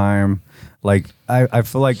first time. Like I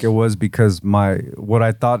feel like it was because what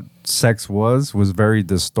I thought sex was very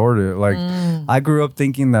distorted. Like I grew up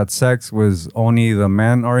thinking that sex was only the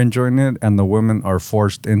men are enjoying it and the women are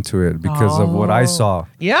forced into it because of what I saw.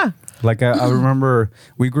 Yeah. Like I remember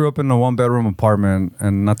we grew up in a 1-bedroom apartment,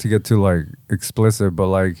 and not to get too like explicit, but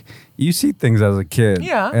like you see things as a kid.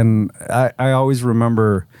 Yeah. And I always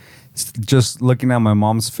remember just looking at my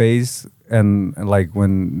mom's face, and like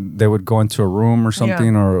when they would go into a room or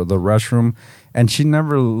something or the restroom, and she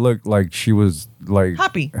never looked like she was like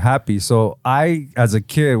happy. So I, as a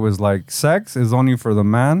kid, was like, sex is only for the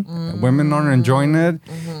man. Women aren't enjoying it.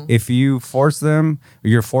 If you force them,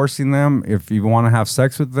 you're forcing them. If you want to have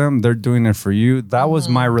sex with them, they're doing it for you. That was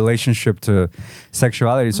my relationship to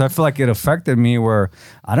sexuality. So I feel like it affected me where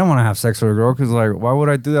I don't want to have sex with a girl because like, why would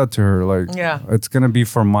I do that to her? Like, it's going to be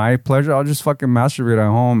for my pleasure. I'll just fucking masturbate at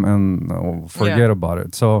home and forget about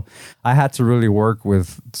it. So I had to really work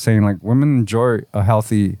with saying like, women enjoy a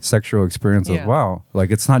healthy sexual experience as well.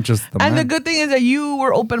 Like it's not just the and man. the good thing is that you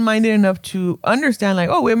were open-minded enough to understand like,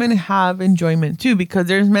 oh, women have enjoyment too, because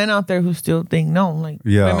there's men out there who still think no, like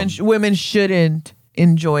women shouldn't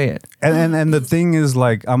enjoy it. And the thing is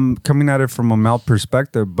like, I'm coming at it from a male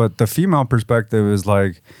perspective, but the female perspective is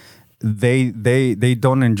like they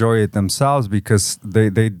don't enjoy it themselves because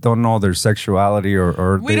they don't know their sexuality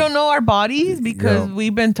or we don't know our bodies because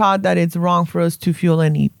we've been taught that it's wrong for us to feel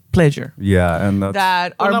any pleasure. Yeah, and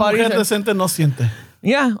that our bodies decente no siente.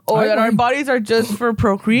 Yeah, or that our bodies are just for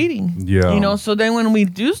procreating. Yeah. So then when we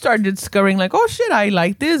do start discovering like, oh shit, I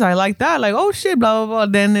like this, I like that, like, oh shit, blah, blah, blah.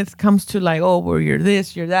 Then it comes to like, oh, well, you're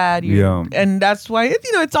this, you're that. And that's why,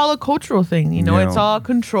 it's all a cultural thing. It's all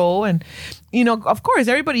control. And, of course,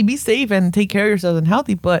 everybody be safe and take care of yourselves and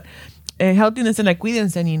healthy. But healthiness and like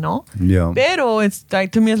cuídense, Yeah. Pero it's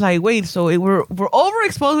like, to me, it's like, wait, so we're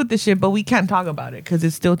overexposed with this shit, but we can't talk about it because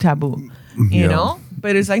it's still taboo, you know?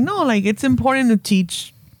 But it's like, no, like it's important to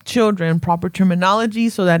teach children proper terminology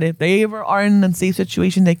so that if they ever are in an unsafe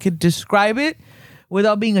situation, they could describe it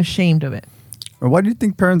without being ashamed of it. Why do you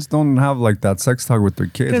think parents don't have like that sex talk with their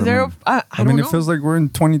kids? Because I mean, it feels like we're in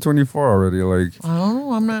 2024 already. Like I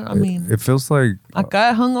don't know. it feels like I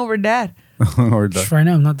got hungover dad. or Just right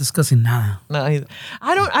now, I'm not discussing nada. No, I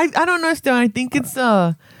don't understand. I think it's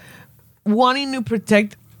wanting to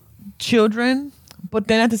protect children, but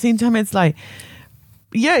then at the same time, it's like,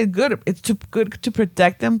 yeah, it's good. It's good to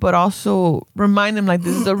protect them, but also remind them like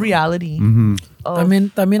this is a reality. I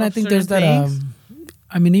mean, I think there's that.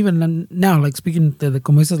 I mean, even now, like speaking to the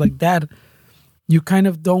como dices, like dad, you kind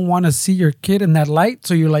of don't want to see your kid in that light,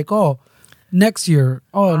 so you're like, oh, next year,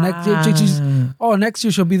 next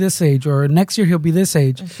year she'll be this age, or next year he'll be this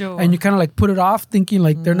age, and you kind of like put it off, thinking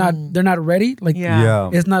like they're not ready, like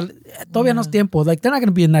it's not todavía no es tiempo, like they're not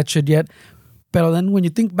gonna be in that shit yet. But then when you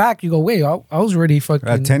think back, you go, wait, I was already fucking...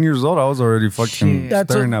 At 10 years old, I was already fucking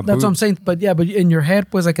staring at boobs. That's what I'm saying. But in your head,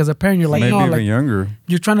 pues, like as a parent, you're like, maybe no, even like, younger.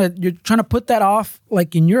 You're trying to put that off,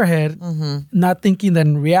 like in your head, not thinking that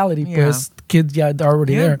in reality, pues, kids, they're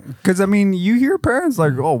already there. Because, I mean, you hear parents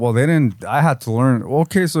like, oh, well, they didn't... I had to learn.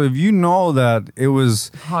 Okay, so if you know that it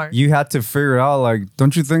was... hard. You had to figure it out, like,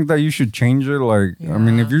 don't you think that you should change it? Like, I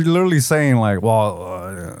mean, if you're literally saying, like,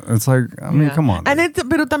 well, it's like, I mean, come on. And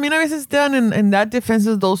pero también a veces están in that defense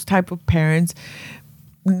of those type of parents.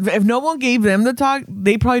 If no one gave them the talk,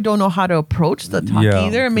 they probably don't know how to approach the talk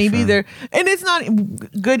either. Maybe they're... And it's not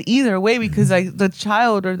good either way because like the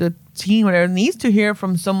child or the teen, whatever, needs to hear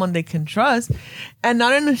from someone they can trust and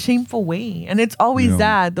not in a shameful way. And it's always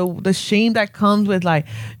that the shame that comes with like,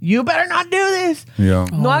 you better not do this. No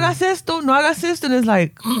hagas esto. And it's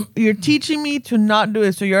like, you're teaching me to not do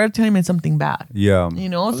it, so you're telling me something bad.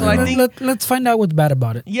 So I think let's find out what's bad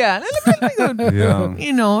about it.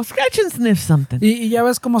 Scratch and sniff something. Y ya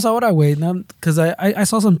ves cómo es ahora, güey, ¿no? Because I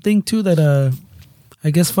saw something too that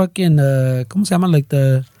I guess fucking, ¿cómo se llama? Like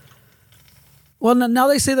the... Well, now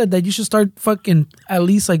they say that you should start fucking at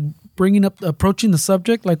least like approaching the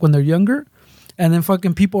subject like when they're younger. And then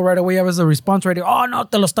fucking people right away have as a response right. Oh, no,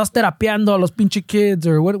 te lo estás terapeando a los pinche kids.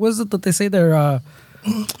 Or what is it that they say they're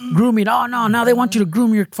grooming? Oh, no, now they want you to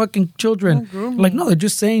groom your fucking children. Like, no, they're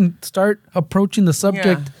just saying start approaching the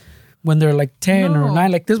subject when they're like 10 or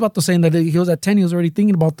 9. Like this vato saying that he was at 10, he was already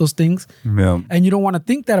thinking about those things. Yeah. And you don't want to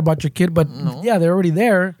think that about your kid, but yeah, they're already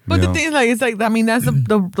there. But the thing is, like, it's like, I mean, that's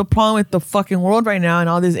the problem with the fucking world right now and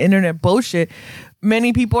all this internet bullshit.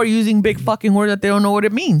 Many people are using big fucking words that they don't know what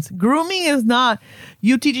it means. Grooming is not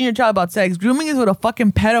you teaching your child about sex. Grooming is what a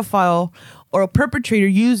fucking pedophile or a perpetrator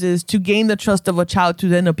uses to gain the trust of a child to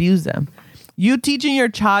then abuse them. You teaching your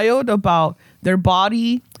child about their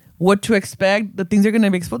body, what to expect, the things they're going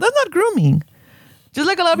to be exposed. That's not grooming. Just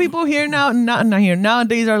like a lot of people here now, not here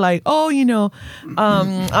nowadays are like, oh, you know,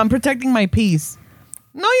 I'm protecting my peace.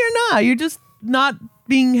 No, you're not. You're just not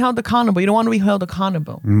being held accountable. You don't want to be held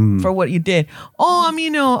accountable for what you did. Oh, I'm, you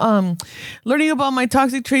know, learning about my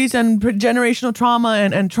toxic traits and generational trauma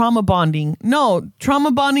and trauma bonding. No,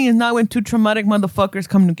 trauma bonding is not when two traumatic motherfuckers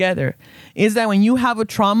come together. It's that when you have a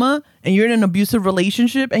trauma and you're in an abusive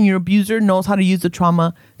relationship and your abuser knows how to use the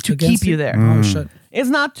trauma to keep you there. Oh, shit. It's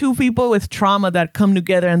not two people with trauma that come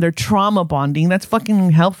together and they're trauma bonding. That's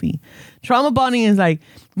fucking healthy. Trauma bonding is like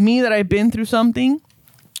me that I've been through something.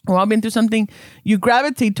 Or I've been through something, you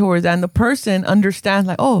gravitate towards that, and the person understands,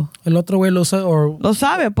 like, oh, el otro güey lo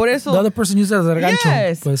sabe, por eso. The other person uses it as gancho.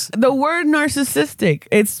 Yes. Pues. The word narcissistic,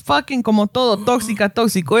 it's fucking como todo,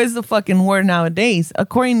 tóxico is the fucking word nowadays.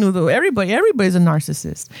 According to everybody's a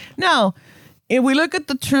narcissist. Now, if we look at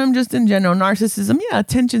the term just in general, narcissism, yeah,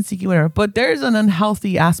 attention seeking, whatever, but there's an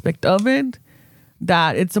unhealthy aspect of it,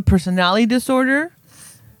 that it's a personality disorder.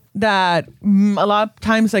 That a lot of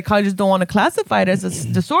times psychologists don't want to classify it as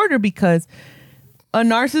a disorder because a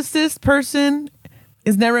narcissist person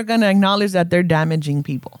is never going to acknowledge that they're damaging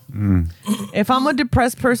people. If I'm a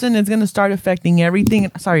depressed person, it's going to start affecting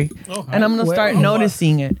everything. Sorry. And I'm going to start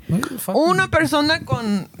noticing it. Una persona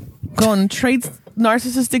con traits,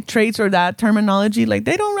 narcissistic traits or that terminology, like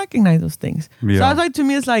they don't recognize those things. Yeah. So that's why to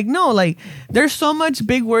me it's like, no, like there's so much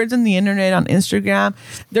big words on the internet, on Instagram.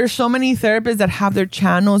 There's so many therapists that have their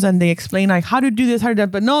channels and they explain like how to do this, how to do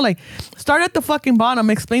that. But no, like start at the fucking bottom.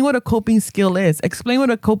 Explain what a coping skill is. Explain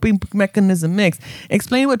what a coping mechanism is.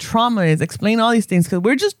 Explain what trauma is. Explain all these things because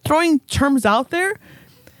we're just throwing terms out there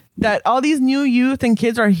that all these new youth and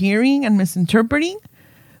kids are hearing and misinterpreting.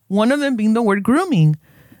 One of them being the word grooming.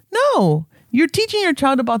 No. You're teaching your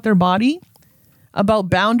child about their body, about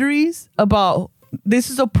boundaries, about this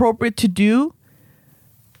is appropriate to do,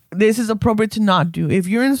 this is appropriate to not do. If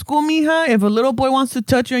you're in school, mija, if a little boy wants to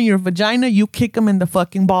touch you on your vagina, you kick him in the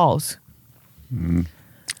fucking balls. ¿Y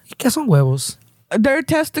qué son huevos? They're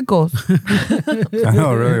testicles. I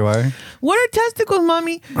know, really, why? What are testicles,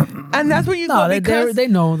 mommy? And that's what you go because... They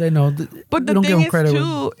know. But the thing is,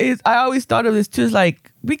 too, is I always thought of this, too, is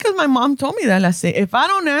like, because my mom told me that, let's say, if I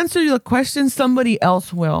don't answer the question, somebody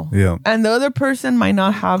else will. Yeah. And the other person might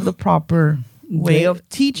not have the proper way of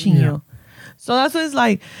teaching you. So that's what it's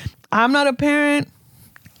like. I'm not a parent.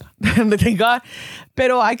 Thank God.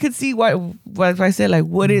 Pero I could see what I said, like,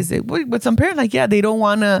 what is it? But some parents, like, yeah, they don't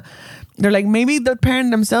want to... They're like, maybe the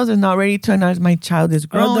parent themselves is not ready to acknowledge my child is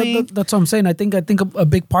growing. That's what I'm saying. I think a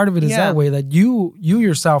big part of it is that way, that you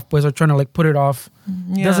yourself pues are trying to like put it off.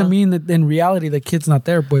 Yeah. Doesn't mean that in reality the kid's not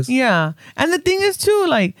there pues. Yeah. And the thing is too,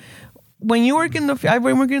 like when you work in the I've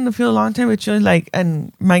been working in the field a long time with children, like,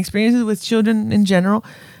 and my experiences with children in general,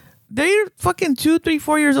 they're fucking 2, 3,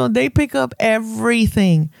 4 years old. They pick up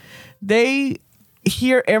everything. They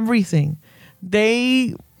hear everything.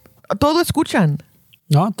 Todo escuchan.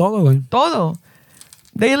 No, todo, güey. Todo.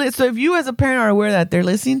 So if you as a parent are aware that they're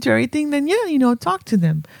listening to everything, then yeah, talk to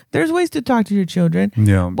them. There's ways to talk to your children.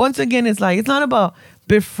 Yeah. Once again, it's like, it's not about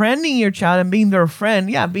befriending your child and being their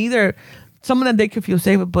friend. Yeah, be their, someone that they can feel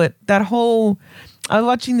safe with. But that whole, I was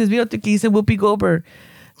watching this video that said Whoopi Goldberg.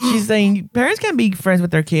 She's saying parents can't be friends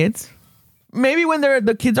with their kids. Maybe when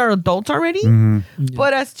the kids are adults already. Mm-hmm. Yeah.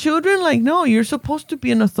 But as children, like, no, you're supposed to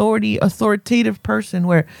be an authoritative person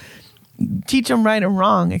where teach them right and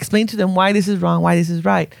wrong, explain to them why this is wrong, why this is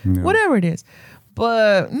right, whatever it is.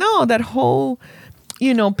 But no, that whole,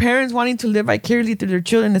 parents wanting to live vicariously through their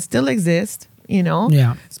children, it still exists,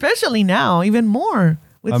 Yeah. Especially now, even more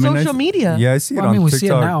with social media. Yeah, I see it on TikTok. See it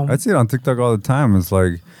now. I see it on TikTok all the time. It's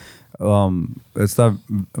like, it's that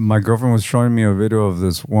my girlfriend was showing me a video of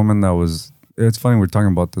this woman that was, it's funny we're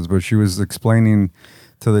talking about this, but she was explaining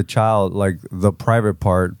to the child like the private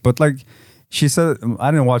part, but like, she said,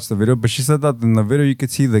 I didn't watch the video, but she said that in the video you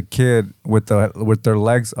could see the kid with their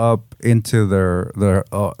legs up into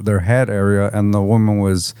their head area, and the woman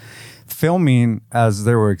was filming as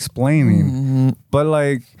they were explaining. But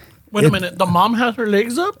like, Wait a minute. The mom had her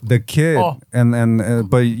legs up? the kid, and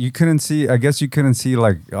but you couldn't see. I guess you couldn't see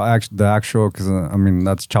like the actual, because I mean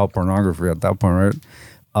that's child pornography at that point, right?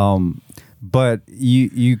 But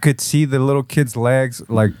you could see the little kid's legs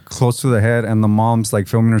like close to the head, and the mom's like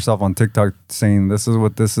filming herself on TikTok saying, "This is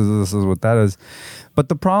what this is. This is what that is." But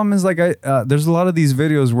the problem is like there's a lot of these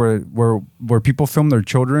videos where people film their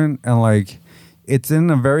children, and like it's in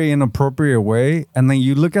a very inappropriate way, and then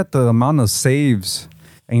you look at the amount of saves.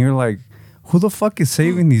 And you're like, who the fuck is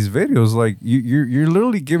saving these videos? Like you're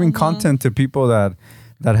literally giving content to people that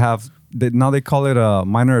have now they call it a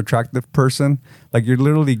minor attractive person. Like you're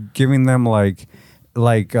literally giving them you're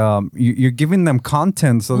giving them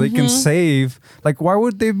content so they can save. Like why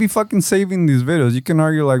would they be fucking saving these videos? You can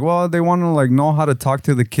argue like, well, they want to like know how to talk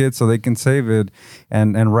to the kids so they can save it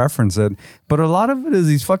and reference it. But a lot of it is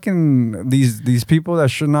these fucking these people that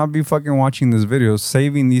should not be fucking watching these videos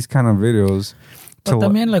saving these kind of videos. But I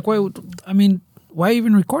mean, like, why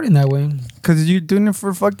even recording that way? Because you're doing it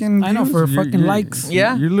for fucking. I know, for fucking likes.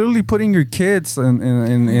 Yeah, you're literally putting your kids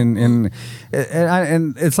and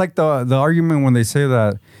it's like the argument when they say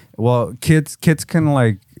that. Well, kids can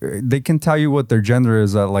like they can tell you what their gender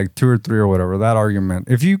is at like 2 or 3 or whatever. That argument.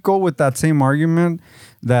 If you go with that same argument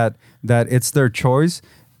that it's their choice.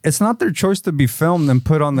 It's not their choice to be filmed and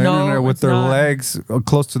put on the internet with their legs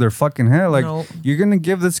close to their fucking head. Like, you're going to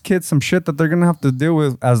give this kid some shit that they're going to have to deal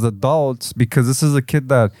with as adults because this is a kid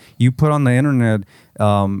that you put on the internet.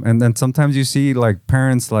 And then sometimes you see, like,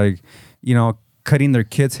 parents, like, you know, cutting their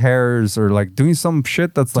kids' hairs or, like, doing some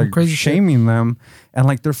shit that's, like, shaming them. And,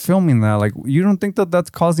 like, they're filming that. Like, you don't think that that's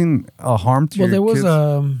causing a harm to your kids?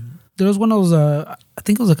 There was one of those, I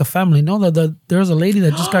think it was like a family. No, there was a lady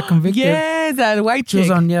that just got convicted. Yeah, that white chick.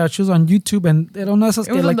 She was on YouTube, and they don't know esas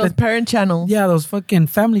it was like those parent channels. Yeah, those fucking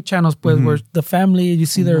family channels, pues, where the family, you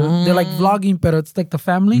see they're like vlogging, but it's like the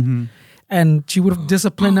family. And she would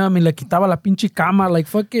discipline them and like quitaba la pinche cama, like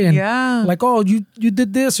fucking, like, oh, you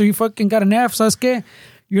did this or you fucking got an F, ¿sabes qué?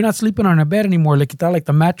 You're not sleeping on a bed anymore. Like, quitaba like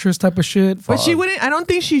the mattress type of shit. But she wouldn't, I don't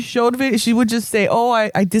think she showed video. She would just say, oh,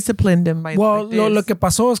 I disciplined him by well, like this. Lo que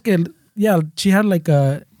pasó es que, she had like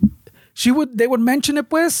they would mention it,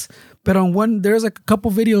 pues, but on there's like a couple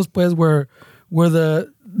videos, pues, where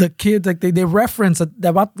the kids, like they reference that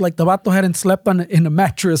the vato hadn't slept in a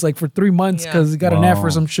mattress like for 3 months because he got an F or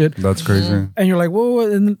some shit. That's crazy. And you're like, whoa,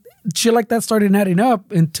 and shit like that started adding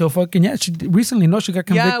up until fucking she recently she got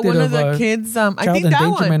convicted one of the kids child I think that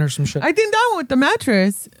endangerment one or some shit. I think that one with the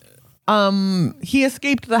mattress. He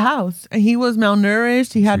escaped the house and he was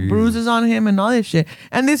malnourished. He had bruises on him and all this shit.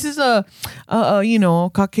 And this is a you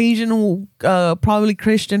know, Caucasian, probably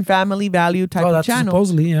Christian family value type of channel.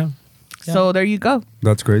 Supposedly, yeah. So there you go.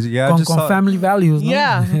 That's crazy. Yeah, Con family values. No?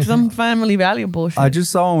 Yeah, some family value bullshit. I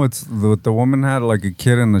just saw one with the woman had like a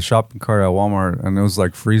kid in the shopping cart at Walmart, and it was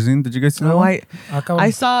like freezing. Did you guys see that?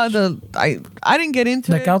 I saw I didn't get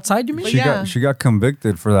into like it. outside, you mean? She got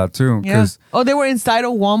convicted for that too. Yeah. Oh, they were inside a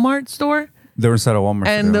Walmart store. They were inside a Walmart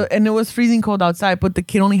store, and it was freezing cold outside, but the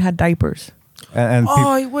kid only had diapers. And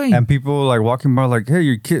people like walking by like, hey,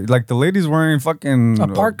 your kid, like the lady's wearing fucking a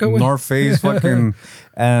parka North Face fucking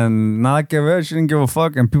and nada que ver, she didn't give a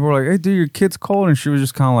fuck, and people were like, hey dude, your kid's cold, and she was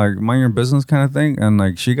just kind of like mind your business kind of thing, and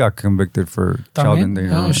like she got convicted for child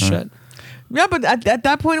endangerment. Oh shit. Yeah, but at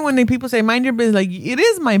that point when people say mind your business, like it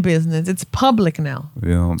is my business, it's public now.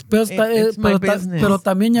 Yeah. It's my business. Pero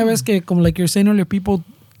también ya ves que, como like you're saying earlier, people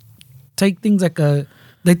take things like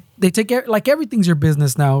they take like everything's your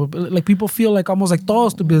business now. Like people feel like almost like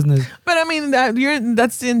todos tu business. But I mean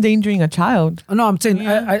that's endangering a child. No, I'm saying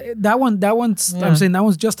I'm saying that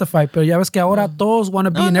one's justified. But ya ves que ahora todos want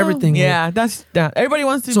to be in everything. Yeah, that's that. Everybody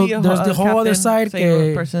wants to be a there's the whole other side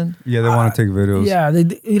person. Yeah, they want to take videos. Yeah,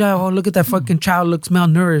 look at that fucking child, looks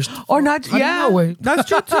malnourished. Or not. That's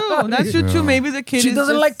true too. That's true too. Maybe the kid. She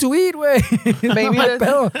doesn't like to eat, way.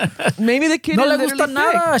 Maybe the kid. No le gusta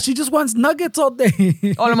nada. She just wants nuggets all day.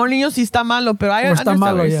 O a lo mejor niño sí está malo, pero I understand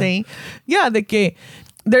what you're saying. Yeah, de que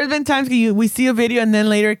there's been times we see a video and then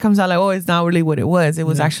later it comes out like, oh, it's not really what it was. It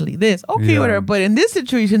was actually this. Okay, whatever. But in this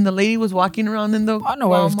situation, the lady was walking around in the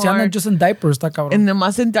Walmart, just in diapers, está cabrón. And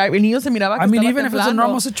nomás en diapers. El niño se miraba que estaba even if it's a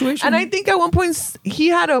normal situation. And I think at one point he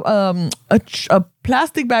had a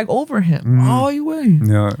plastic bag over him. Oh, way.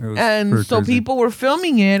 Yeah. And so crazy. People were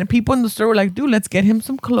filming it. People in the store were like, dude, let's get him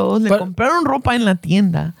some clothes. Le compraron ropa en la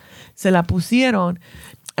tienda. Se la pusieron.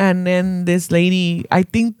 And then this lady, I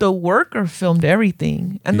think the worker filmed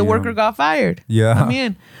everything, and the worker got fired. Yeah. I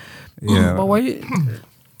mean, Yeah. But why?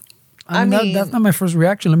 I mean, that's not my first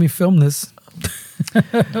reaction. Let me film this.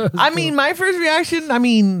 I mean, my first reaction, I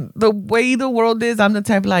mean, the way the world is, I'm the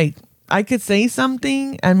type like, I could say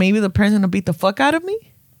something and maybe the person will beat the fuck out of me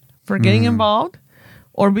for getting involved.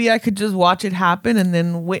 Or B, I could just watch it happen and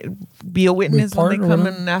then be a witness when they come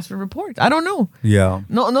and ask for reports. I don't know. Yeah.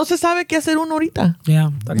 No se sabe qué hacer uno ahorita. Yeah.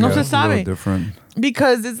 No Yeah, se it's a little sabe. different.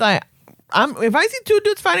 Because it's like, if I see two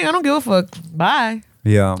dudes fighting, I don't give a fuck. Bye.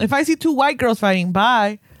 Yeah. If I see two white girls fighting,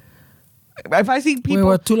 bye. If I see people, Wait,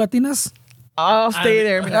 what? 2 Latinas? I'll stay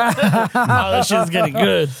there. Oh, this shit's getting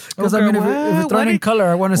good. Because I mean, if it's thrown in color,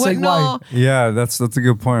 I want to say why. Yeah, that's a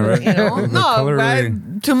good point, right? You know, The no, color but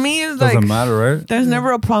really to me, it's doesn't like matter, right? there's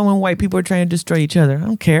never a problem when white people are trying to destroy each other. I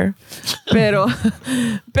don't care.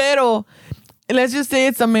 pero, let's just say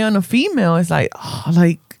it's a male and a female. It's like,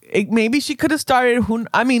 maybe she could have started.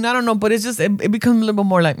 I mean, I don't know, but it's just it becomes a little bit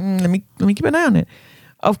more like, let me keep an eye on it.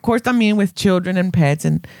 Of course, I mean with children and pets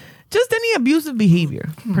and just any abusive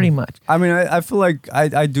behavior, pretty much. I mean, I feel like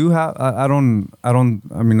I do have, I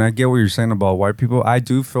mean, I get what you're saying about white people. I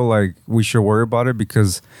do feel like we should worry about it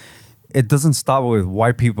because it doesn't stop with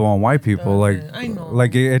white people on white people. Like, I know.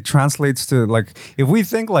 Like it translates to like, if we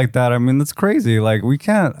think like that, I mean, that's crazy. Like we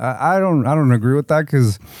can't, I don't agree with that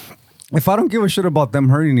because if I don't give a shit about them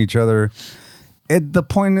hurting each other, the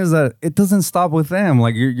point is that it doesn't stop with them.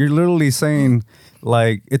 Like you're literally saying,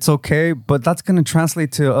 like it's okay, but that's gonna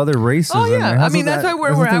translate to other races. Oh yeah, and I mean that's why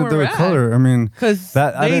we're at where we're at. Color. I mean, because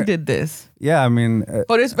they did this. Yeah, I mean,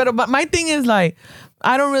 but my thing is like,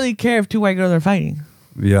 I don't really care if two white girls are fighting.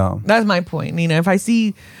 Yeah, that's my point. You know, if I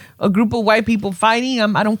see a group of white people fighting,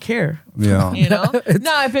 I don't care. Yeah, you know.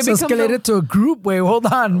 No, if it becomes escalated to a group. Wait, hold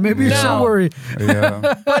on. Maybe you should worry. Yeah.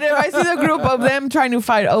 But if I see the group of them trying to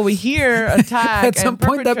fight over here, attack, at some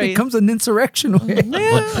point that becomes an insurrection.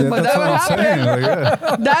 Yeah, but that's what happens. Like,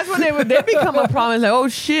 yeah. That's when they become a problem. It's like, oh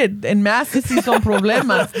shit, en más sí son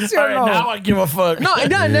problemas. All right, now I give a fuck. No,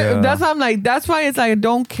 that's why I'm like, that's why it's like I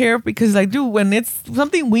don't care because like, dude, when it's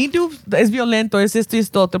something we do, es violento, es esto,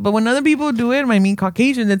 es otro. But when other people do it, I mean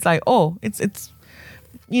Caucasian, it's like, oh, it's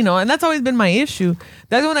you know, and that's always been my issue.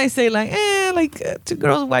 That's when I say like, two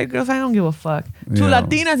girls, white girls, I don't give a fuck. Two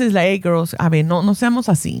Latinas is like, hey girls, a ver, no seamos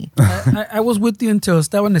así. I was with you until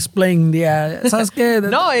estaban explaining ¿sabes qué?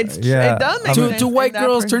 No, it does make sense. Two white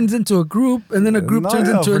girls turns into a group, and then a group turns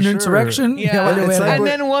into an insurrection. Yeah, and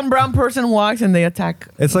then one brown person walks and they attack.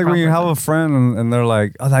 It's like when you have a friend and they're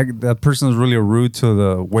like, oh, that person is really rude to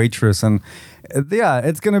the waitress, and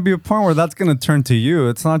it's gonna be a point where that's gonna turn to you.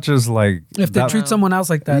 It's not just like if they treat someone else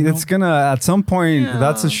like that. It's gonna at some point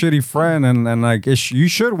that's a shitty friend, and like you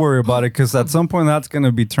should worry about it because at some point that's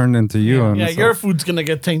gonna be turned into you. And your food's gonna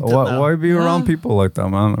get tainted. Why be around people like that,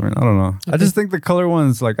 man? I mean, I don't know. I just think the color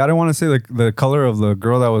ones, like I don't want to say like the color of the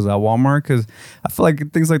girl that was at Walmart because I feel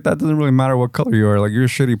like things like that doesn't really matter what color you are. Like you're a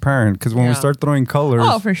shitty parent because when we start throwing colors,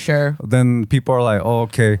 oh for sure, then people are like, oh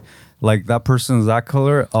okay. Like that person's that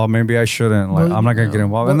color, oh maybe I shouldn't. Like I'm not gonna get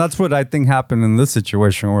involved. And that's what I think happened in this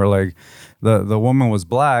situation where like the woman was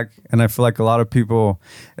black, and I feel like a lot of people,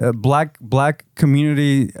 black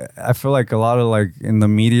community, I feel like a lot of like in the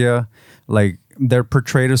media, like they're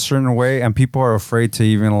portrayed a certain way, and people are afraid to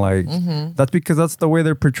even like. That's because that's the way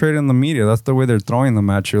they're portrayed in the media. That's the way they're throwing them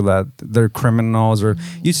at you. That they're criminals, or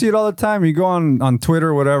you see it all the time. You go on Twitter,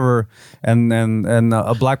 or whatever, and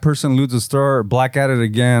a black person loses a store, black at it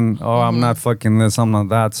again. Oh, I'm not fucking this. I'm not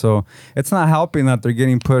that. So it's not helping that they're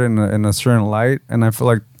getting put in a certain light. And I feel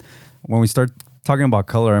like when we start talking about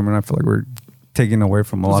color, I mean, I feel like we're taking away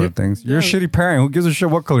from a lot of things. You're a shitty parent. Who gives a shit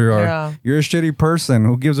what color you are? Yeah. You're a shitty person.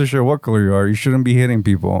 Who gives a shit what color you are? You shouldn't be hitting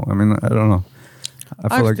people. I mean, I don't know.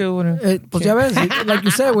 I feel still wouldn't. Pues ya ves, like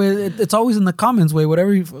you said, it's always in the comments,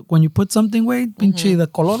 whatever. When you put something, pinche the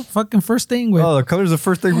color, fucking first thing, oh, the color's the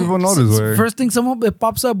first thing people notice, First thing it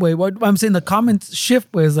pops up, What I'm saying, the comments shift,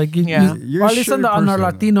 It's like You're or at least on our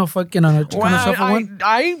Latino fucking on a shuffle one.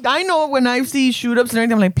 I know when I see shoot ups and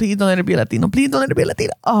everything, I'm like, please don't let it be a Latino. Please don't let it be a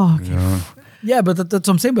Latino. Oh, okay. Yeah, but that's what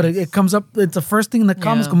I'm saying. But it comes up. It's the first thing in the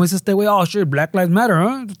comments. Como dice este güey, oh shit, Black Lives Matter,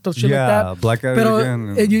 huh? Shit like that. Black at it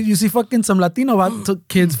again. You see fucking some Latino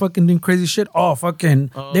kids fucking doing crazy shit. Oh,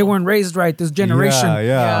 fucking, they weren't raised right. This generation.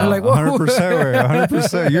 Yeah. You're like, 100%,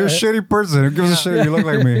 100%. You're a shitty person. Who gives a shit? You look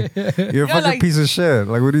like me. You're a fucking piece of shit.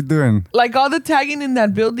 Like, what are you doing? Like all the tagging in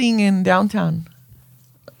that building in downtown.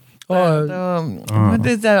 What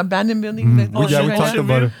is that abandoned building? We talked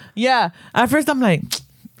about it. Yeah. At first, I'm like.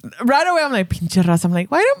 Right away, I'm like, pinche raza. I'm like,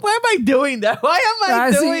 why am I doing that? Why am I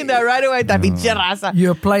doing that right away? That pinche raza. You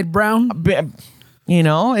applied brown? You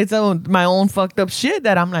know, it's my own fucked up shit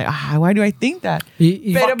that I'm like, why do I think that?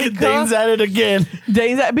 Fucking Dane's at it again.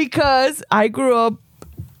 Because I grew up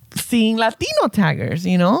seeing Latino taggers,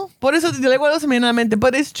 you know? Por eso te digo eso en la mente.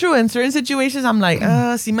 But it's true. In certain situations, I'm like,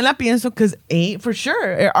 sí me la pienso, because for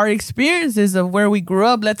sure, our experiences of where we grew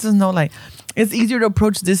up lets us know, like, it's easier to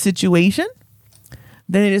approach this situation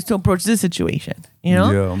than it is to approach this situation, you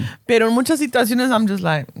know? Yeah. Pero en muchas situaciones, I'm just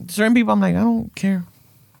like, certain people, I'm like, I don't care.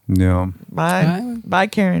 Yeah. Bye,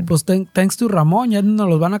 Karen. Pues thanks to Ramon, ya no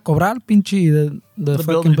los van a cobrar, pinche, the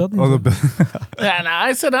fucking building. Oh, the Yeah, nah,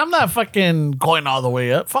 I said I'm not fucking going all the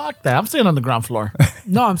way up. Fuck that. I'm staying on the ground floor.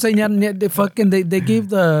 No, I'm saying they gave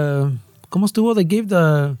the ¿cómo estuvo? They gave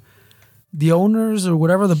the owners or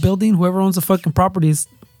whatever the building, whoever owns the fucking properties,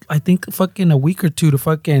 I think fucking a week or two to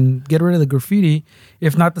fucking get rid of the graffiti.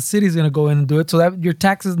 If not, the city's gonna go in and do it. So that your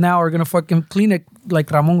taxes now are gonna fucking clean it,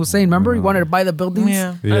 like Ramon was saying. Remember, he wanted to buy the buildings.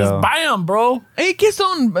 Yeah. Just buy them, bro. Hey, ¿qué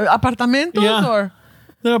son? ¿Apartamentos Yeah. or?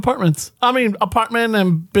 They're apartments. I mean, apartment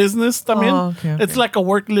and business. I mean, okay. it's like a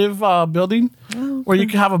work-live building where you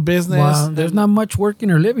can have a business. Wow, there's not much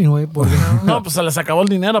working or living, way. No, pues se les acabó el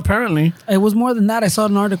dinero, apparently. It was more than that. I saw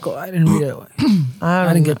an article. I didn't read it.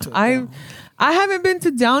 I didn't get to it. I haven't been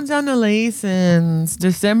to downtown LA since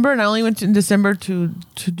December, and I only went in December to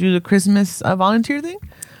do the Christmas volunteer thing.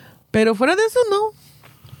 Pero fuera de eso, no.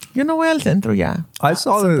 Yo no voy al centro ya. I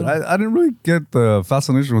saw that. I didn't really get the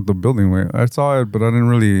fascination with the building. I saw it, but I didn't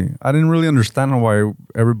really understand why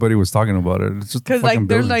everybody was talking about it. It's just because like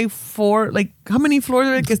there's like four, like how many floors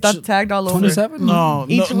are que está tagged all over? 27? No,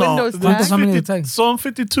 Each window is tagged? How many tagged? So on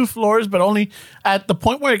 52 floors, but only at the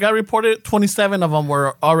point where it got reported, 27 of them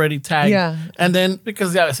were already tagged. Yeah. And then,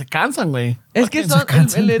 because ya se cansan, güey. Es que son,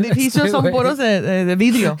 el edificio son puros de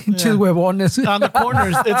vidrio. Pinches huevones. On the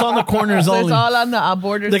corners. It's on the corners So only. it's all on the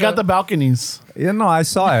borders. They got the balconies. Yeah, no, I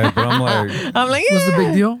saw it, but I'm like, I'm like, What's the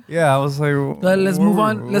big deal? yeah, I was like, Let's move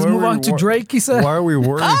on. Let's move on to Drake. He said. Why are we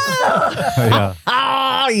worried? Yeah.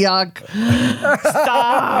 Ah, yuck.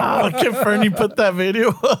 Stop. Can Fernie put that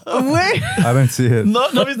video? Wait. I didn't see it. No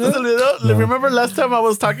viste el video? Remember last time I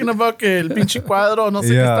was talking about que el pinche cuadro, no sé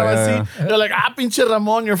qué estaba así? They're like, pinche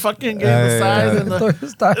Ramon, you're fucking getting the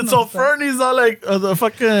size. And so Fernie's all like, the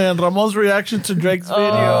fucking Ramon's reaction to Drake's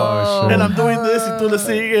video. Oh, shit. And I'm doing this, y tú le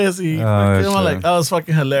sigues. I'm like, that was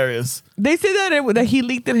fucking hilarious. They say that he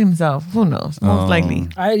leaked it himself. Who knows? Most likely.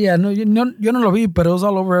 Yo no lo vi, but it was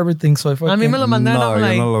all over everything. So I fucking. A mí me lo mandaron. No, I'm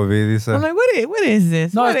like, yo no lo vi, dice. I'm like, what is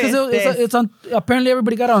this? No, What it's because is this? it's on. Apparently,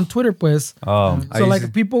 everybody got it on Twitter, pues. So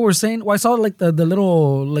like people were saying, well, I saw like the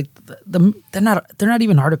little like the they're not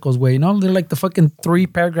even articles, way, you know, they're like the fucking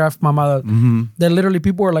 3-paragraph mamada. That literally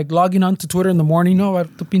people were like logging on to Twitter in the morning, you know,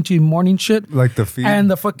 about the pinche morning shit. Like the feed.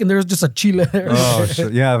 And the fucking there's just a chile there. Oh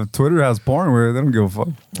shit! Yeah, Twitter has porn where they don't give a fuck.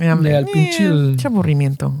 Yeah, I'm Yeah, like, el pinche-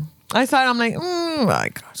 aburrimiento. I saw it. I'm like, my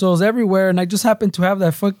God. So it was everywhere, and I just happened to have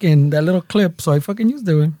that little clip, so I fucking used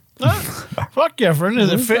it. Fuck yeah, Fernie.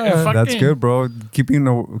 That's good, bro. Keeping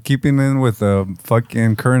in with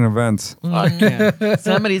fucking current events. Fuck yeah.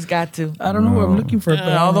 Somebody's got to. I don't know what I'm looking for, but I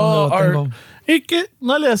don't Although, know what tengo.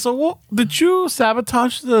 Noelia, so did you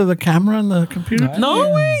sabotage the camera and the computer? No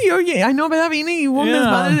way. I know, ¿verdad? Vine y hubo un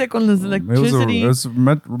desmadre con las electricity. It was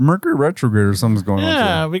Mercury retrograde or something's going on.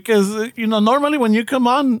 Yeah, because, normally when you come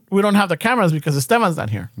on, we don't have the cameras because Esteban's not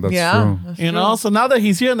here. That's Yeah. true. You know, so now that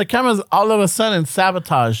he's here and the cameras, all of a sudden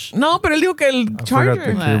sabotage. No, pero él dijo que el I forgot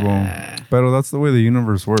charger. the cable. But that's the way the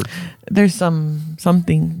universe works. There's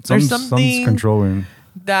something. There's Something's something controlling.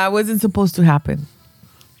 that wasn't supposed to happen.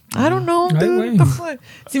 I don't know, dude. What the fuck?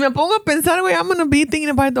 Si me pongo a pensar, güey, I'm going to be thinking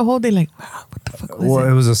about it the whole day. Like, wow, what the fuck was Well,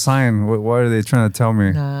 it? it was a sign. Why are they trying to tell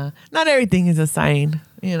me? Nah, not everything is a sign,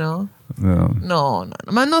 you know? No. No.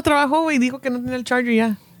 Nomás no trabajó, güey. Dijo que no tenía el charger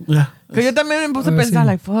ya. Yeah. Que yo también me puse a pensar,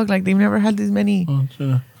 like, fuck, like, they've never had this many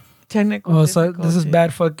technical Oh, so this is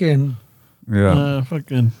bad fucking. Yeah.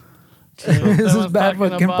 Fucking. This is bad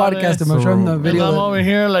fucking podcasting. I'm showing the And video. I'm over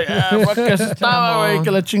here like, fuck estaba, güey,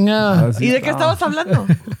 que la chingada. ¿Y de qué estabas hablando?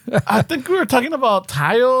 I think we were talking about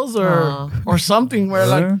tiles or something where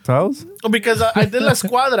like, Tiles? because I did la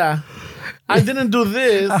escuadra. I didn't do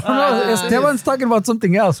this. I don't know. Esteban's talking about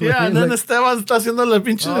something else. Yeah, and then Like, Esteban está haciendo la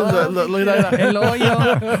pinche. El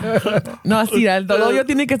hoyo. No, así, el hoyo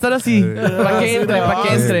tiene que estar así. Para que entre, para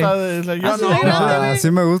que entre. Yo Así no. de grande.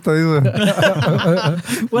 Así me gusta, dice.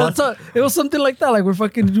 well, so it was something like that. Like we're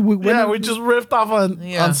fucking. We just riffed off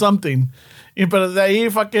on something. Pero de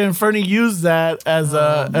ahí fucking Fernie used that as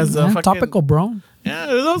a fucking topical, bro. Yeah,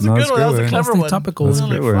 that was a No, good it's one. That good, was a güey. clever That's one. topical. I was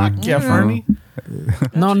That's like, good, fuck güey. yeah, Fernie.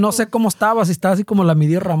 No sé cómo estaba, si estaba así como la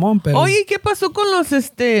midió Ramón, pero. Oye, ¿qué pasó con los,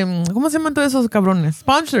 ¿cómo se llaman todos esos cabrones?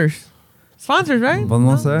 Sponsors. Sponsors, right? Pues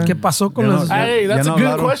no sé. ¿Qué pasó con Ya los? no- Hey, that's Ya a no good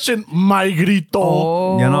hablaron. question. My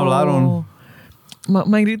grito. Ya no hablaron.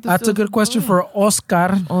 My grito That's a good question for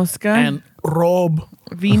Oscar. Oscar. And Rob.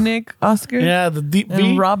 V-neck Oscar. Yeah, the deep And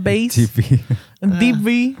V. Rob Bass. TV. And Deep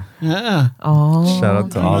V. Yeah. Oh. Shout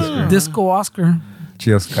out to Oscar. Disco Oscar.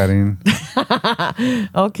 Cheers, Karin.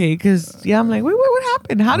 Okay, because I'm like, wait, what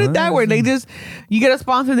happened? How did that work? They just, you get a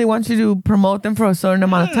sponsor, they want you to promote them for a certain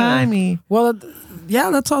amount of time. Well, yeah,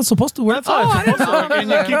 that's how it's supposed to work. That's how it's supposed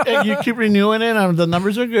to work. And you keep renewing it, and the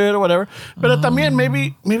numbers are good or whatever. But también,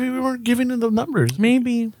 maybe we weren't giving them the numbers.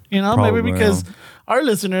 Maybe. You know, Probably, maybe because our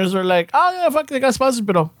listeners are like, oh, yeah, fuck, they got sponsors,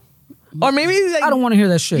 but Or maybe like, I don't want to hear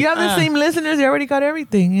that shit. you have the same listeners, they already got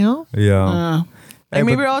everything, you know? Yeah. Like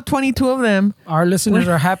maybe all 22 of them. Our listeners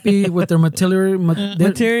are happy with their material.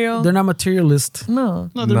 Material. They're not materialist. No.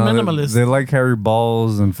 no, they're minimalists. They like hairy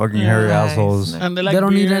balls and fucking hairy Nice, assholes. nice. And they like They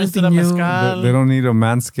don't need beer anything instead of new. mezcal. They don't need a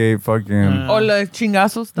manscape fucking. Or like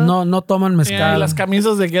chingazo stuff. No toman mezcal. Yeah, las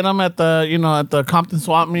camisas they get them at the, at the Compton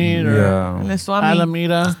Swap Meet or Yeah. Les Swami.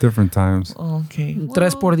 Alameda. Different times. Okay.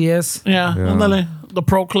 3x10. Yeah, Yeah. ándale. The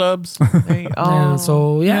pro clubs. There you- Yeah, oh.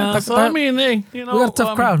 so Yeah, that- so I that- mean, hey, we got a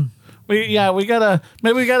tough crowd. We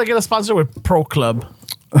gotta get a sponsor with Pro Club.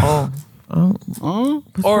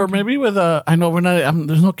 Or maybe with I know we're not.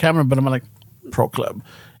 There's no camera, but I'm like Pro Club.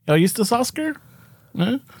 Yo, you still Oscar?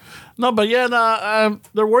 Huh? No, but yeah,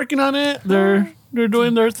 they're working on it. They're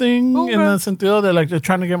doing their thing in the sentido they're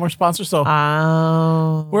trying to get more sponsors. So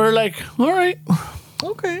Oh. we're like, all right,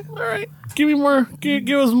 Okay. all right, give me more,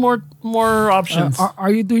 give us more options.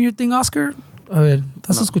 Are you doing your thing, Oscar? A ver,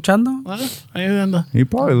 ¿estás escuchando? Ahí anda. He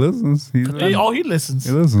probably listens. He listens.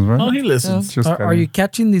 He listens, right? Oh, he listens. Just Are you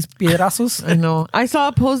catching these piedrazos? I know. I saw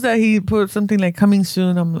a post that he put something like coming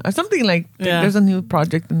soon. Or something like Yeah. there's a new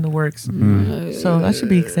project in the works. So that should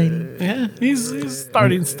be exciting. Yeah, he's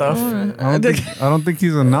starting stuff. I don't think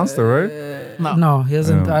he's announced it, right? No, he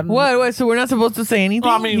hasn't. Yeah. What? So we're not supposed to say anything?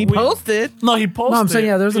 No, I mean, he we- posted. No, he posted. No, I'm saying,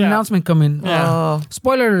 yeah, there's an announcement coming. Yeah. Oh.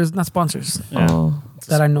 Spoiler is not sponsors Oh.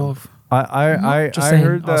 that I know of. I Just I saying,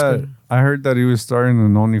 heard that Oscar. I heard that he was starting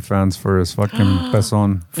an OnlyFans for his fucking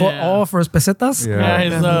pezón. For his pesetas? Yeah,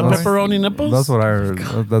 his That's- pepperoni nipples. That's what I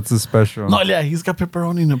heard. That's his special. No, yeah, he's got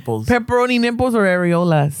pepperoni nipples. Pepperoni nipples or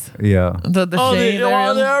areolas? Yeah. The Oh, shade the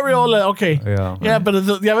areola? areola. Okay. Yeah. Yeah, but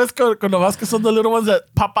ya ves cuando vas que son the little ones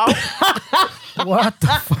that pop out. What the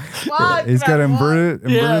fuck? What? He's got inverted.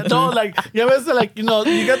 Yeah, inverted no, teeth. like ya ves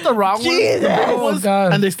you get the round ones, the bigger Oh, ones,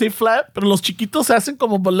 God. and they stay flat, pero los chiquitos se hacen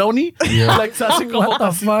como baloney. Yeah. Like se hacen como What the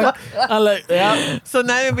casita. And like, yeah. So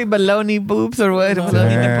now it'd be baloney boobs or what? Baloney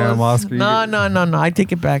Damn, nipples? Oscar, you No. I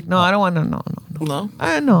take it back. No, I don't want to. No. No.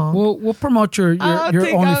 I know. We'll promote your I'll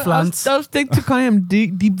OnlyFans. I'll stick to calling him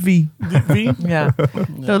deep V. V? Yeah.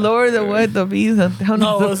 The lower the what, the V, the down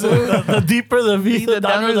No, the was it the deeper the V, the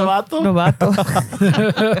downer the vato? The vato.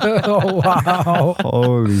 Oh, wow.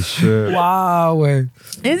 Holy shit. Wow, güey.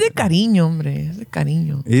 Es de cariño, hombre. Es de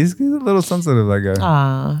cariño. He's a little sensitive, that guy.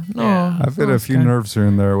 Ah, no. I've hit a few nerves here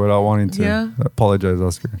and there without wanting to. Yeah. I apologize,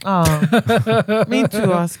 Oscar. Ah. Me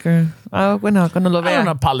too, Oscar. Ah, bueno, cuando lo I don't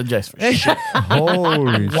vea. apologize for shit.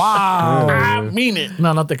 Holy Wow. I mean it.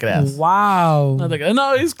 No, no te creas. Wow. No te creas.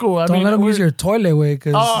 No, it's cool. I Don't mean, let him we're- use your toilet, güey.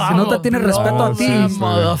 Because Oh, si no te I'm tiene a respeto a ti. bloody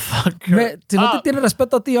motherfucker. Si no te tiene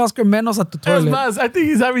respeto a ti, Oscar, menos a tu Es toilet. más, I think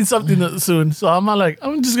he's having something soon. So I'm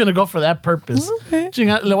just going to go for that purpose. Okay.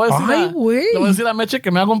 Chinga, le voy a decir Ay, güey. le voy a decir a Meche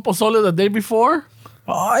que me haga un pozole the day before.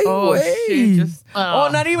 Ay, Oh, shit. güey. Just,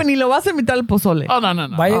 not even, ni lo vas a invitar al pozole. Oh, no.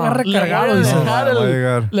 Va a llegar recargado, Le dice. voy a dejar Va a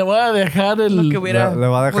llegar. le voy a dejar Lo que el... hubiera. Le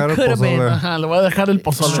va a dejar what el could have been. pozole. Ajá, le voy a dejar el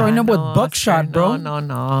pozole. Destroying him with buckshot, Oscar, bro. No.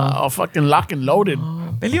 Oh, fucking lock and loaded.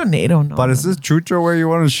 Peleonero, no. But is this chucho where you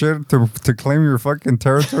want to shit to claim your fucking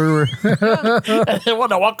territory? And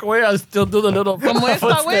when I walk away, I still do the little... Como esta,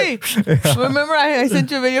 güey. Remember I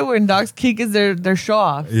sent you a video where dogs kick is their show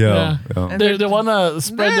off. Yeah. They want to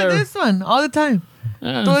spread their... This one, all the time.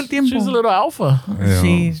 Yeah, todo el tiempo. She's a little alpha.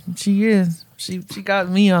 Yeah. She is. She got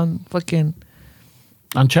me on fucking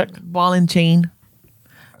Unchecked. ball and chain.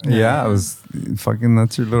 Yeah, it was fucking,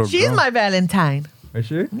 that's your little She's girl. my Valentine. Is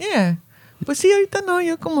she? Yeah. Pues sí, ahorita no,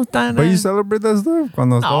 yo como tan. But you celebrate that stuff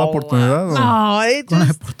cuando está la oportunidad. ¿o? No, it Con la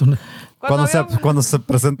just. oportunidad. Cuando se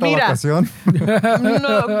presenta la Mira. ocasión.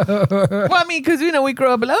 No. Well, I mean, because, we grew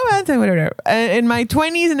up, whatever. In my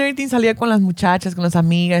 20s and everything, salía con las muchachas, con las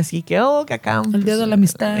amigas, y que, que acá. El día de la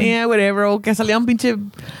amistad. Yeah, whatever. O que salía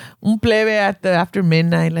un plebe after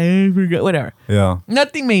midnight, like, I forgot, whatever. Yeah.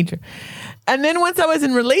 Nothing major. And then once I was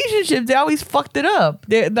in relationships, they always fucked it up.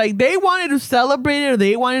 They wanted to celebrate it or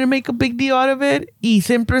they wanted to make a big deal out of it. Y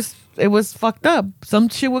siempre it was fucked up. Some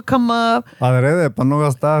shit would come up. Adrede, para no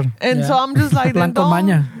gastar. And so I'm just like, Blanco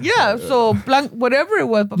maña. Yeah, so whatever it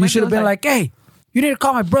was. You should have been like, hey, you need to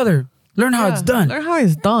call my brother. Learn how it's done. Learn how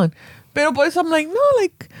it's done. Pero por eso I'm like,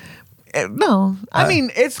 no. I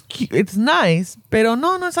mean, it's nice, pero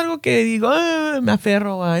no es algo que digo, me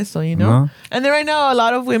aferro a eso, you know? No. And then right now, a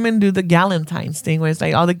lot of women do the Galentine's thing, where it's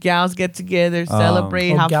like all the gals get together, celebrate,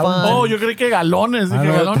 have fun. Oh, yo creí que galones. Dije,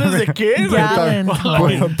 ¿galones de qué?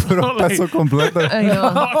 Gallon. Puro peso completo. I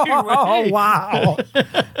know. Oh, wow.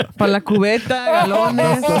 Para la cubeta,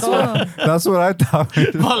 galones, todo. That's what I thought.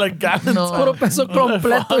 Oh, like gallons. No. Puro peso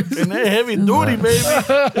completo. Heavy duty, baby.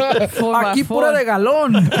 Aquí pura de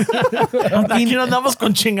galón. Aquí no andamos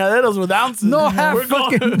con chingaderos with ounces. No half we're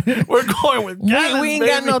going with gallons, We ain't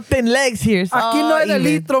got baby. no thin legs here. So Aquí no hay de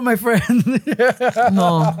even. litro, my friend.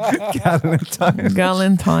 No. Galentine.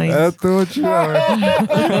 Galentine. Estuvo chido.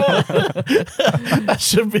 That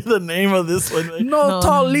should be the name of this one. No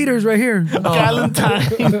tall liters right here.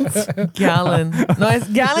 Galentines. Gallon. No, it's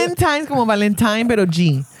Galentine's como Valentine, pero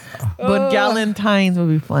G. But Galentine's would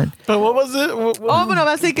be fun. But what was it? Oh, bueno,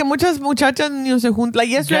 va a ser que muchas muchachas se juntan. Like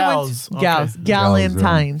yesterday, Gals, I went to, gals, okay.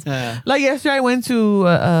 Galentine's. Yeah. Like yesterday, I went to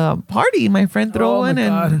a party. My friend threw Oh, in, my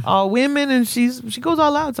and God. all women, and she goes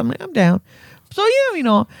all out. So I'm like, I'm down. So yeah, you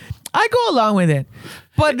know, I go along with it.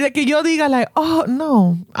 But de que yo diga like, oh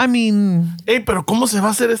no, I mean, Hey, pero ¿cómo se va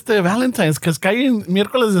a hacer este Valentine's? Que cae en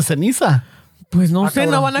miércoles de ceniza. pues no sé,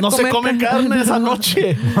 no van a No se comer come carne esa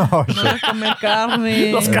noche. No van a comer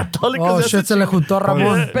carne. Los católicos. Oh, ya shit, se le juntó a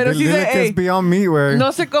Ramón. Pero sí Dile se, que ey, es Beyond Meat, güey.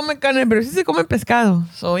 no se come carne, pero sí se come pescado.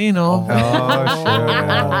 So, you know.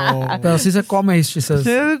 Oh, Pero sí se come, she says. Sí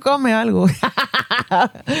se come algo.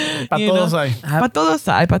 Para todos hay. Para todos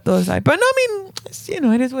hay, para todos hay. But no, I mean, it's, you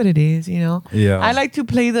know, it is what it is, you know. Yeah. I like to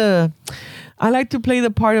play the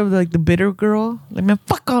part of like the bitter girl. Like, man,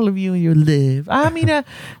 fuck all of you, you live. Mira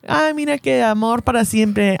que amor para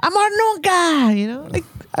siempre. Amor nunca, you know? Like,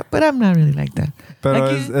 but I'm not really like that. Pero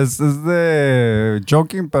Like is the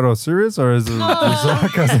joking pero serious or is it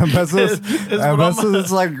because a veces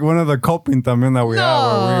it's like one of the coping también that we No,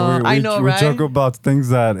 have. I know, we right? joke about things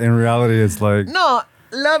that in reality it's like No,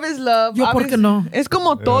 love is love. Yo, ¿por qué no? Es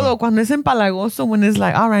como todo. Cuando es empalagoso, when it's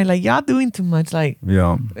like, all right, like, y'all doing too much. Like,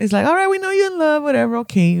 yeah. it's like, all right, we know you're in love, whatever.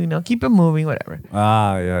 Okay, you know, keep it moving, whatever.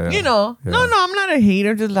 Yeah. You know, Yeah. no, I'm not a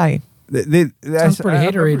hater. Just like, Sounds pretty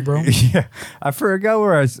haterade, bro. Yeah, I forgot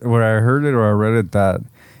where I heard it or I read it that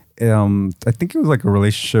I think it was like a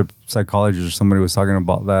relationship psychologist or somebody was talking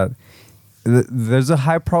about that. There's a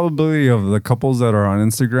high probability of the couples that are on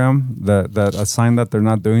Instagram that a sign that they're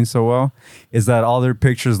not doing so well is that all their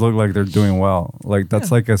pictures look like they're doing well. Like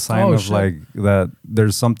that's like a sign of shit. like that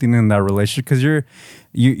there's something in that relationship because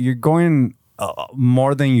you're going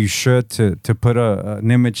more than you should to put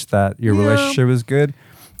an image that your relationship is good,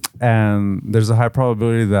 and there's a high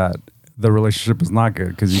probability that the relationship is not good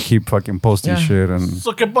because you keep fucking posting shit and.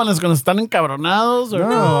 So, ¿qué pones? ¿Cuando están encabronados? Or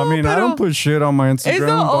No, I mean, I pero don't put shit on my Instagram it's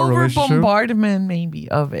the about over relationship. bombardment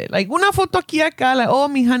maybe of it. Like, una foto aquí acá, like, oh,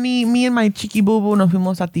 mi honey, me and my chiqui boo boo nos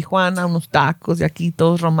fuimos a Tijuana, unos tacos y aquí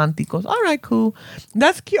todos románticos. All right, cool.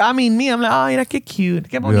 That's cute. I mean, me, I'm like, oh, mira, qué cute,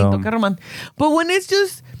 qué bonito, qué romántico. But when it's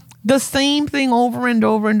just the same thing over and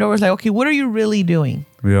over and over, it's like, okay, what are you really doing?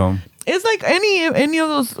 Yeah. It's like any of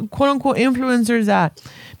those quote unquote influencers that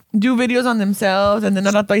do videos on themselves and then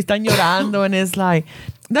al rato ahí están llorando and it's like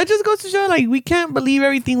that just goes to show like we can't believe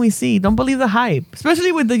everything we see. Don't believe the hype,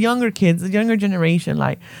 especially with the younger kids, the younger generation.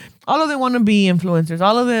 Like all of them want to be influencers.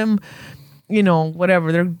 All of them, you know,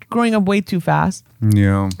 whatever. They're growing up way too fast.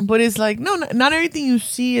 Yeah. But it's like, no, not everything you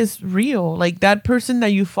see is real. Like that person that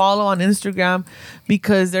you follow on Instagram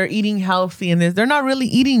because they're eating healthy and they're not really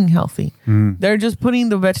eating healthy. They're just putting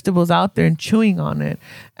the vegetables out there and chewing on it.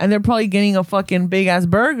 And they're probably getting a fucking big ass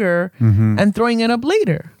burger and throwing it up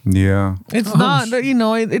later. Yeah. It's not, you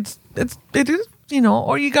know, it is, you know,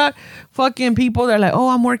 or you got fucking people that are like, oh,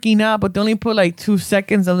 I'm working out, but they only put like 2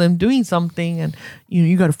 seconds of them doing something and, you know,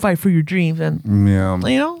 you got to fight for your dreams. And, Yeah.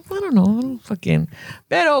 you know, I don't know. Fucking.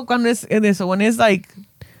 Pero cuando es eso, when it's like,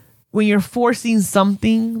 when you're forcing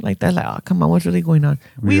something like that, like, oh, come on, what's really going on?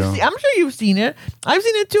 Yeah. I'm sure you've seen it. I've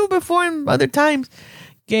seen it too before in other times.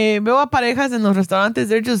 Que veo a parejas en los restaurantes,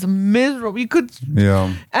 they're just miserable. You could,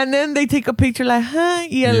 Yeah. and then they take a picture like, huh?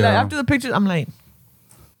 Yeah. Like, after the picture, I'm like,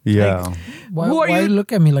 Yeah. Why, Who are why you-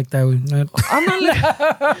 look at me like that? I'm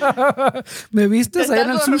not ¿Me vistes allá en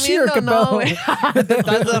el sushi o qué no, pedo? güey. Te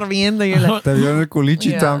estás durmiendo. You're like, Te vio en el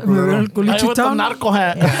culichi Yeah. town, ¿Me vieron culero. el I culichi with the town? narco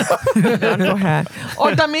hat. narco hat.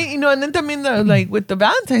 Or también, and then también, like, with the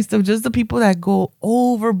Valentine's stuff, just the people that go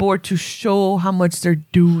overboard to show how much they're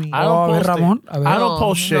doing. I Oh, don't a ver, post Ramon, it. a ver. I don't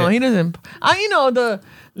post shit. No, he doesn't.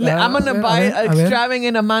 I'm going to buy a ver.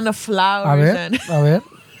 extravagant amount of A flowers. ver, And a ver.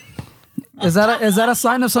 Is that a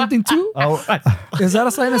sign of something too? Is that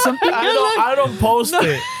a sign of something? I don't post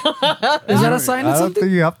it. Is that a sign of I don't something?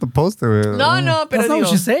 think you have to post it. no, pero That's not what digo,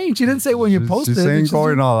 she's saying. She didn't say when you post She's it. saying She's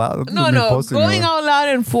going all out. That doesn't mean posting going it. all out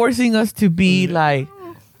and forcing us to be like,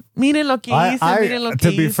 miren lo que hice, miren lo que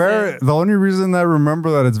to be hice. fair, the only reason I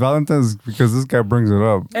remember that it's Valentine's is because this guy brings it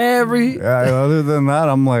up. every. Other than that,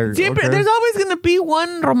 I'm like, Siempre, okay. there's always going to be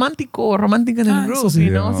one romántico or romántica in the Ah, group, eso sí.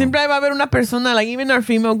 you know? Yeah. Siempre va a haber una persona, like even our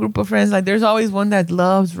female group of friends, like there's always one that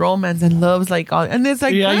loves romance and loves like all, and it's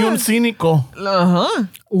like, Y hay un cínico. uh-huh.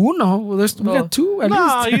 Uno. Well, we got two at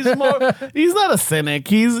No, least. he's not a cynic.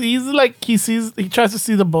 He's like, he tries to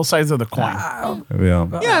see the both sides of the coin. Yeah.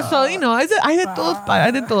 Yeah, so, you know, I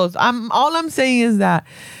did todos. All I'm saying is that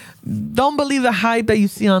don't believe the hype that you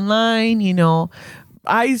see online, you know.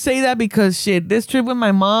 I say that because shit, this trip with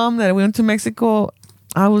my mom that we went to Mexico,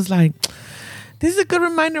 I was like, this is a good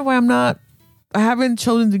reminder why I haven't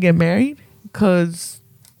chosen to get married, because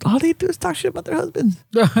all they do is talk shit about their husbands.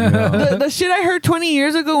 The shit I heard 20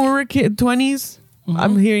 years ago when we were 20s,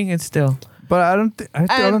 I'm hearing it still. But I don't think.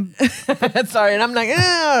 And, sorry, and I'm like,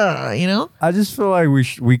 ugh, you know? I just feel like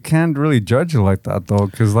we can't really judge it like that though,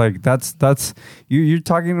 because like that's you're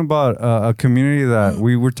talking about a community that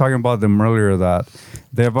we were talking about them earlier, that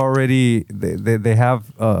they've already they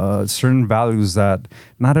have certain values that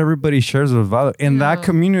not everybody shares with value in that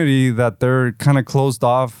community, that they're kind of closed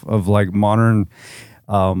off of like modern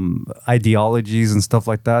ideologies and stuff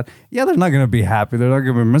like that. Yeah, they're not gonna be happy, they're not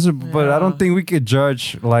gonna be miserable, but I don't think we could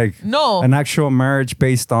judge like an actual marriage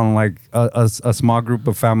based on like a small group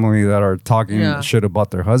of family that are talking shit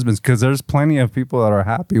about their husbands, because there's plenty of people that are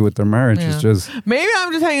happy with their marriage. It's just maybe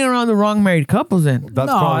I'm just hanging around the wrong married couples then.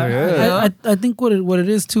 that's probably it. I think what it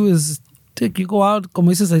is too is, you go out,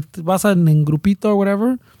 como dices, vas en grupito or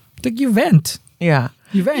whatever, you vent. Yeah.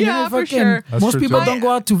 You vent. Yeah, you for fucking, sure. That's most true, people too. don't go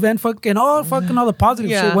out to vent all the positive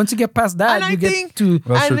Yeah. shit. Once you get past that, And you I get think- to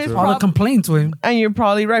That's true, it's too. all the complaints with him. And you're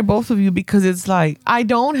probably right, both of you, because it's like, I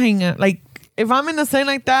don't hang out. Like, if I'm in a scene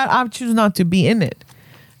like that, I choose not to be in it.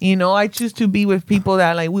 You know, I choose to be with people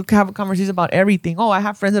that, like, we can have a conversation about everything. Oh, I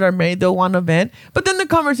have friends that are married, they'll want to vent. But then the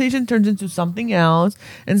conversation turns into something else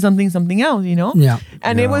and something else, you know? Yeah.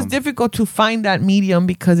 And it was difficult to find that medium,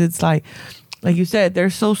 because it's like you said,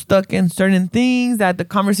 they're so stuck in certain things that the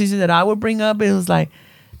conversation that I would bring up, it was like,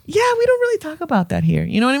 yeah, we don't really talk about that here.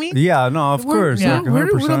 You know what I mean? Yeah, no, of course. yeah. like We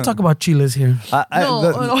don't 100%. talk about chiles here.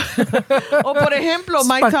 No. O por ejemplo,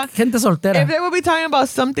 my Pa' talk. gente soltera. If they would be talking about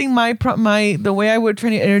something, the way I would try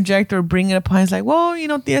to interject or bring it upon is like, well, you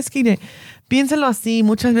know, tienes que ir, piénsalo así.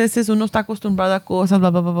 Muchas veces uno está acostumbrado a cosas,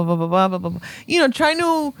 blah, blah, blah, blah, blah, blah, blah, blah, blah. You know, trying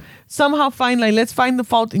to somehow find, like, let's find the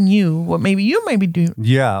fault in you, what maybe you maybe do.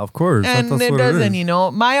 Yeah, of course. And that's it what doesn't, is. you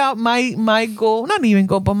know. My goal, not even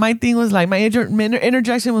goal, but my thing was like, my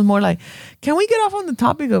interjection was more like, can we get off on the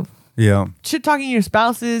topic of Yeah. shit talking your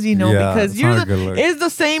spouses, you know, Yeah, because it's you're not a good look. it's the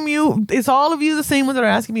same it's all of you the same ones that are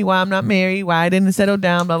asking me why I'm not married, why I didn't settle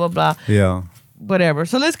down, blah blah blah, Yeah. whatever.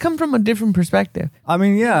 So let's come from a different perspective. I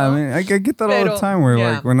mean, yeah. I mean, I get that all Pero, the time. Where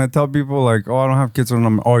yeah. like when I tell people like, "Oh, I don't have kids," and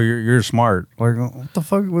I'm, "Oh, you're smart." Like, what the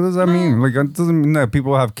fuck? What does that mean? Like, it doesn't mean that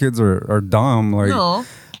people who have kids are dumb. Like, No.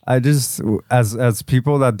 I just as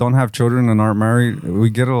people that don't have children and aren't married, we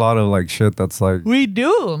get a lot of like shit that's like. We do.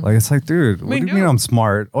 Like, it's like, dude, what We do you do. mean I'm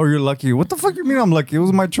smart? Oh, you're lucky. What the fuck you mean I'm lucky? It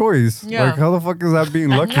was my choice. Yeah. Like, how the fuck is that being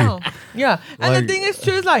lucky? No. Yeah. And Like- the thing is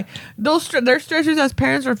too is like their stressors as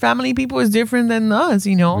parents or family people is different than us,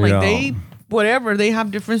 you know? Like Yeah. they have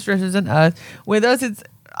different stressors than us. With us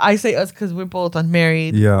I say us because we're both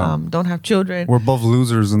unmarried, Yeah. don't have children. We're both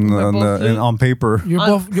losers We're both on paper. You're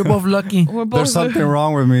both lucky. We're both There's something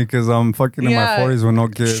wrong with me because I'm fucking in my Yeah. 40s with no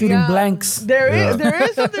kids. Shooting blanks. There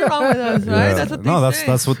is something wrong with us, right? Yeah. That's what they say.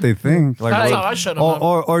 that's what they think. Like, That's what- how I shut 'em up.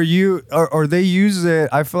 or they use it.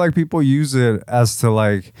 I feel like people use it as to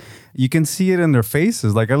like, you can see it in their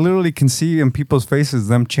faces. Like, I literally can see in people's faces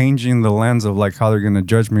them changing the lens of like how they're gonna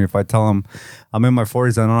judge me if I tell them I'm in my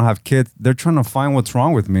 40s and I don't have kids. They're trying to find what's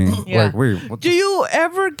wrong with me. Yeah. Like, wait, what Do you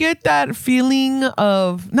ever get that feeling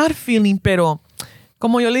of, not feeling, pero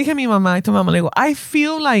como yo le dije a mi mamá, to my mama, le digo, I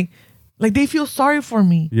feel like they feel sorry for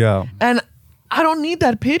me. Yeah. And I don't need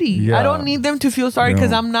that pity. Yeah. I don't need them to feel sorry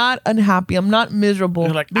because I'm not unhappy. I'm not miserable.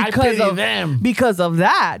 You're like, I pity of them. because of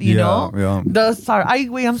that, you know? Yeah. Ay,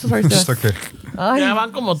 güey, I'm so sorry. It's okay. Ay, Ya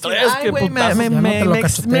van como tres ay, que güey, putazos. Ya no te lo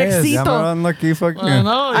cachetees. me Yeah, excito. man, unlucky fucking. I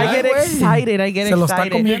know. I yeah. get excited. I get Se lo está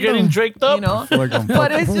excited. You're getting draked up. You know? Like I'm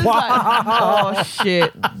But it's just like, oh,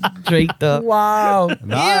 shit. Draped up. Wow.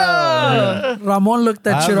 Yeah. Ramon looked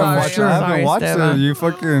that shit up for I sure. haven't Sorry, watched Esteban. it. You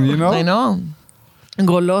fucking, you know? I know.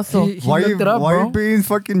 Goloso. He Why you looked it up, why bro. you being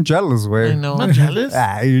fucking jealous, way? I know. I'm not jealous.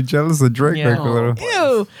 You're jealous of Drake, like a little.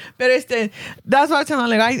 Ew. But that's why I'm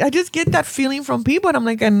telling you, like, I just get that feeling from people, and I'm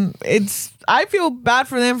like, and I feel bad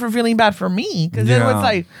for them for feeling bad for me. Because then Yeah. it's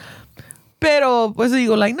like, pero, pues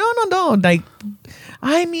digo, like, no. Like,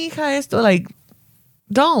 ay, mi hija, esto, like,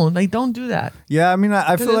 don't do that. Yeah, I mean,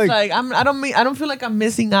 I 'Cause feel it's like, I don't feel like I'm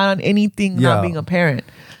missing out on anything Yeah. not being a parent.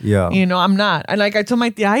 yeah, You know, I'm not. And like I told my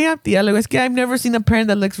tia, like, es que I've never seen a parent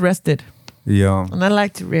that looks rested. yeah, And I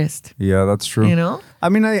like to rest. yeah, that's true. You know? I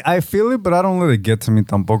mean, I feel it, but I don't let it get to me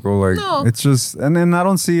tampoco. Like, No. it's just, and then I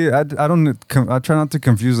don't see it. I try not to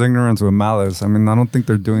confuse ignorance with malice. I mean, I don't think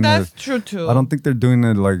they're doing That's it. true too. I don't think they're doing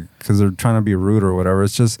it like because they're trying to be rude or whatever.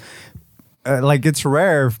 It's just like it's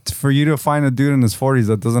rare for you to find a dude in his 40s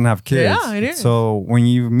that doesn't have kids. Yeah, it is. So when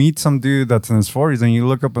you meet some dude that's in his 40s and you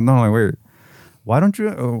look up and down like, wait, why don't you?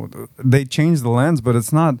 They change the lens, but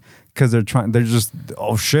it's not because they're trying. They're just,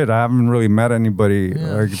 oh shit, I haven't really met anybody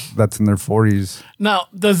like that's in their 40s. Now,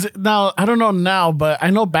 I don't know now, but I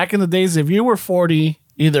know back in the days, if you were 40,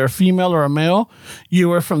 either a female or a male, you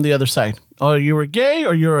were from the other side. Or you were gay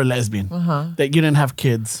or you were a lesbian. That you didn't have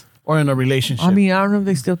kids or in a relationship. I mean, I don't know if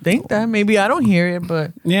they still think that. Maybe I don't hear it,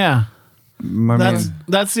 but yeah. I mean,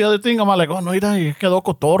 That's the other thing. I'm like, oh, no, mira, ya quedó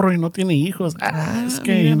cotorro y no tiene hijos. Es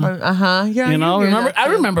que, you know, yeah, you know, hear that I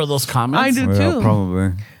too. remember those comments. I do yeah, too.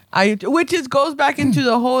 probably. Which is goes back into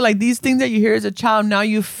the whole like these things that you hear as a child. Now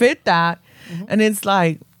you fit that, and it's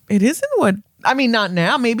like it isn't what I mean. Not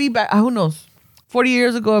now. Maybe back. Who knows? 40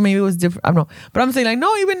 years ago, maybe it was different. I don't know. But I'm saying like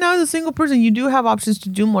no. Even now, as a single person, you do have options to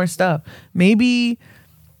do more stuff. Maybe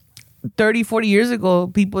 30, 40 years ago,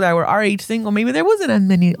 people that were our age single, maybe there wasn't as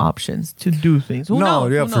many options to do things. Who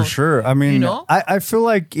knows? Yeah, Who for knows? sure. I mean, You know? I feel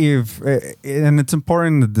like if, and it's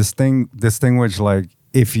important to distinguish like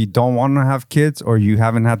if you don't want to have kids or you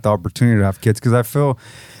haven't had the opportunity to have kids. Because I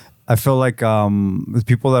feel like the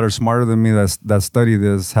people that are smarter than me that study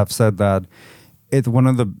this have said that it's one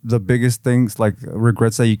of the biggest things, like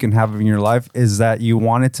regrets that you can have in your life is that you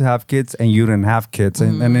wanted to have kids and you didn't have kids.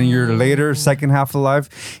 And in your later second half of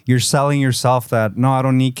life, you're selling yourself that, no, I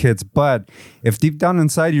don't need kids. But if deep down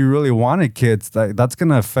inside you really wanted kids, that's going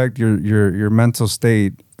to affect your mental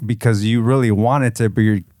state because you really wanted it, but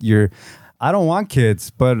you're I don't want kids.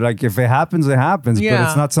 But like if it happens, it happens. But Yeah.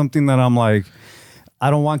 it's not something that I'm like, I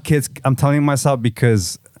don't want kids. I'm telling myself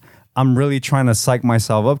because I'm really trying to psych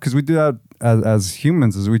myself up because we do that as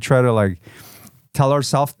humans, is we try to like tell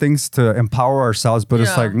ourselves things to empower ourselves, but it's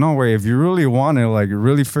Yeah. like no way. If you really want it, like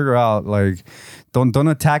really figure out, like don't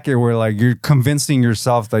attack it where like you're convincing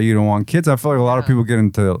yourself that you don't want kids. I feel like a lot of people get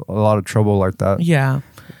into a lot of trouble like that. Yeah.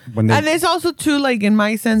 When they, And it's also too, like, in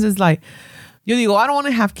my sense, it's like, yo digo, I don't want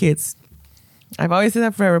to have kids. I've always said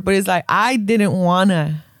that forever, but it's like, I didn't want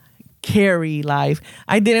to carry life.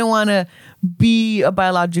 I didn't want to be a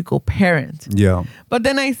biological parent. yeah, But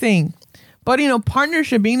then I think, but you know,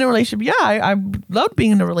 partnership, being in a relationship, yeah, I love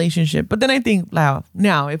being in a relationship. But then I think, wow,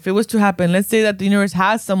 now, if it was to happen, let's say that the universe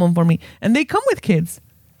has someone for me and they come with kids,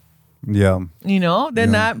 yeah, you know,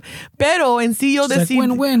 then Yeah. that, pero en sí yo It's like decir,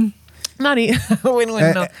 win-win. not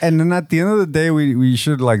win-win, no. and then at the end of the day, we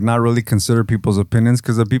should like not really consider people's opinions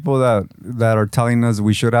because the people that are telling us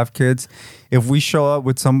we should have kids, if we show up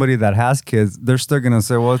with somebody that has kids, they're still gonna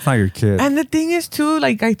say, well, it's not your kid. And the thing is too,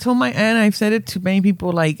 like I told my aunt, I've said it to many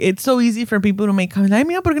people, like it's so easy for people to make comments. Ay,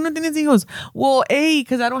 mira, ¿por qué no tienes hijos? Well, A,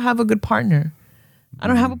 because I don't have a good partner. I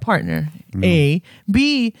don't have a partner. A.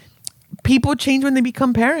 B, people change when they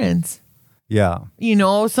become parents. Yeah, You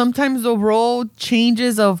know, sometimes the role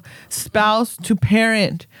changes of spouse to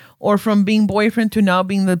parent, or from being boyfriend to now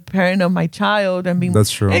being the parent of my child, and being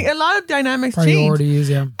That's true. A lot of dynamics change. Priorities,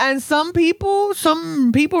 yeah. And some people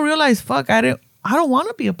realize, fuck, I don't want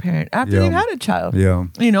to be a parent after Yeah. they've had a child. yeah,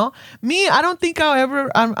 You know, me, I don't think I'm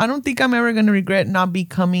ever going to regret not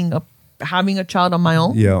having a child on my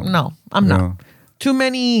own. Yeah. No, I'm Yeah. not. Too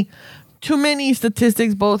many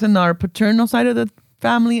statistics, both in our paternal side of the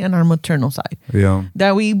family and our maternal side, yeah,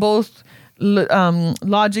 that we both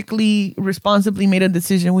logically, responsibly made a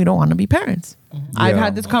decision we don't want to be parents. I've Yeah.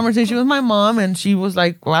 had this conversation with my mom, and she was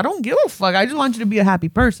like, well, I don't give a fuck. I just want you to be a happy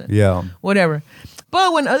person. yeah. Whatever.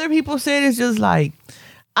 But when other people say it, it's just like,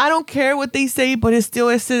 I don't care what they say, but it still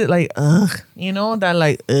is like, ugh, you know, that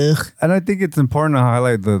like, ugh. And I think it's important to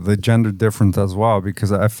highlight the gender difference as well,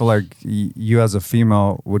 because I feel like you as a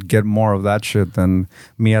female would get more of that shit than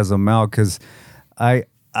me as a male, because I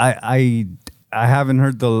haven't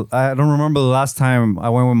heard I don't remember the last time I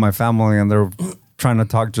went with my family and they're trying to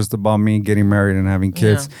talk just about me getting married and having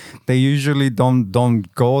kids. Yeah. They usually don't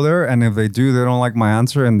go there, and if they do, they don't like my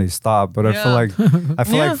answer and they stop. But I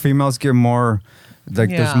feel like females get more like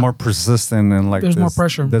there's more persistent and like there's more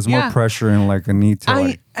pressure. There's more pressure and like a need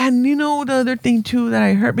to and you know the other thing too that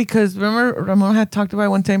I heard, because remember Ramon had talked about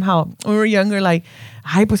one time how when we were younger, like,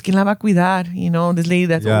 ay, pues quién la va a cuidar, you know, this lady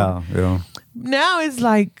that's old. Now it's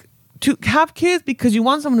like to have kids because you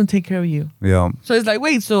want someone to take care of you. Yeah. So it's like,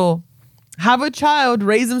 wait, so have a child,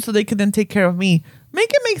 raise them so they can then take care of me. Make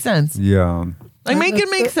it make sense. Yeah. Like, make it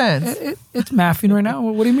make sense. It's mathing right now.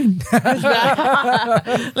 What do you mean?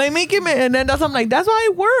 Like, make it, and then I'm like, that's why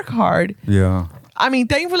I work hard. Yeah. I mean,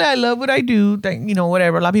 thankfully, I love what I do. You know,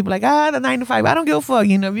 whatever. A lot of people are like, the 9 to 5. I don't give a fuck.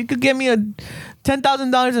 You know, if you could give me a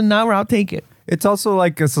 $10,000 an hour, I'll take it. It's also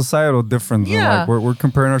like a societal difference. Yeah. Like we're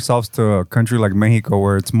comparing ourselves to a country like Mexico,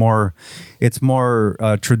 where it's more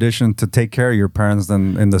tradition to take care of your parents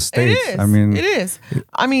than in the States. It is. I mean, it is.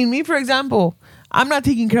 I mean, me, for example, I'm not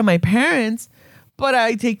taking care of my parents, but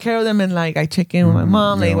I take care of them and like I check in with my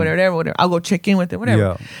mom, like whatever. I'll go check in with them, whatever.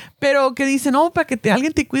 Yeah. Pero que dicen, no, para que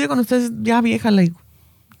alguien te cuide cuando estés ya vieja, like,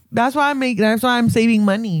 that's why I'm saving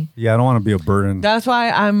money. Yeah, I don't want to be a burden. That's why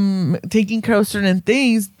I'm taking care of certain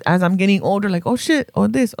things as I'm getting older, like, oh shit, or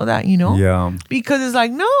this, or that, you know? Yeah. Because it's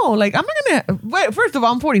like, no, like, I'm not gonna, wait, first of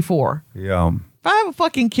all, I'm 44. Yeah. If I have a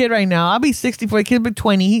fucking kid right now, I'll be 64, a kid be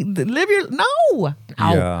 20. No.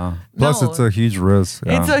 Ow. Yeah. Plus, it's a huge risk.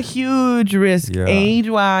 Yeah. It's a huge risk,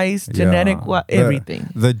 age-wise, genetic-wise, everything.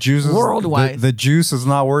 The juice is, Worldwide. The juice is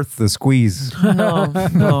not worth the squeeze. No.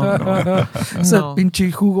 Ese pinche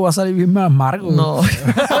jugo va a salir bien amargo. No.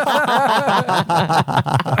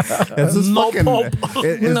 Is this No fucking, pulp.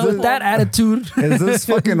 With that attitude. Is this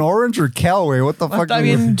fucking orange or Callaway? What the fuck? Está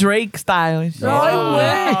bien Drake style. No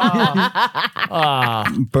way.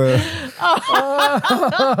 But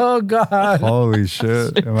Oh, God. holy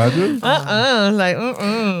shit! Imagine. Like,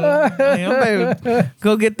 baby,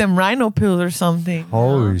 go get them rhino pills or something.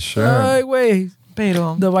 Holy shit! Ay, güey.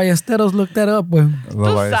 Pero, The Ballesteros looked that up, güey. The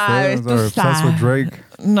Ballesteros are obsessed with Drake.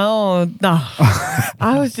 no.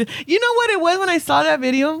 I was just, you know what it was when I saw that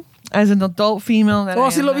video? As an adult female. That Oh, I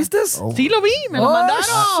 ¿sí am lo now. vistes? Sí lo vi, me lo Oh,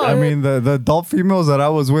 mandaron. I mean, the adult females that I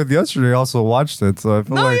was with yesterday also watched it, so I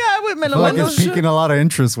feel No, like me I lo feel like mandó. it's piquing a lot of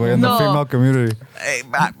interest way in the No. female community.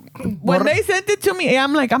 When they sent it to me,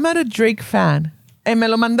 I'm like, I'm not a Drake fan. And me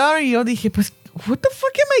lo mandaron y yo dije, pues, what the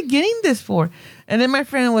fuck am I getting this for? And then my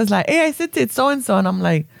friend was like, hey, I sent it so-and-so. And I'm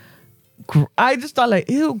like, I just thought like,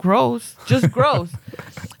 ew, gross. Just gross.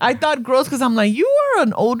 I thought gross because I'm like, you are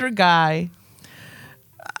an older guy.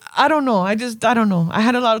 I don't know. I don't know. I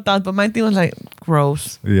had a lot of thoughts, but my thing was like,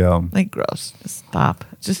 gross. Yeah. Like, gross. Just stop.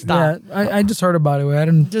 Just stop. Yeah, I just heard about it, güey. I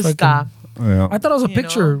didn't Just fucking- stop. Yeah. I thought it was a You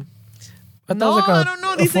picture. know? I thought No, it was like I don't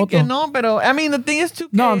know. a Dicen que photo. no, pero I mean, the thing is too.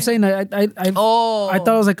 No, I'm saying I Oh. I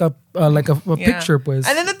thought it was like a Yeah. picture, pues.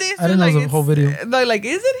 And then the thing is, I didn't know it was a whole video. Like,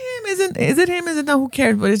 is it him? Is it him? Is it not? Who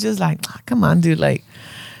cares? But it's just like, come on, dude. Like,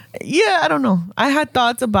 yeah, I don't know. I had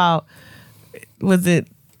thoughts about, was it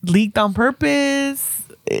leaked on purpose?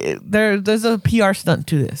 There's a PR stunt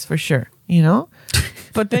to this for sure, you know.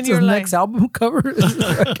 But then It's you're his like, next album cover.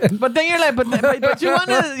 but then you're like, but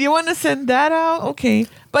you wanna send that out, okay?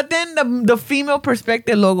 But then the female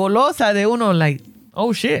perspective, lo golosa de uno, like,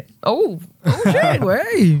 oh shit, oh shit,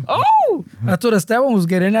 Way. oh. That's what Esteban was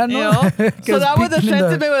getting at, no? You know? So that was the peeking in the-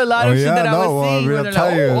 sentiment with a lot of shit that I was seeing. where I'll they're tell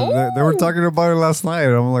like, you, oh, they were talking about it last night.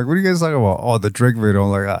 I'm like, what are you guys talking about? Oh, the Drake video. I'm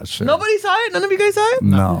like, ah, shit. Nobody saw it? None of you guys saw it?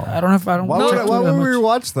 No. I don't Why check would, why it that would we much.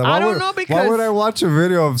 watch that? I Why don't would- know, Why because- would I watch a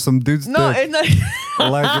video of some dude's No, dick? it's not.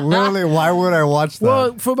 Like, literally, why would I watch that?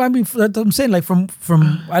 Well, that's what I'm saying. Like from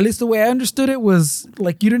at least the way I understood it was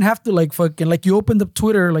like you didn't have to like fucking like you opened up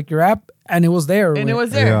Twitter like your app and it was there. And güey. it was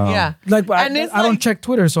there, Yeah. yeah. like I and it's don't like- check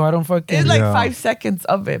Twitter, so I don't fucking. It's like Yeah. 5 seconds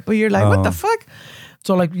of it, but you're like, what the fuck?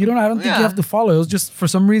 So like I don't think Yeah. you have to follow. It was just for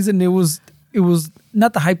some reason it was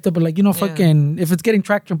not the hyped up, but like fucking if it's getting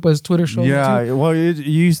traction, pues Twitter shows. it too. yeah, well,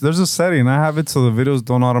 there's a setting. I have it so the videos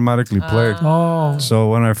don't automatically play. Oh. So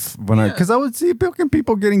when I, because I would see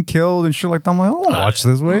people getting killed and shit like that, I'm like, I don't watch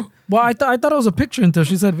this way. Well, I thought it was a picture until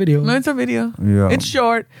she said video. No, it's a video. Yeah. It's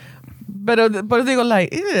short. Pero they go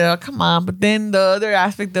like, yeah, come on. But then the other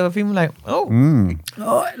aspect of a female, like, oh.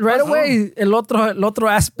 Oh, right away, el otro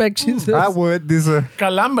aspect, she says. I would. This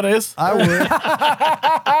Calambres. I would.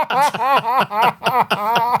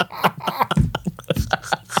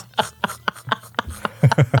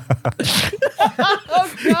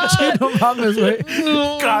 No mames, güey.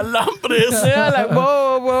 Calambres. Yeah, like,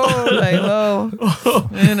 whoa. Like, whoa.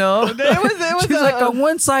 You know? It was She's like, on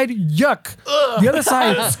one side, yuck. The other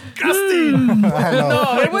side, Disgusting.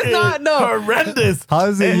 no, it was not, no. Horrendous. How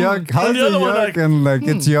is it yuck? How is the it other one, yuck like, and like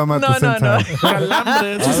it's yum at the same time?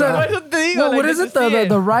 Calambres. She said, Por eso te digo, well, like, what is it?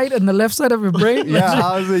 The right and the left side of your brain? Yeah,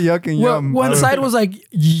 how is it yuck and Well, yum? one side was like,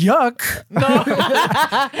 yuck.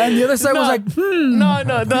 And the other side was like, No,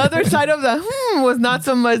 the other side of the was not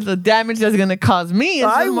so much the damage that's going to cause me. It's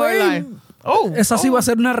Ay, just more güey. like, oh. Esa sí va a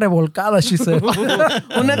ser una revolcada, she said.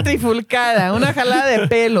 Una trifulcada, una jalada de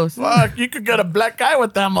pelos. Fuck, you could get a black eye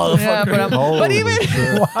with that motherfucker. Yeah, but Holy even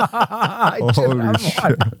shit. Holy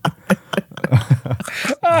shit.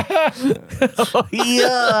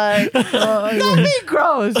 yeah, don't be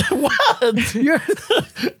gross. What? You're the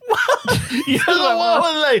one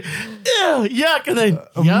was like, ew, yuck, and then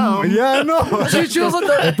yum. Yeah, I know. She was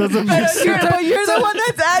like, It doesn't make sense. You're the one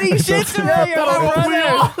that's adding shit to me. You're my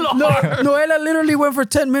brother. Noelia literally went for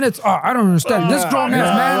 10 minutes. Oh, I don't understand. This grown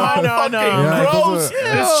ass man. No. Fucking Yeah, it gross.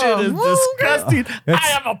 doesn't- This shit is disgusting. I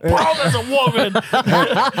have a problem as a woman.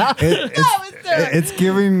 It's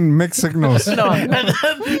giving mixed signals. No. and then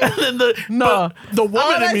the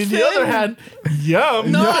woman in me, the other hand,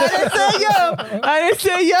 yum. No, I didn't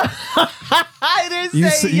say yum. I didn't You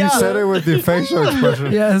say you yum. said it with your facial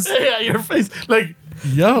expression. Yes. Yeah, your face, like,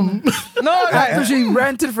 yum. No, After she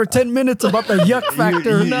ranted for 10 minutes about the yuck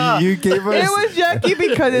factor. You gave us. it was yucky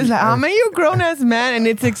because it's like, I'm a grown ass man and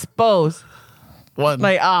it's exposed. One.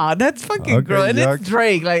 Like, that's fucking Okay, gross. And yuck. it's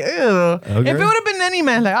Drake. Like, ew. Okay. If it would have been any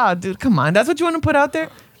man, like, dude, come on. That's what you want to put out there?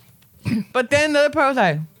 But then the other part was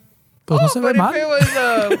like, Pues no se ve but mal. if it was,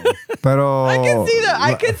 Pero I can see that.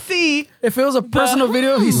 I could see. If it was a personal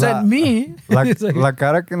video he sent me. La, it's like, la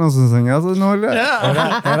cara que nos enseñaste, Noelia,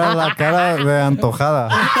 era la cara de antojada.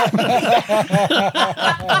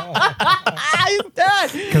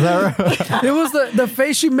 Because it was the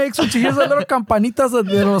face she makes when she hears the little campanitas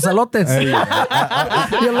de los elotes.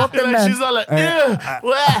 The elote And man. she's all like, ew,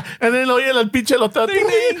 wah. And then oye el pinche elote.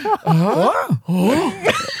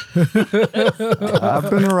 I've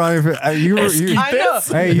been around. You I know.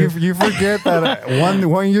 hey, you forget that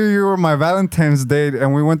one year you were my Valentine's date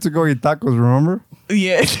and we went to go eat tacos. Remember?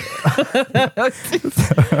 Yeah.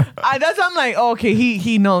 That's why I'm like, okay,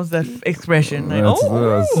 he knows that expression. Like, That's-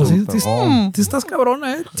 oh. that's- oh. Tú estás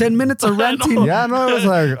cabrona, eh? 10 minutes of ranting. Yeah, no, it was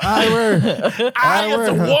like, ay, güey. I, as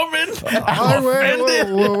a woman, Ay, I'm güey,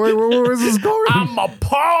 offended. where is this going? I'm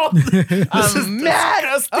appalled. This is mad.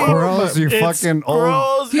 disgusting. Gross, you It's fucking old.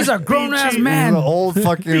 gross. He's a grown-ass Pinche- man. The old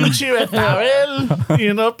fucking. Pinche betabel.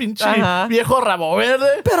 You know, pinche Ajá. viejo rabo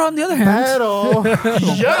verde. But on the other hand, Pero.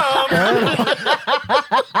 Yum.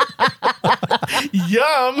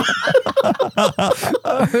 Yum.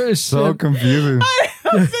 So confusing.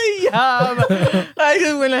 I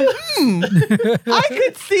just went like, I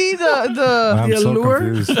could see the I'm so allure?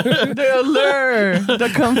 confused. allure, the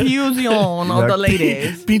confusion of the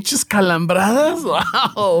ladies. Pinches calambradas.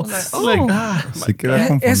 Wow. Like, Sí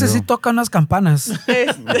queda ese sí confundido. toca unas campanas.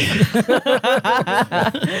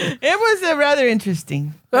 It was rather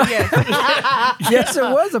interesting. Yes. Yes, it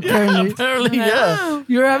was apparently. apparently, yeah.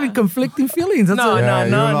 You're having conflicting feelings. That's No, what- Yeah,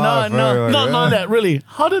 you laugh, right, No, right, no, yeah. that really.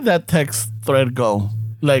 How did that text thread go?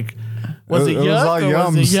 Like, was it It was yuck all or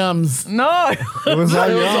was it yums? No. It was all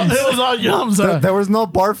yums. It was all yums. There was no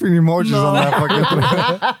barfing emojis on that fucking thing.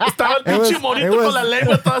 Estaba el It was- pinche monito it was- con la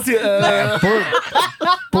lengua toda así.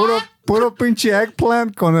 Puro pinche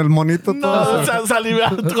eggplant con el monito todo.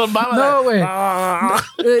 Salivando con baba. No, güey. Ah.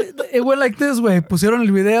 It went like this way. Pusieron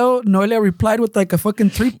el video. Noelia replied with like a fucking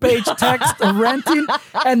 3-page text of ranting,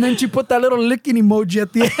 and then she put that little licking emoji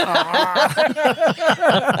at the end.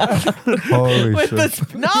 Holy With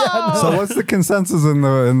shit. no. So what's the consensus in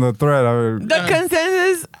the thread? The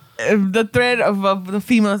consensus, the thread of the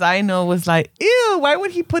females I know was like, ew, why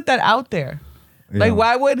would he put that out there? Like,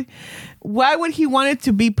 why would he want it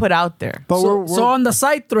to be put out there? But So on the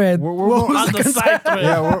side thread, we're what more- was On the side thread.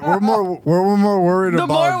 yeah, we're more worried The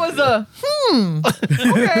about. more was okay.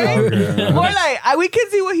 More like, we can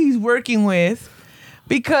see what he's working with.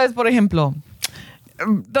 Because, por ejemplo,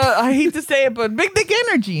 I hate to say it, but big dick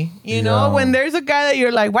energy. You know, Yeah. when there's a guy that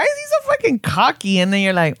you're like, why is he so fucking cocky? And then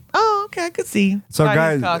you're like, oh, okay, I could see. So, why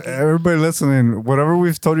he's guys, cocky. everybody listening, whatever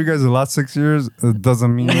we've told you guys the last 6 years, it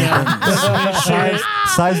doesn't mean anything.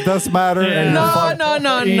 Size does matter. And No, you're fuck- no,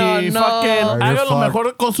 no, Y no, fucking no. haga lo fucked.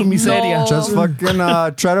 mejor con su miseria. No. Just fucking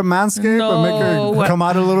try to manscape and make No. it come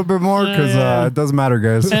out a little bit more because it does matter,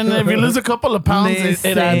 guys. And if you lose a couple of pounds,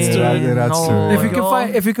 it adds to it. It adds to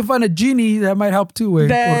it. If you can find a genie, that might help too. Way.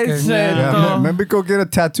 That's it. Yeah, No. maybe go get a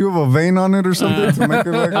tattoo of a vein on it or something to make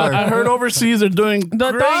it look like. I heard overseas they're doing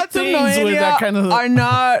The great thoughts of things with Noelia that kind of. are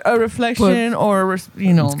not a reflection or,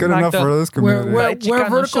 you know. It's good like enough for this community. Wear Like Chicano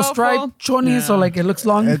vertical shuffle. stripe choni so like it looks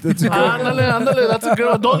long. It's a good. Ándale, ándale, that's a good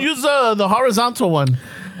one. Don't use the horizontal one.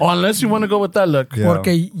 Oh, unless you want to go with that look. Yeah. Porque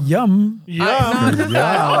yum. Yeah.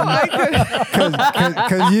 Oh, I could.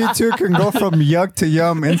 Because you two can go from yuck to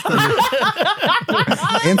yum instantly.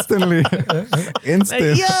 instantly.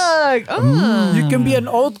 Instant. Yuck. You can be an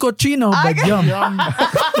old cochino, but yum.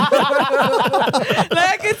 Like,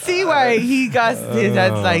 I could see why he got his,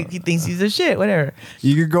 that's like, he thinks he's a shit, whatever.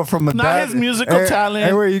 You could go from a Not dad. his musical talent.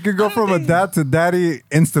 Hey, wait, you could go from a dad to daddy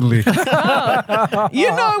instantly. You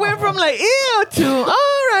know, it went from like, ew, to,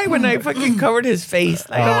 all right, when I fucking covered his face.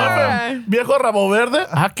 Like, all right. Viejo rabo verde.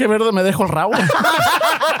 Ah, qué verde me dejo el rabo.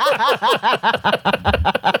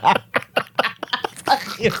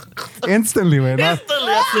 Instantly, man.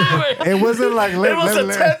 It wasn't like It was a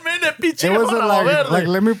 10-minute pinche It wasn't rabo verde. like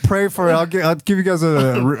let me pray for it. I'll give you guys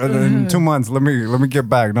in 2 months. Let me get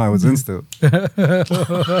back. No, it was instant.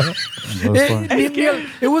 That was fun.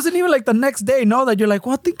 It wasn't even like the next day, no, that you're like,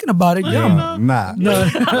 well, thinking about it, yum. Yeah, nah.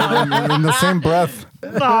 In the same breath.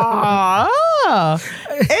 No.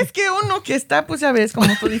 Es que uno que está, pues ya ves, como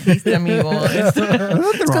tú dijiste, amigo. It's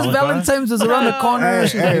because Valentine's is around the corner.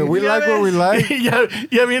 Hey, we like what we like.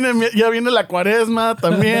 ya viene la cuaresma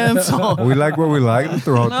también. So. We like what we like.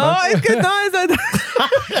 Nothing wrong with No, that. es que no, es that.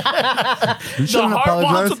 You The shouldn't heart wants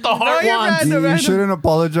apologize. what the heart you're wants. right. You shouldn't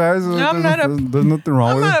apologize. I'm not There's nothing wrong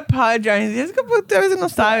I'm with not it. apologizing. Es que pues, a veces no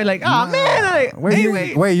sabe, like, oh man, like,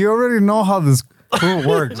 anyway. Wait, you already know how this crew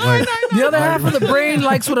works. Like, The other half of the brain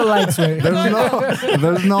likes what it likes, way.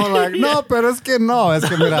 there's no like, no, pero es que no, es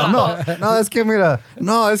que mira, no, es que mira,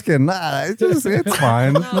 no, es que nada. It's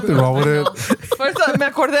fine. There's nothing wrong with it. First, me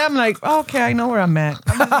acordé, I'm like, oh, okay, I know where I'm at.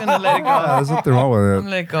 I'm just gonna let it go. Yeah, there's nothing wrong with I'm it.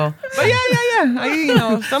 let it go. But yeah. You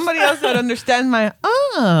know, somebody else that understands my,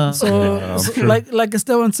 So, like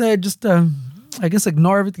Esteban said, just I guess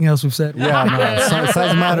ignore everything else we've said. Yeah, no,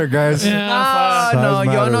 size matter, guys. No, Size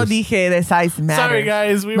yo no matters. dije de size matter. Sorry,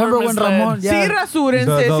 guys. We Remember were when misled. Ramon? Yeah. Sí,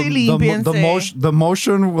 rasúrense, sí, límpiense. The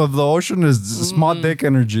motion of the ocean is small dick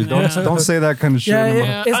energy. Don't say that kind of shit. Yeah,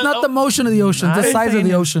 anymore. it's not the motion of the ocean, it's the I size of think-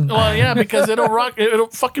 the ocean. Well, yeah, because it'll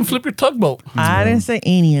fucking flip your tugboat. I didn't say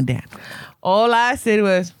any of that. All I said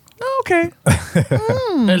was, oh, okay.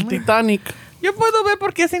 El Titanic. Yo puedo ver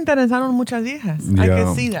por qué se interesaron muchas viejas. I Yeah.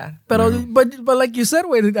 can see that. But like you said,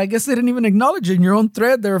 wait, I guess they didn't even acknowledge it in your own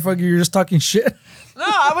thread. They were fucking, you're just talking shit. No,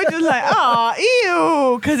 I was just like, oh,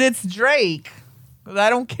 ew, because it's Drake. 'Cause I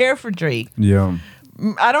don't care for Drake. Yeah.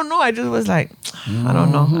 I don't know. I just was like, I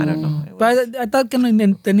don't know. It was- But I thought que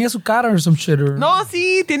tenía su cara or some shit. Or, No,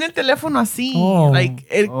 sí, tiene el teléfono así. Oh. Like,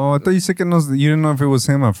 Oh, I thought you said que you didn't know if it was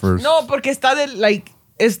him at first. no, porque está de, like,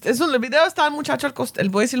 el video está el muchacho, el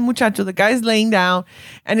voy a decir el muchacho, the guy's laying down,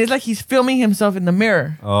 and it's like he's filming himself in the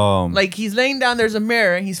mirror. Like, he's laying down, there's a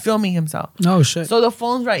mirror, and he's filming himself. No shit. So the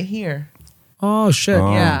phone's right here. Oh shit.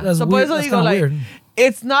 Yeah. That's so weird. por eso That's digo, kinda like, weird.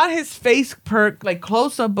 it's not his face like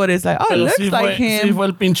close up, but it's like, oh, it Pero looks sí like Sí him. fue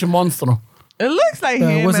el pinche monstruo. It looks like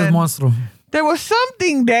him. What's his and monstro? there was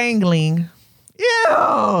something dangling.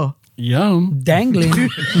 Ew. Yum. Dangling.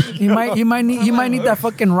 he might need that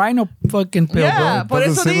fucking rhino fucking pill, Yeah, bro. por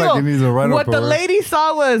Doesn't eso seem digo, like he needs a rhino what the pill. lady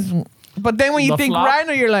saw was, but then when you The think flop?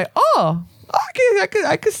 rhino, you're like, oh, okay,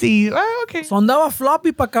 I could see. Oh, okay. So andaba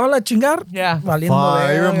floppy para acabar la chingar. Yeah. Valiendo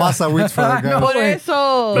Even verga. Masa Wheats for that guy. Por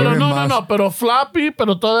eso. Pero Even no, más. pero floppy,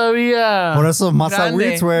 pero todavía. Por eso Masa Grande.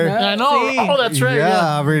 Wheats, way. I know. Sí. Oh, that's right.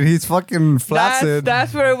 Yeah, I mean, he's fucking flaccid.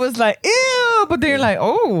 That's where it was like, ew, but then you're like,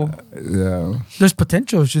 oh. Yeah. There's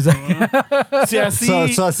potential. She's like, Si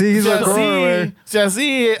así, So así he's si a grower, güey. si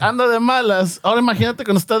así anda de malas, ahora imagínate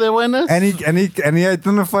cuando está de buenas. And he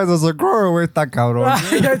identifies as a grower, güey, está cabrón.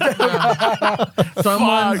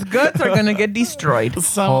 Someone's guts are gonna get destroyed.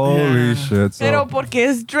 Holy shit. So, Pero porque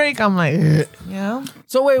es Drake, I'm like, yeah.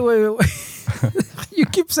 so wait. You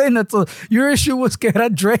keep saying that. So your issue was que era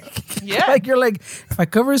Drake. Yeah. Like you're like, if I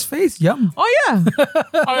cover his face, yum. Oh yeah.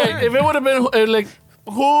 All right, if it would have been like,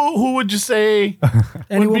 who would you say?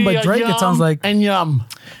 Anyone would be but a Drake, it Yum sounds like. and Yum.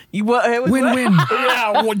 Win-win.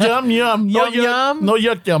 Yeah, well, yum. No Yum, yum. No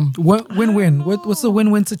yuck yum. Win-win. What's the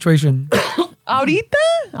win-win situation? Ahorita,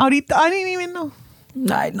 I didn't even know.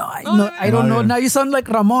 I don't know. Now you sound like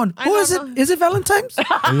Ramon. Who is it? Is it Valentine's?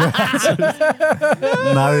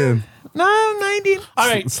 Nadie. No, 19. All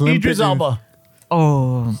right, Slim Idris picking. Elba.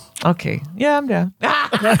 Oh, okay. Yeah, I'm down.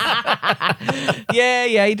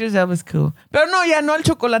 yeah, Idris Elba's cool. Pero no, ya no, el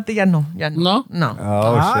chocolate ya no. No? No.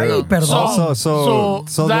 Oh Ay, shit. perdón.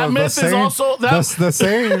 So that myth is also- the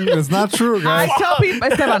saying is not true, I guys. tell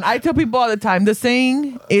people, Esteban, all the time, the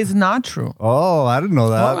saying is not true. Oh, I didn't know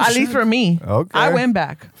that. At least for me. Okay. I went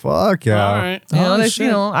back. Fuck yeah. All right. You know, Oh, that's, shit.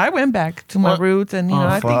 you know, I went back to my Well, roots, and you know,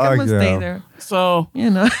 I think I'm gonna fuck stay yeah. there. So, You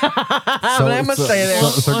know, I'm gonna stay there.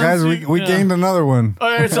 So guys, we Yeah. gained another one. all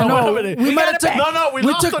right, so wait a minute. we might have took- we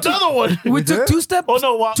lost took two- another one. We took did? two steps. Oh,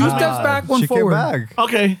 no, what? Two steps back, one she forward. came back.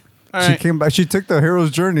 Okay. All She right. came back. She took the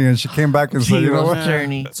hero's journey and she came back and said, "You know what?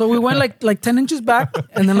 Journey. So we went like 10 inches back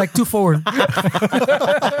and then like 2 forward.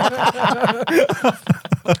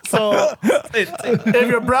 So, if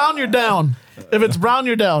you're brown, you're down. If it's brown,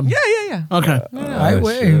 you're down. Yeah. Okay. I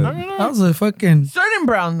wait. shit. That was a fucking. Certain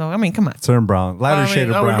brown though. I mean, come on. Turn brown, lighter I mean, shade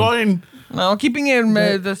of are we brown." going? No, keeping it in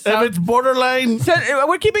the If south. it's borderline,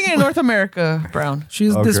 We're keeping it in North America, brown.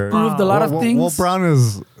 She's Okay. disproved a lot of things. Well, brown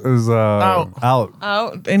is out.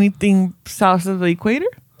 Out anything south of the equator?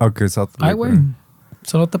 Okay, South Ay, America. güey.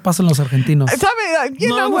 Solo te pasan los argentinos. Sabe, you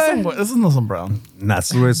know no what? son, this is not some brown.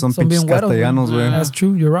 That's güey, son Son bien pinches güeros, güey. castellanos, güey. That's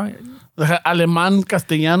true. You're right. Alemán,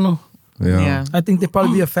 castellano. Yeah. I think they'd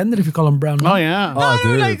probably be offended if you call them brown. Oh, yeah. Oh,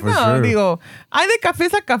 dude, like, for no, sure. digo, hay de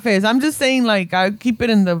cafés a cafés. I'm just saying, like, I keep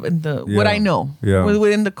it in the what Yeah. I know. Yeah.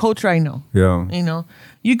 Within the culture I know. Yeah. You know,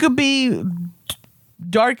 you could be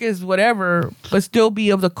dark as whatever, but still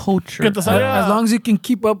be of the culture. Que te salga, As long as you can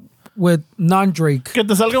keep up with non-Drake. que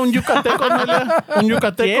te salga un yucateco, Noelia. Un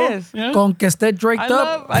yucateco. Yes. Yeah. Con que esté draked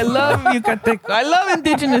up. I love Yucateco. I love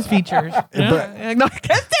indigenous features. Yeah. No,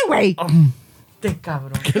 que este güey. Este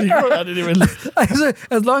cabrón. I didn't even. I said,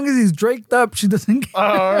 as long as he's draked up, she doesn't care.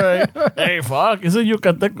 All right. Hey, fuck. Is it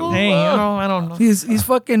yucateco? Hey, I don't know. He's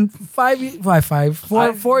fucking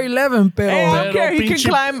 4'11", pero Hey, I don't Pero care. He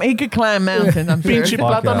could climb mountains, I'm sure. Pinche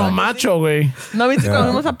Fuck plátano yeah. macho, güey. No viste Yeah.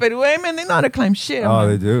 cuando fuimos a Perú, man, they know how to climb shit. Oh, man.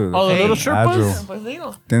 they do. Oh, the Hey, little Sherpas? agile. Pues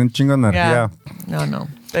digo. Tienen chingo de energía. No.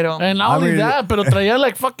 Pero, And not I only mean- that, pero traía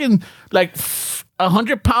like fucking, like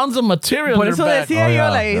 100 pounds of material por in eso their back. decía Oh, yo, yeah,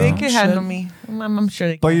 like, yeah. they can handle me. I'm sure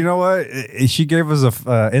they can. But you know what? She gave us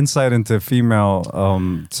a insight into female.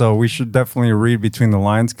 So we should definitely read between the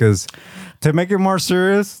lines because to make it more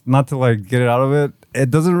serious, not to like get it out of it. It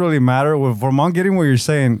doesn't really matter. If I'm getting what you're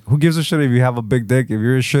saying, who gives a shit if you have a big dick? If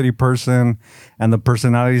you're a shitty person and the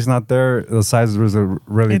personality's not there, the size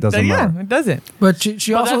really doesn't matter. Yeah, it doesn't. but she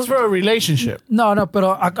But also that's for a relationship. no,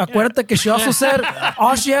 pero acuérdate que she also said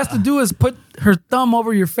all she has to do is put her thumb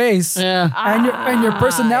over your face Yeah. and your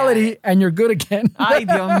personality and you're good again. Ay,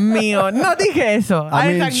 Dios mío. No dije eso. I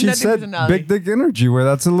mean, didn't she nothing said personality. big dick energy, where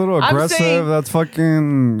that's a little I'm aggressive. saying That's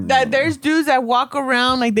fucking. That there's dudes that walk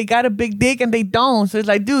around like they got a big dick and they don't. So it's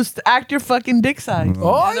like, dude, act your fucking dick size.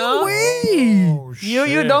 Oh, No? wait.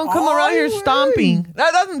 You don't come around here stomping.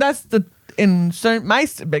 That's the in certain my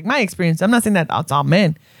experience. I'm not saying that it's all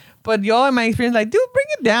men, but yo, in my experience, like, dude, bring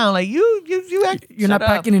it down. Like you act. You're not shut up.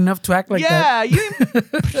 packing enough to act like that. Yeah, you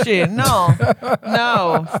shit. No,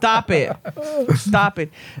 stop it.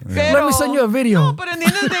 Let me send you a video. No, but at the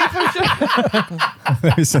end of the day, for sure.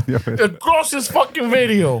 Let me send you a video. The grossest fucking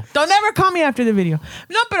video. Don't ever call me after the video.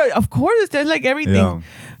 No, but of course, there's like everything. Yeah.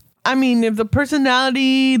 I mean, if the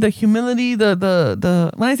personality, the humility,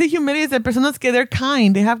 the when I say humility, it's the personas que they're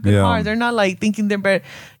kind, they have good Yeah. hearts. They're not like thinking they're better.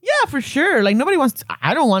 Yeah, for sure. Like nobody wants.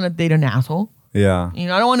 I don't want to date an asshole. Yeah. You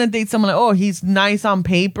know, I don't want to date someone like, oh, he's nice on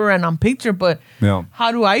paper and on picture, but Yeah. how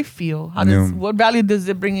do I feel? How does Yeah. what value does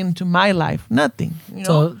it bring into my life? Nothing. You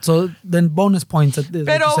know. So then bonus points at this.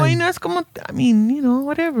 Pero you know, es como, I mean, you know,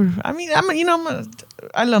 whatever. I mean,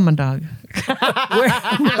 I love my dog.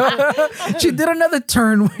 she did another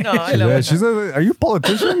turn. No, I love Yeah, my she's a. Are you a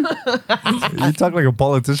politician? You talk like a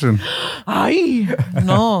politician. Ay,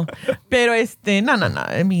 no. Pero no.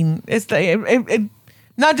 I mean, it's like,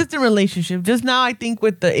 not just in relationship. Just now, I think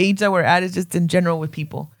with the age that we're at, it's just in general with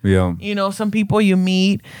people. Yeah. You know, some people you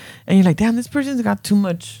meet and you're like, damn, this person's got too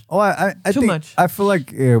much. Oh, I Too think, much. I feel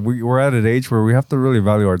like we're at an age where we have to really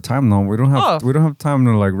value our time. Though we don't have time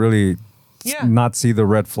to like really Yeah. not see the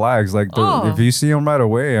red flags. Like Oh. if you see them right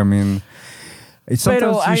away, I mean,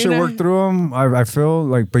 sometimes you should work through them. I feel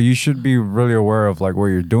like, but you should be really aware of like what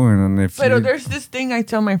you're doing. And if Pero you, there's this thing I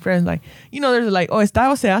tell my friends, like, you know, there's like, oh,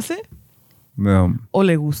 ¿está o se hace? yeah, O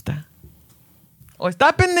le gusta. O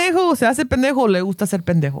está pendejo, o se hace pendejo, o le gusta ser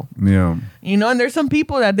pendejo. Yeah. You know, and there's some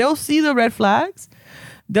people that they'll see the red flags,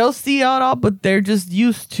 they'll see it all, but they're just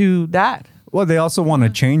used to that. Well, they also want to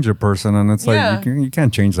change a person, and it's like Yeah. you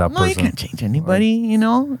can't change that No, person. you can't change anybody, you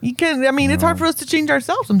know? You can't, I mean, it's hard for us to change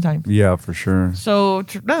ourselves sometimes. Yeah, for sure. So,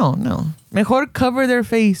 no. Mejor cover their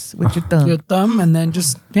face with your thumb. Your thumb, and then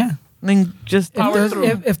just, yeah. Then just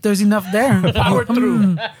If there's enough there. Power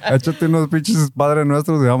through. Échate unos pinches Padre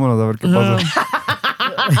Nuestros y vámonos a ver qué pasa.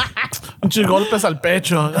 Muchos golpes al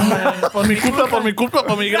pecho. Por mi culpa,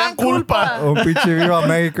 por mi gran culpa. Un pinche Viva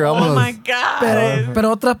México, Oh vámonos. my God.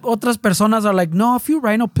 Pero otras personas are like, no, a few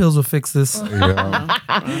rhino pills will fix this. Yeah,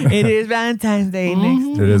 It is Valentine's Day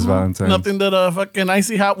next. it is Valentine's. Nothing that a fucking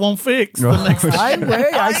icy hot won't fix. The next Ay,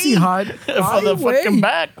 güey, I see hot. for the fucking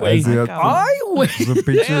back. Ay, Güey. sí, Ay, güey. es un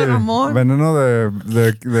pinche Yeah, amor. veneno de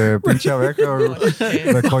pinche abeja o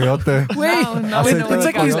de coyote. Wait, it's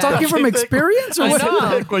like he's talking from experience or what?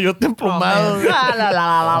 El coyote emplumado.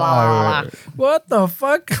 Ay, güey. What the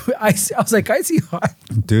fuck? I was like, I see hot.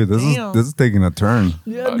 Dude, Damn. this is taking a turn.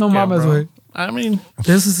 Yeah, no Okay, mames, bro. güey. I mean,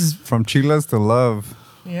 This is From chilas to love.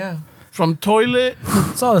 Yeah. from toilet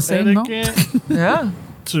it's all the same, no? etiquette Yeah.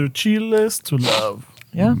 to chiles to love.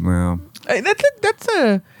 Yeah. Yeah. That's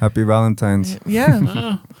a Happy Valentine's.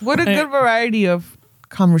 yeah. What a good variety of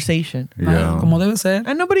conversation. Yeah. Como debe ser.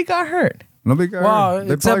 And nobody got hurt. Nobody got Wow, hurt.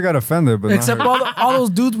 They except- probably got offended, but Except not all those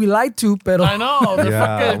dudes we lied to, pero I know. They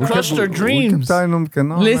fucking crushed their We kept dreams. telling them que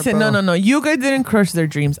no, Listen, no. no. You guys didn't crush their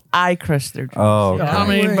dreams. I crushed their dreams. Oh, okay. I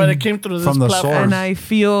mean, but it came through this From the platform. source. And I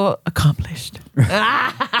feel accomplished.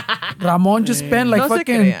 Ramon just spent like No se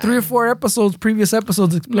fucking crea. 3 or 4 previous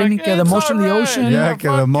episodes explaining Like, que the it's motion of the alright. ocean. Yeah, Yeah, que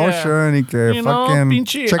the fuck motion y que You know, fucking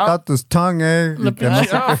pinche- check out this tongue, eh. La Y que no pinche,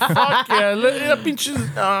 sé oh, fuck yeah. La pinche, you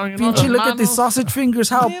know, Pinche, las look at these manos. sausage fingers.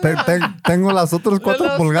 How? Tengo las otras 4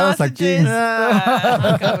 Los pulgadas aquí. sausages.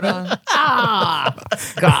 Ah, cabrón. Ah,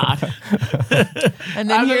 God. And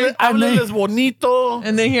then here, Háblenles bonito.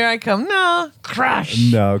 and then here I come. No,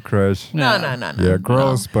 crush. No, crush. No. Yeah,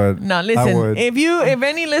 gross, but No, I listen. would. If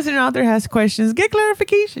any listener out there has questions, get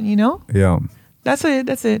clarification. You know, Yeah. that's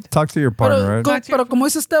it. Talk to your partner, right? Pero como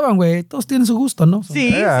dice Esteban, güey, todos tienen su gusto, ¿no? So, Sí,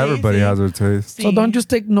 Yeah, sí, everybody sí. has their taste. so don't just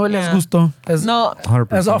take Noelia's Yeah. gusto as, No,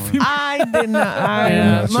 100%. as all female. I did not.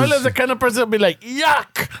 Yeah. it's Noelia's just- the kind of person to be like,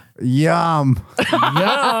 yuck. Yum.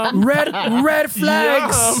 Yum. Red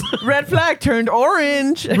flags. Red flag turned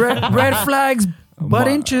orange. Red flags, butt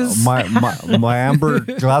inches. My amber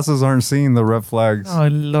glasses aren't seeing the red flags. Oh,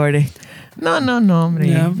 Lordy. No, hombre.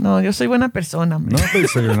 Yeah. No, yo soy buena persona, hombre. No, they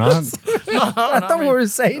say you're not. I thought we were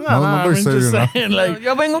saying. No, nobody I'm said just you're not. saying, like,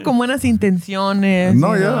 Yo vengo con buenas intenciones.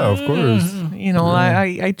 No, you know. yeah, of course. You know,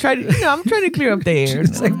 I try to, I'm trying to clear up the air.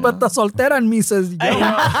 It's like, but the soltera in me says, yo.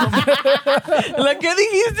 ¿La que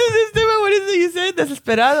dijiste, Esteban? What is it you said?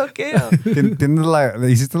 ¿Desesperado o qué? Le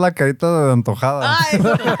hiciste la carita de antojada. Ay,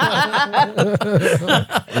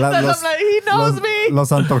 he knows me.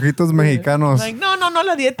 Los antojitos mexicanos. Like, no,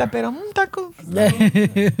 la dieta, pero un taco.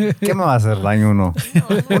 ¿Qué me va a hacer daño uno?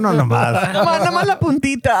 Uno nomás. Nomás la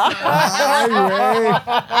puntita. Ay, güey.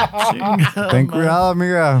 Ten cuidado,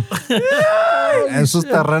 amiga. Esos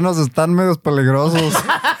terrenos están medios peligrosos.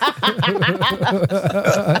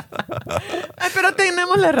 Ay, pero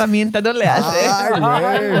tenemos la herramienta, no le hace.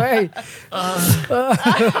 Ay, güey.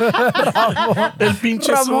 el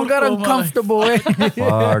pinche Ramon got surco, uncomfortable, güey.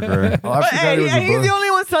 Fuck, güey. Oh, I But forgot hey, he was a he's boy. the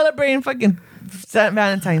only one celebrating fucking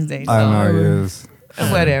Valentine's Day. So I know he is.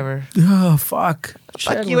 whatever. Oh, fuck.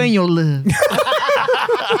 Fuck you and your love.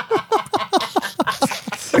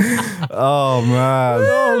 Oh, man.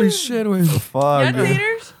 Holy shit, güey. Fuck.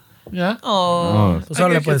 Theaters? Yeah. Oh. Pues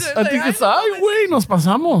órale, pues. I think it's, ay, güey, nos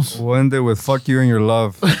pasamos. We'll end it with fuck you and your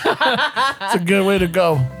love. It's a good way to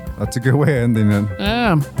go. That's a good way of ending it.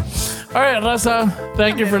 Yeah. All right, Raza.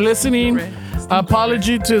 Thank you for listening.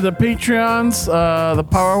 Apology to the Patreons. The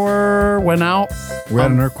power went out. We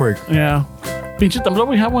had an earthquake. Yeah. Pinche temblor.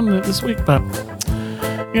 We had one this week, but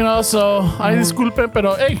you know, so I disculpe,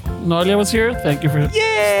 pero hey, Noelia was here. Thank you for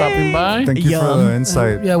stopping by. Thank you for the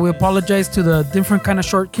insight. Yeah, we apologize to the different kind of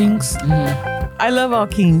short kings. I love all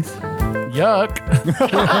kings. Yuck.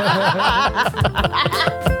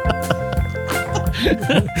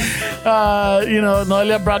 You know,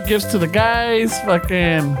 Noelia brought gifts to the guys.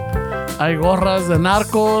 Fucking hay gorras de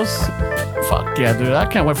narcos. Fuck yeah, dude. I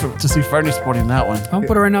can't wait to see Fernie sporting that one. I'll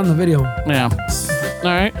put it right now in the video. Yeah.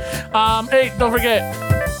 All right. Hey, don't forget.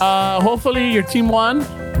 Hopefully your team won.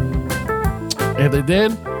 If they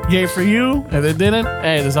did, yay for you. If they didn't,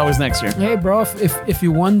 hey, there's always next year. Hey, bro, if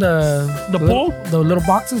you won the pool? the little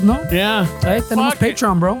boxes, no? Yeah. Hey, tenemos Fuck it.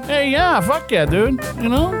 Patreon, bro. Hey, yeah. Fuck yeah, dude. You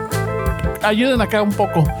know? ayuden acá un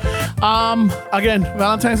poco. Again,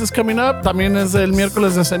 Valentine's is coming up. También es el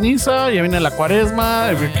miércoles de ceniza. Ya viene la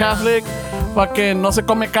cuaresma. If you're Catholic, fucking no se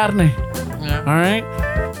come carne. Yeah. All right?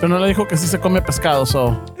 Pero no le dijo que sí se come pescado,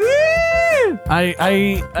 so.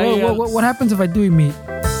 What happens if I do eat meat?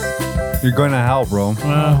 You're going to hell, bro. All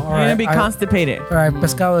You're gonna be constipated. All right,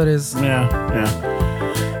 pescado it is. Yeah.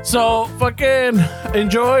 So, fucking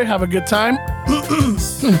enjoy, have a good time.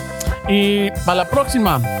 Y para la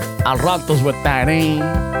próxima, al ratos with Daddy.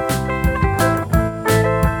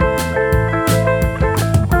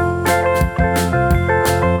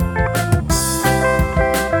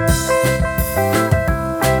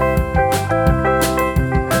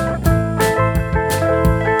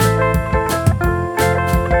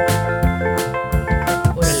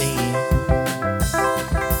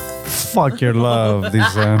 Fuck your love,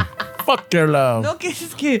 dice. Fuck your love. No, que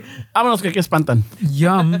es que. Vámonos que aquí espantan.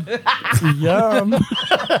 Yum. Yum.